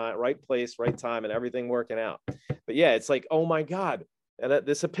right time, right place, right time, and everything working out. But yeah, it's like, oh my God. And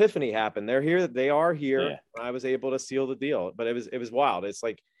this epiphany happened. They're here. They are here. Yeah. I was able to seal the deal, but it was wild. It's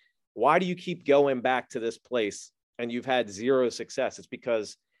like, why do you keep going back to this place and you've had 0 success? It's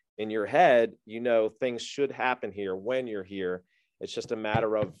because in your head, you know, things should happen here when you're here. It's just a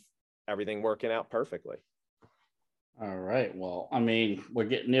matter of everything working out perfectly. All right. Well, I mean, we're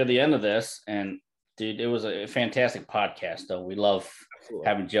getting near the end of this, and Dude, it was a fantastic podcast, though. We love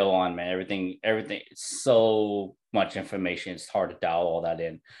having Joe on, man. Everything, it's so much information. It's hard to dial all that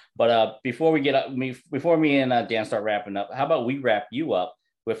in. But before me and Dan start wrapping up, how about we wrap you up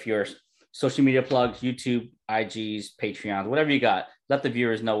with your social media plugs, YouTube, IGs, Patreons, whatever you got. Let the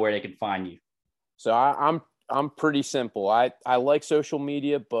viewers know where they can find you. So I'm pretty simple. I like social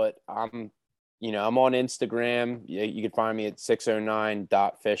media, but I'm on Instagram. You can find me at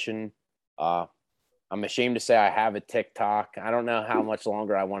 609.fishing. I'm ashamed to say I have a TikTok. I don't know how much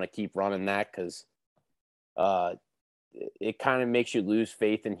longer I want to keep running that because it kind of makes you lose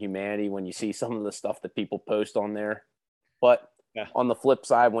faith in humanity when you see some of the stuff that people post on there. But on the flip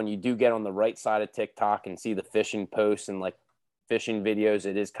side, when you do get on the right side of TikTok and see the fishing posts and like fishing videos,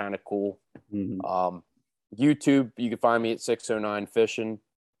 it is kind of cool. Mm-hmm. YouTube, you can find me at 609 Fishing.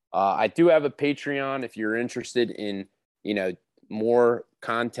 I do have a Patreon if you're interested in, more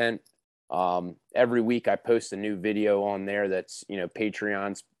content. Every week I post a new video on there that's,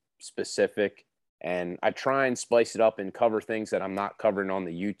 Patreon specific, and I try and spice it up and cover things that I'm not covering on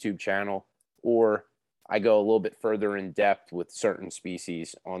the YouTube channel, or I go a little bit further in depth with certain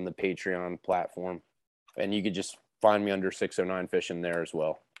species on the Patreon platform, and you could just find me under 609 Fishing there as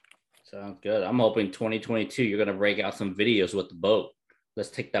well. Sounds good. I'm hoping 2022 you're going to break out some videos with the boat. Let's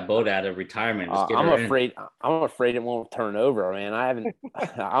take that boat out of retirement. I'm afraid it won't turn over, man. I haven't.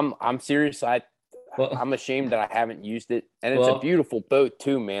 I'm serious. I'm ashamed that I haven't used it, and it's a beautiful boat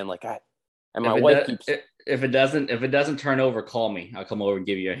too, man. My wife keeps. If it doesn't turn over, call me. I'll come over and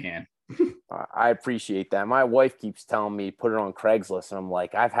give you a hand. I appreciate that. My wife keeps telling me put it on Craigslist, and I'm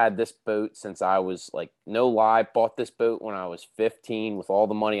like, I've had this boat since I was no lie, bought this boat when I was 15 with all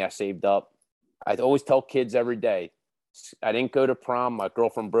the money I saved up. I always tell kids every day, I didn't go to prom. My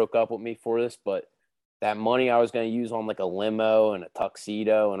girlfriend broke up with me for this, but that money I was going to use on a limo and a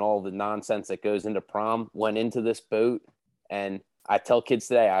tuxedo and all the nonsense that goes into prom went into this boat. And I tell kids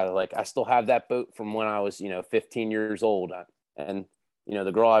today, I still have that boat from when I was, 15 years old. And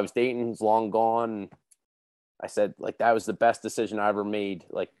the girl I was dating is long gone. I said, that was the best decision I ever made,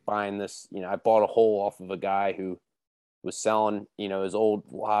 buying this. I bought a hole off of a guy who was selling, his old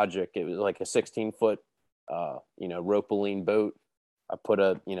Logic. It was like a 16-foot, Ropaline boat. I put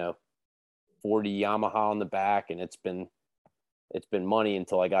a, 40 Yamaha on the back, and it's been money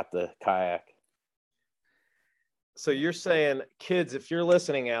until I got the kayak. So you're saying, kids, if you're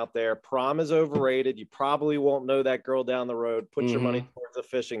listening out there, prom is overrated. You probably won't know that girl down the road. Put your money towards a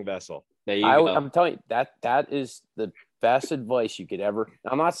fishing vessel. There you go. I'm telling you, that is the best advice you could ever.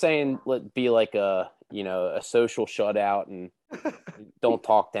 I'm not saying let be like a social shutout and don't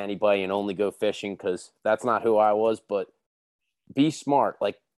talk to anybody and only go fishing, because that's not who I was. But be smart.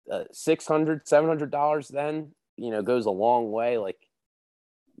 $600, $700 then, goes a long way.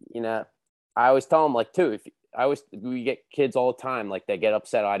 I always tell them too, we get kids all the time, they get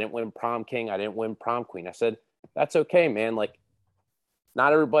upset. I didn't win prom king. I didn't win prom queen. I said, that's okay, man.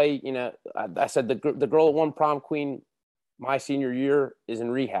 Not everybody, I said the girl that won prom queen my senior year is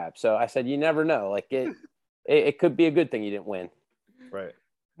in rehab. So I said, you never know. It could be a good thing you didn't win. Right.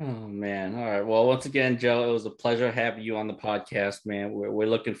 Oh man. All right. Well, once again, Joe, it was a pleasure having you on the podcast, man. We're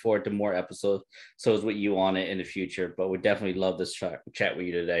looking forward to more episodes with you on it in the future, but we definitely love this chat with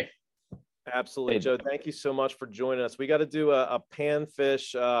you today. Absolutely, Joe. Thank you so much for joining us. We got to do a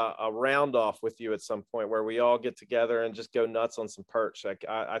panfish, a round off with you at some point where we all get together and just go nuts on some perch.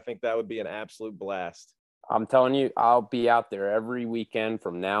 I think that would be an absolute blast. I'm telling you, I'll be out there every weekend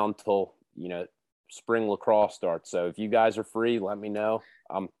from now until, spring lacrosse starts. So if you guys are free, let me know.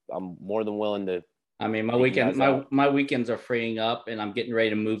 I'm more than willing to. I mean, my weekends are freeing up, and I'm getting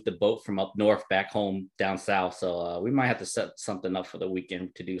ready to move the boat from up north back home down south. So we might have to set something up for the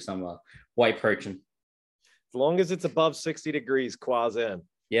weekend to do some white perching. As long as it's above 60 degrees, quads in.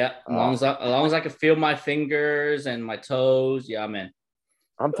 Yeah, as long as I can feel my fingers and my toes, yeah, I'm in.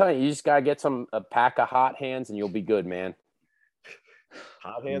 I'm telling you, you just gotta get a pack of hot hands, and you'll be good, man.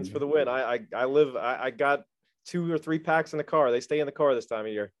 Hot hands for the win. I got 2 or 3 packs in the car. They stay in the car this time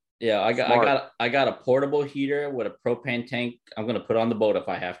of year. Yeah, I got a portable heater with a propane tank. I'm gonna put on the boat if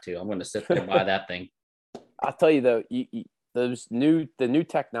I have to. I'm gonna sit there by that thing. I'll tell you though, the new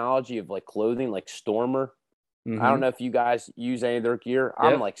technology of clothing, like Stormer. Mm-hmm. I don't know if you guys use any of their gear.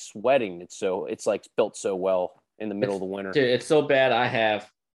 Yep. I'm sweating. It's built so well in the middle of the winter. Dude, it's so bad. I have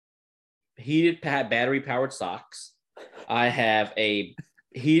heated battery powered socks. I have a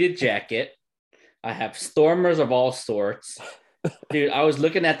heated jacket. I have Stormers of all sorts. Dude, I was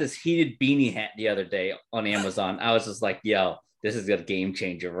looking at this heated beanie hat the other day on Amazon. I was just like, yo, this is a game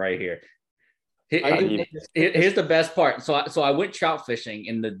changer right here. Here's the best part. So I went trout fishing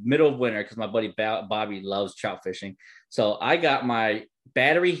in the middle of winter because my buddy Bobby loves trout fishing. So I got my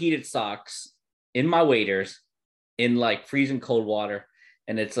battery heated socks in my waders in like freezing cold water.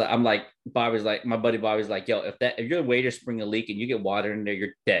 And it's I'm like, my buddy Bobby's like, yo, if your waders spring a leak and you get water in there,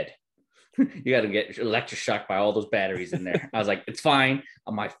 you're dead. You got to get electric shocked by all those batteries in there. I was like, it's fine.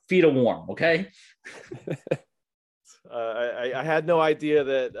 My feet are warm. Okay. I had no idea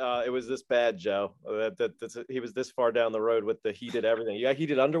that it was this bad, Joe. That he was this far down the road with the heated everything. You got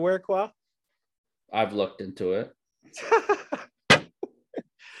heated underwear, Qua? I've looked into it.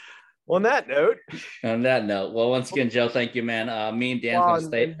 On that note. Well, once again, Joe, thank you, man. Me and Dan's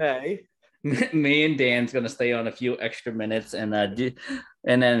gonna stay. Me and Dan's gonna stay on a few extra minutes and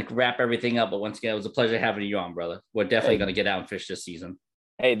then wrap everything up. But once again, it was a pleasure having you on, brother. We're definitely gonna get out and fish this season.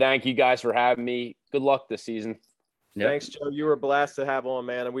 Hey, thank you guys for having me. Good luck this season. Yep. Thanks, Joe. You were a blast to have on,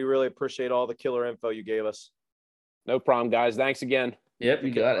 man, and we really appreciate all the killer info you gave us. No problem, guys. Thanks again. Yep,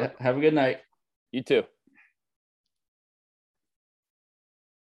 you got it. Have a good night. You too.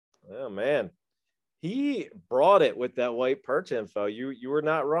 Oh man, he brought it with that white perch info. You were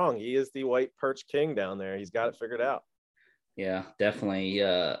not wrong. He is the white perch king down there. He's got it figured out. Yeah, definitely.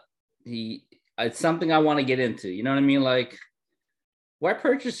 It's something I want to get into. You know what I mean? Like, white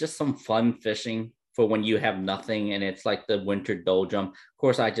perch is just some fun fishing for when you have nothing and it's like the winter doldrum. Of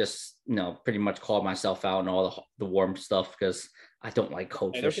course, I just pretty much called myself out and all the warm stuff because I don't like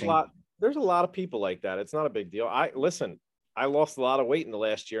cold fishing. There's a lot of people like that. It's not a big deal. I lost a lot of weight in the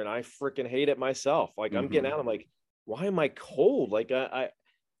last year and I freaking hate it myself. Like I'm getting out. I'm like, why am I cold? Like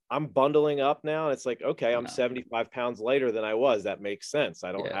I'm bundling up now. And it's like, okay, I'm 75 pounds lighter than I was. That makes sense.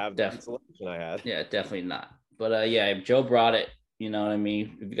 I don't have the insulation I had. Yeah, definitely not. But if Joe brought it, you know what I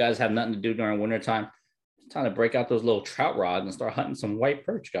mean? If you guys have nothing to do during wintertime, it's time to break out those little trout rods and start hunting some white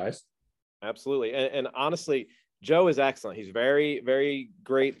perch, guys. Absolutely. And honestly, Joe is excellent. He's very, very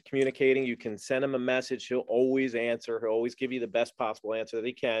great communicating. You can send him a message. He'll always answer. He'll always give you the best possible answer that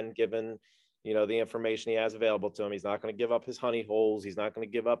he can, given, the information he has available to him. He's not going to give up his honey holes. He's not going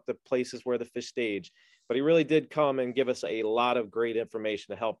to give up the places where the fish stage, but he really did come and give us a lot of great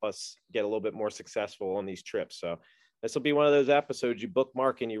information to help us get a little bit more successful on these trips. So this will be one of those episodes you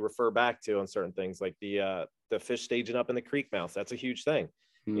bookmark and you refer back to on certain things like the fish staging up in the creek mouth. That's a huge thing.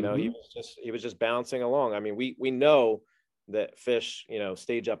 Mm-hmm. He was just bouncing along. I mean, we know that fish,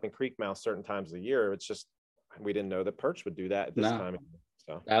 stage up in creek mouth certain times of the year. It's just, we didn't know that perch would do that at this time.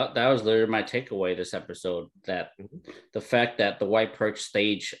 So that was literally my takeaway this episode, that the fact that the white perch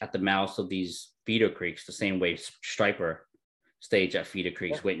stage at the mouths of these feeder creeks, the same way striper stage at feeder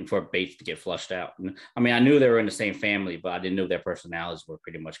creeks, waiting for baits to get flushed out. And, I mean, I knew they were in the same family, but I didn't know their personalities were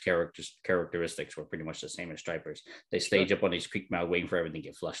pretty much characteristics were pretty much the same as stripers. They stage up on these creek mouths waiting for everything to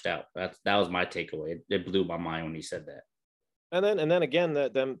get flushed out. That was my takeaway. It blew my mind when he said that. And then again,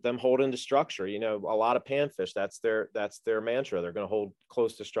 them holding to structure. A lot of panfish, that's their mantra. They're going to hold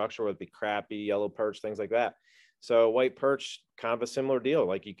close to structure, whether it be crappie, yellow perch, things like that. So white perch, kind of a similar deal.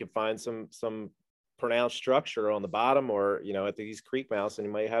 Like you could find some pronounced structure on the bottom or at these creek mouths, and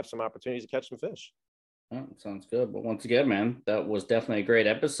you might have some opportunities to catch some fish. Oh, sounds good. But once again, man, that was definitely a great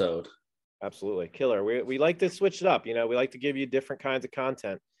episode. Absolutely killer. We like to switch it up. We like to give you different kinds of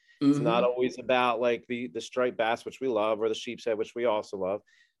content. It's not always about like the striped bass, which we love, or the sheep's head, which we also love.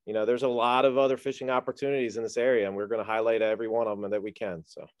 There's a lot of other fishing opportunities in this area, and we're going to highlight every one of them that we can.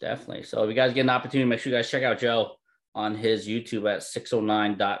 So definitely. So if you guys get an opportunity, make sure you guys check out Joe on his YouTube at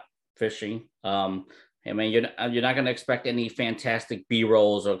 609.fishing. Hey man, you're not going to expect any fantastic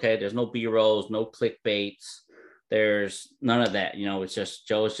B-rolls. Okay. There's no B-rolls, no clickbaits. There's none of that. It's just,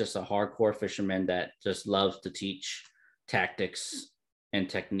 Joe is just a hardcore fisherman that just loves to teach tactics and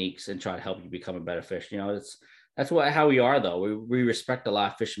techniques and try to help you become a better fish. That's how we are though. We respect a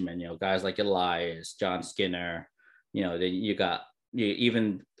lot of fishermen, guys like Elias, John Skinner, you got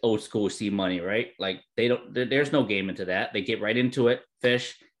even old school Sea Money, right? Like there's no game into that. They get right into it,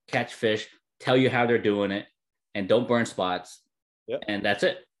 fish, catch fish, tell you how they're doing it, and don't burn spots. Yep. And that's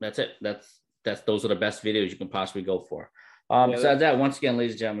it. Those are the best videos you can possibly go for. Besides that, once again,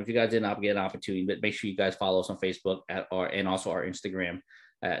 ladies and gentlemen, if you guys did not get an opportunity, but make sure you guys follow us on Facebook and also our Instagram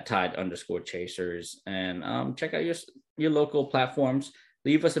at Tide_Chasers, and check out your local platforms.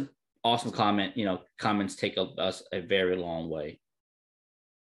 Leave us an awesome comment. Comments take us a very long way.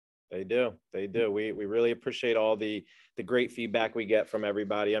 They do. We really appreciate all the great feedback we get from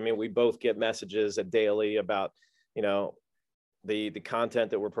everybody. I mean, we both get messages daily about, the content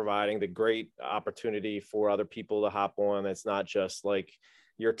that we're providing, the great opportunity for other people to hop on. It's not just like,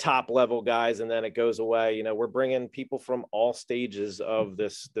 your top level guys and then it goes away. You know, we're bringing people from all stages of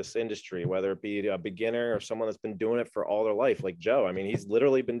this industry, whether it be a beginner or someone that's been doing it for all their life, like Joe. I mean, he's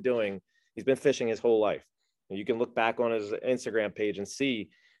been fishing his whole life. And you can look back on his Instagram page and see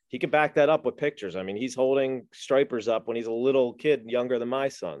he can back that up with pictures. I mean, he's holding stripers up when he's a little kid, younger than my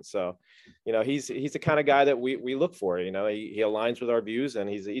son. So, you know, he's the kind of guy that we look for. You know, he aligns with our views, and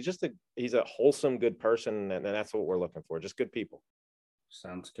he's a wholesome, good person, and that's what we're looking for. Just good people.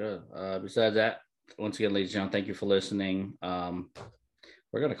 Sounds good. Besides that, once again, ladies and gentlemen, thank you for listening.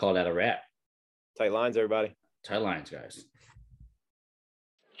 We're gonna call that a wrap. Tight lines, everybody. Tight lines, guys.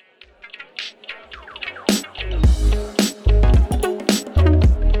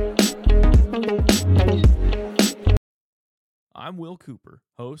 I'm Will Cooper,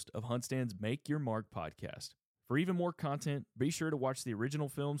 host of HuntStand's Make Your Mark podcast. For even more content, be sure to watch the original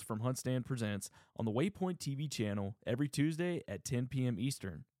films from HuntStand Presents on the Waypoint TV channel every Tuesday at 10 p.m.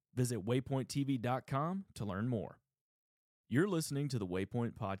 Eastern. Visit waypointtv.com to learn more. You're listening to the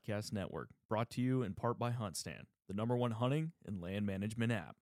Waypoint Podcast Network, brought to you in part by HuntStand, the #1 hunting and land management app.